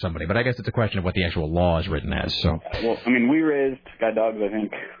directly by somebody. But I guess it's a question of what the actual law is written as. So. Well, I mean, we raised guide dogs, I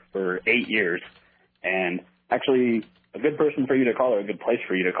think, for 8 years. And actually, a good person for you to call, or a good place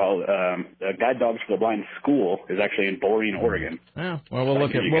for you to call, the Guide Dogs for the Blind School is actually in Boring, Oregon. Yeah, well, we'll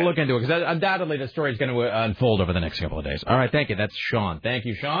look into it, because undoubtedly the story is going to unfold over the next couple of days. All right, thank you. That's Sean. Thank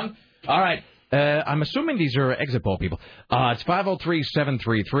you, Sean. All right. I'm assuming these are exit poll people. It's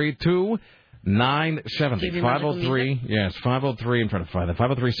 503-733-2970. 503, yes, 503, I'm trying to find that.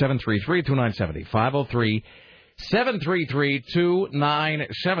 503-733-2970.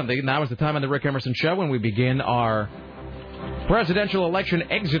 503-733-2970. Now is the time on the Rick Emerson Show when we begin our presidential election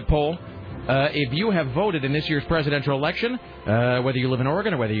exit poll. If you have voted in this year's presidential election, whether you live in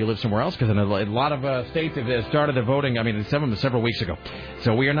Oregon or whether you live somewhere else, because a lot of states have started the voting, several weeks ago.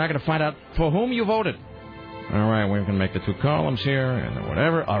 So we are now going to find out for whom you voted. All right, we're going to make the two columns here and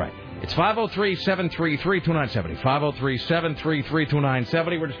whatever. All right. It's 503-733-2970.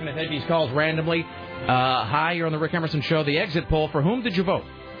 503-733-2970. We're just going to take these calls randomly. Hi, you're on the Rick Emerson Show. The exit poll. For whom did you vote?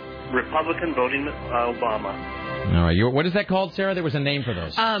 Republican voting Obama. All right. What is that called, Sarah? There was a name for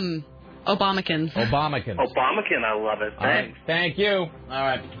those. Obamakins. Obamakins. Obamakin, I love it. Thanks. Thank you. All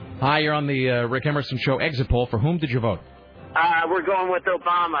right. Hi, you're on the Rick Emerson Show exit poll. For whom did you vote? We're going with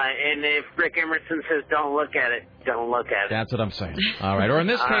Obama, and if Rick Emerson says don't look at it, don't look at it. That's what I'm saying. All right. Or in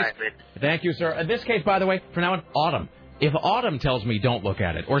this case, thank you, sir. In this case, by the way, for now on, Autumn. If Autumn tells me don't look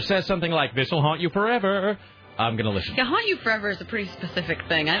at it, or says something like, this will haunt you forever, I'm going to listen. Yeah, haunt you forever is a pretty specific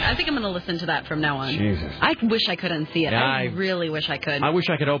thing. I think I'm going to listen to that from now on. Jesus. I wish I could unsee it. Yeah, I really wish I could. I wish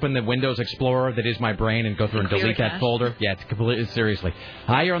I could open the Windows Explorer that is my brain and go through and delete that folder. Yeah, it's completely, seriously.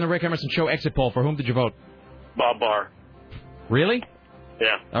 Hi, you're on the Rick Emerson Show exit poll. For whom did you vote? Bob Barr. Really?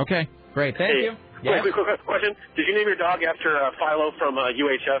 Yeah. Okay, great. Thank you. Quick question. Did you name your dog after Philo from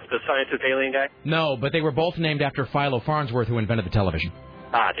UHF, the scientist alien guy? No, but they were both named after Philo Farnsworth, who invented the television.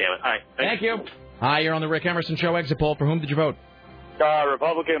 Ah, damn it. All right. Thank you. Hi, you're on the Rick Emerson Show exit poll. For whom did you vote?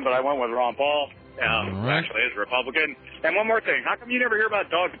 Republican, but I went with Ron Paul. Right. Actually, is Republican. And one more thing. How come you never hear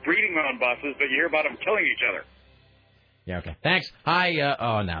about dogs breeding on buses, but you hear about them killing each other? Yeah, okay. Thanks. Hi,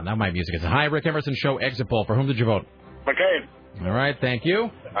 now my music is... Hi, Rick Emerson Show exit poll. For whom did you vote? McCain. All right, thank you.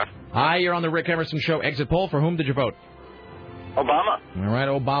 Hi, you're on the Rick Emerson Show exit poll. For whom did you vote? Obama. All right,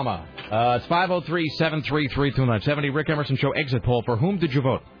 Obama. It's 503-733-2970. Rick Emerson Show exit poll. For whom did you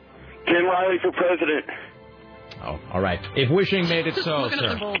vote? Ken Riley for president. Oh, all right. If wishing made it so, Looking sir.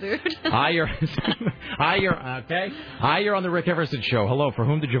 at the bowl, dude. Hi, you're okay. Hi, you're on the Rick Emerson Show. Hello, for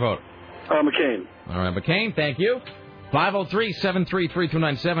whom did you vote? McCain. All right, McCain, thank you.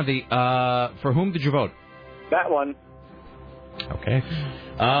 503-733-2970. For whom did you vote? That one. Okay.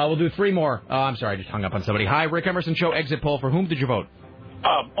 We'll do three more. Oh, I'm sorry, I just hung up on somebody. Hi, Rick Emerson Show exit poll. For whom did you vote?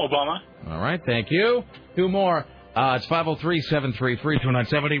 Obama. All right, thank you. Two more. It's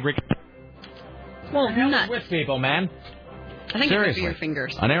 503-733-2970. Rick. Well, nuts. With people, man. I think Seriously. it could be your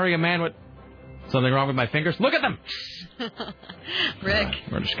fingers. An area man with something wrong with my fingers. Look at them. Rick.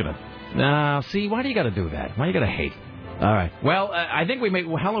 We're just gonna. No, see, why do you got to do that? Why do you got to hate? All right. Well, I think we made.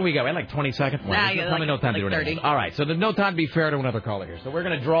 How long we got? We had like 20 seconds. Well, there's probably no time to do it. 30. All right. So there's no time to be fair to another caller here. So we're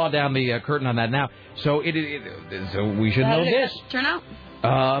going to draw down the curtain on that now. So so we should know this. Turn out.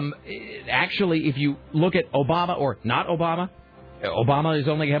 Actually, if you look at Obama or not Obama, Obama is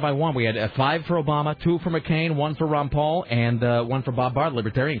only ahead by one. We had 5 for Obama, 2 for McCain, 1 for Ron Paul, and 1 for Bob Barr,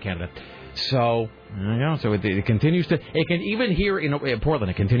 Libertarian candidate. So, so it continues to. It can even here in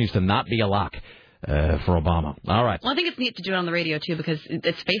Portland, it continues to not be a lock for Obama. All right. Well, I think it's neat to do it on the radio too because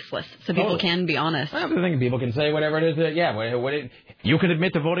it's faceless, so people can be honest. I think people can say whatever it is. You can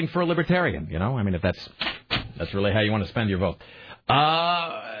admit to voting for a Libertarian. You know, I mean, if that's really how you want to spend your vote.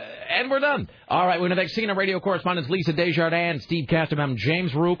 And we're done. All right, we're going to thank CNN radio correspondents Lisa Desjardins, Steve Casterman,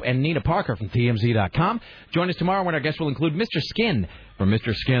 James Roop, and Nina Parker from TMZ.com. Join us tomorrow when our guests will include Mr. Skin from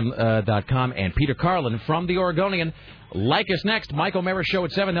MrSkin.com and Peter Carlin from The Oregonian. Like us next, Mike O'Mara Show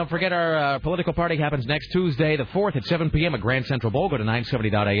at 7. Don't forget our political party happens next Tuesday, the 4th at 7 p.m. at Grand Central Bowl. Go to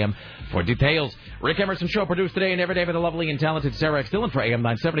 970.am for details. Rick Emerson Show produced today and every day by the lovely and talented Sarah X. Dillon for AM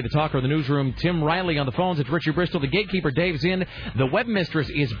 970. The talker in the newsroom, Tim Riley on the phones. It's Richard Bristol. The gatekeeper, Dave Zinn. The webmistress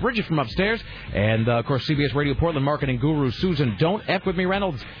is Bridget from upstairs. And, of course, CBS Radio Portland marketing guru Susan Don't F With Me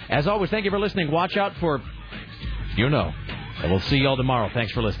Reynolds. As always, thank you for listening. Watch out for, and we'll see you all tomorrow.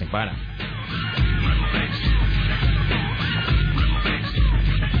 Thanks for listening. Bye now.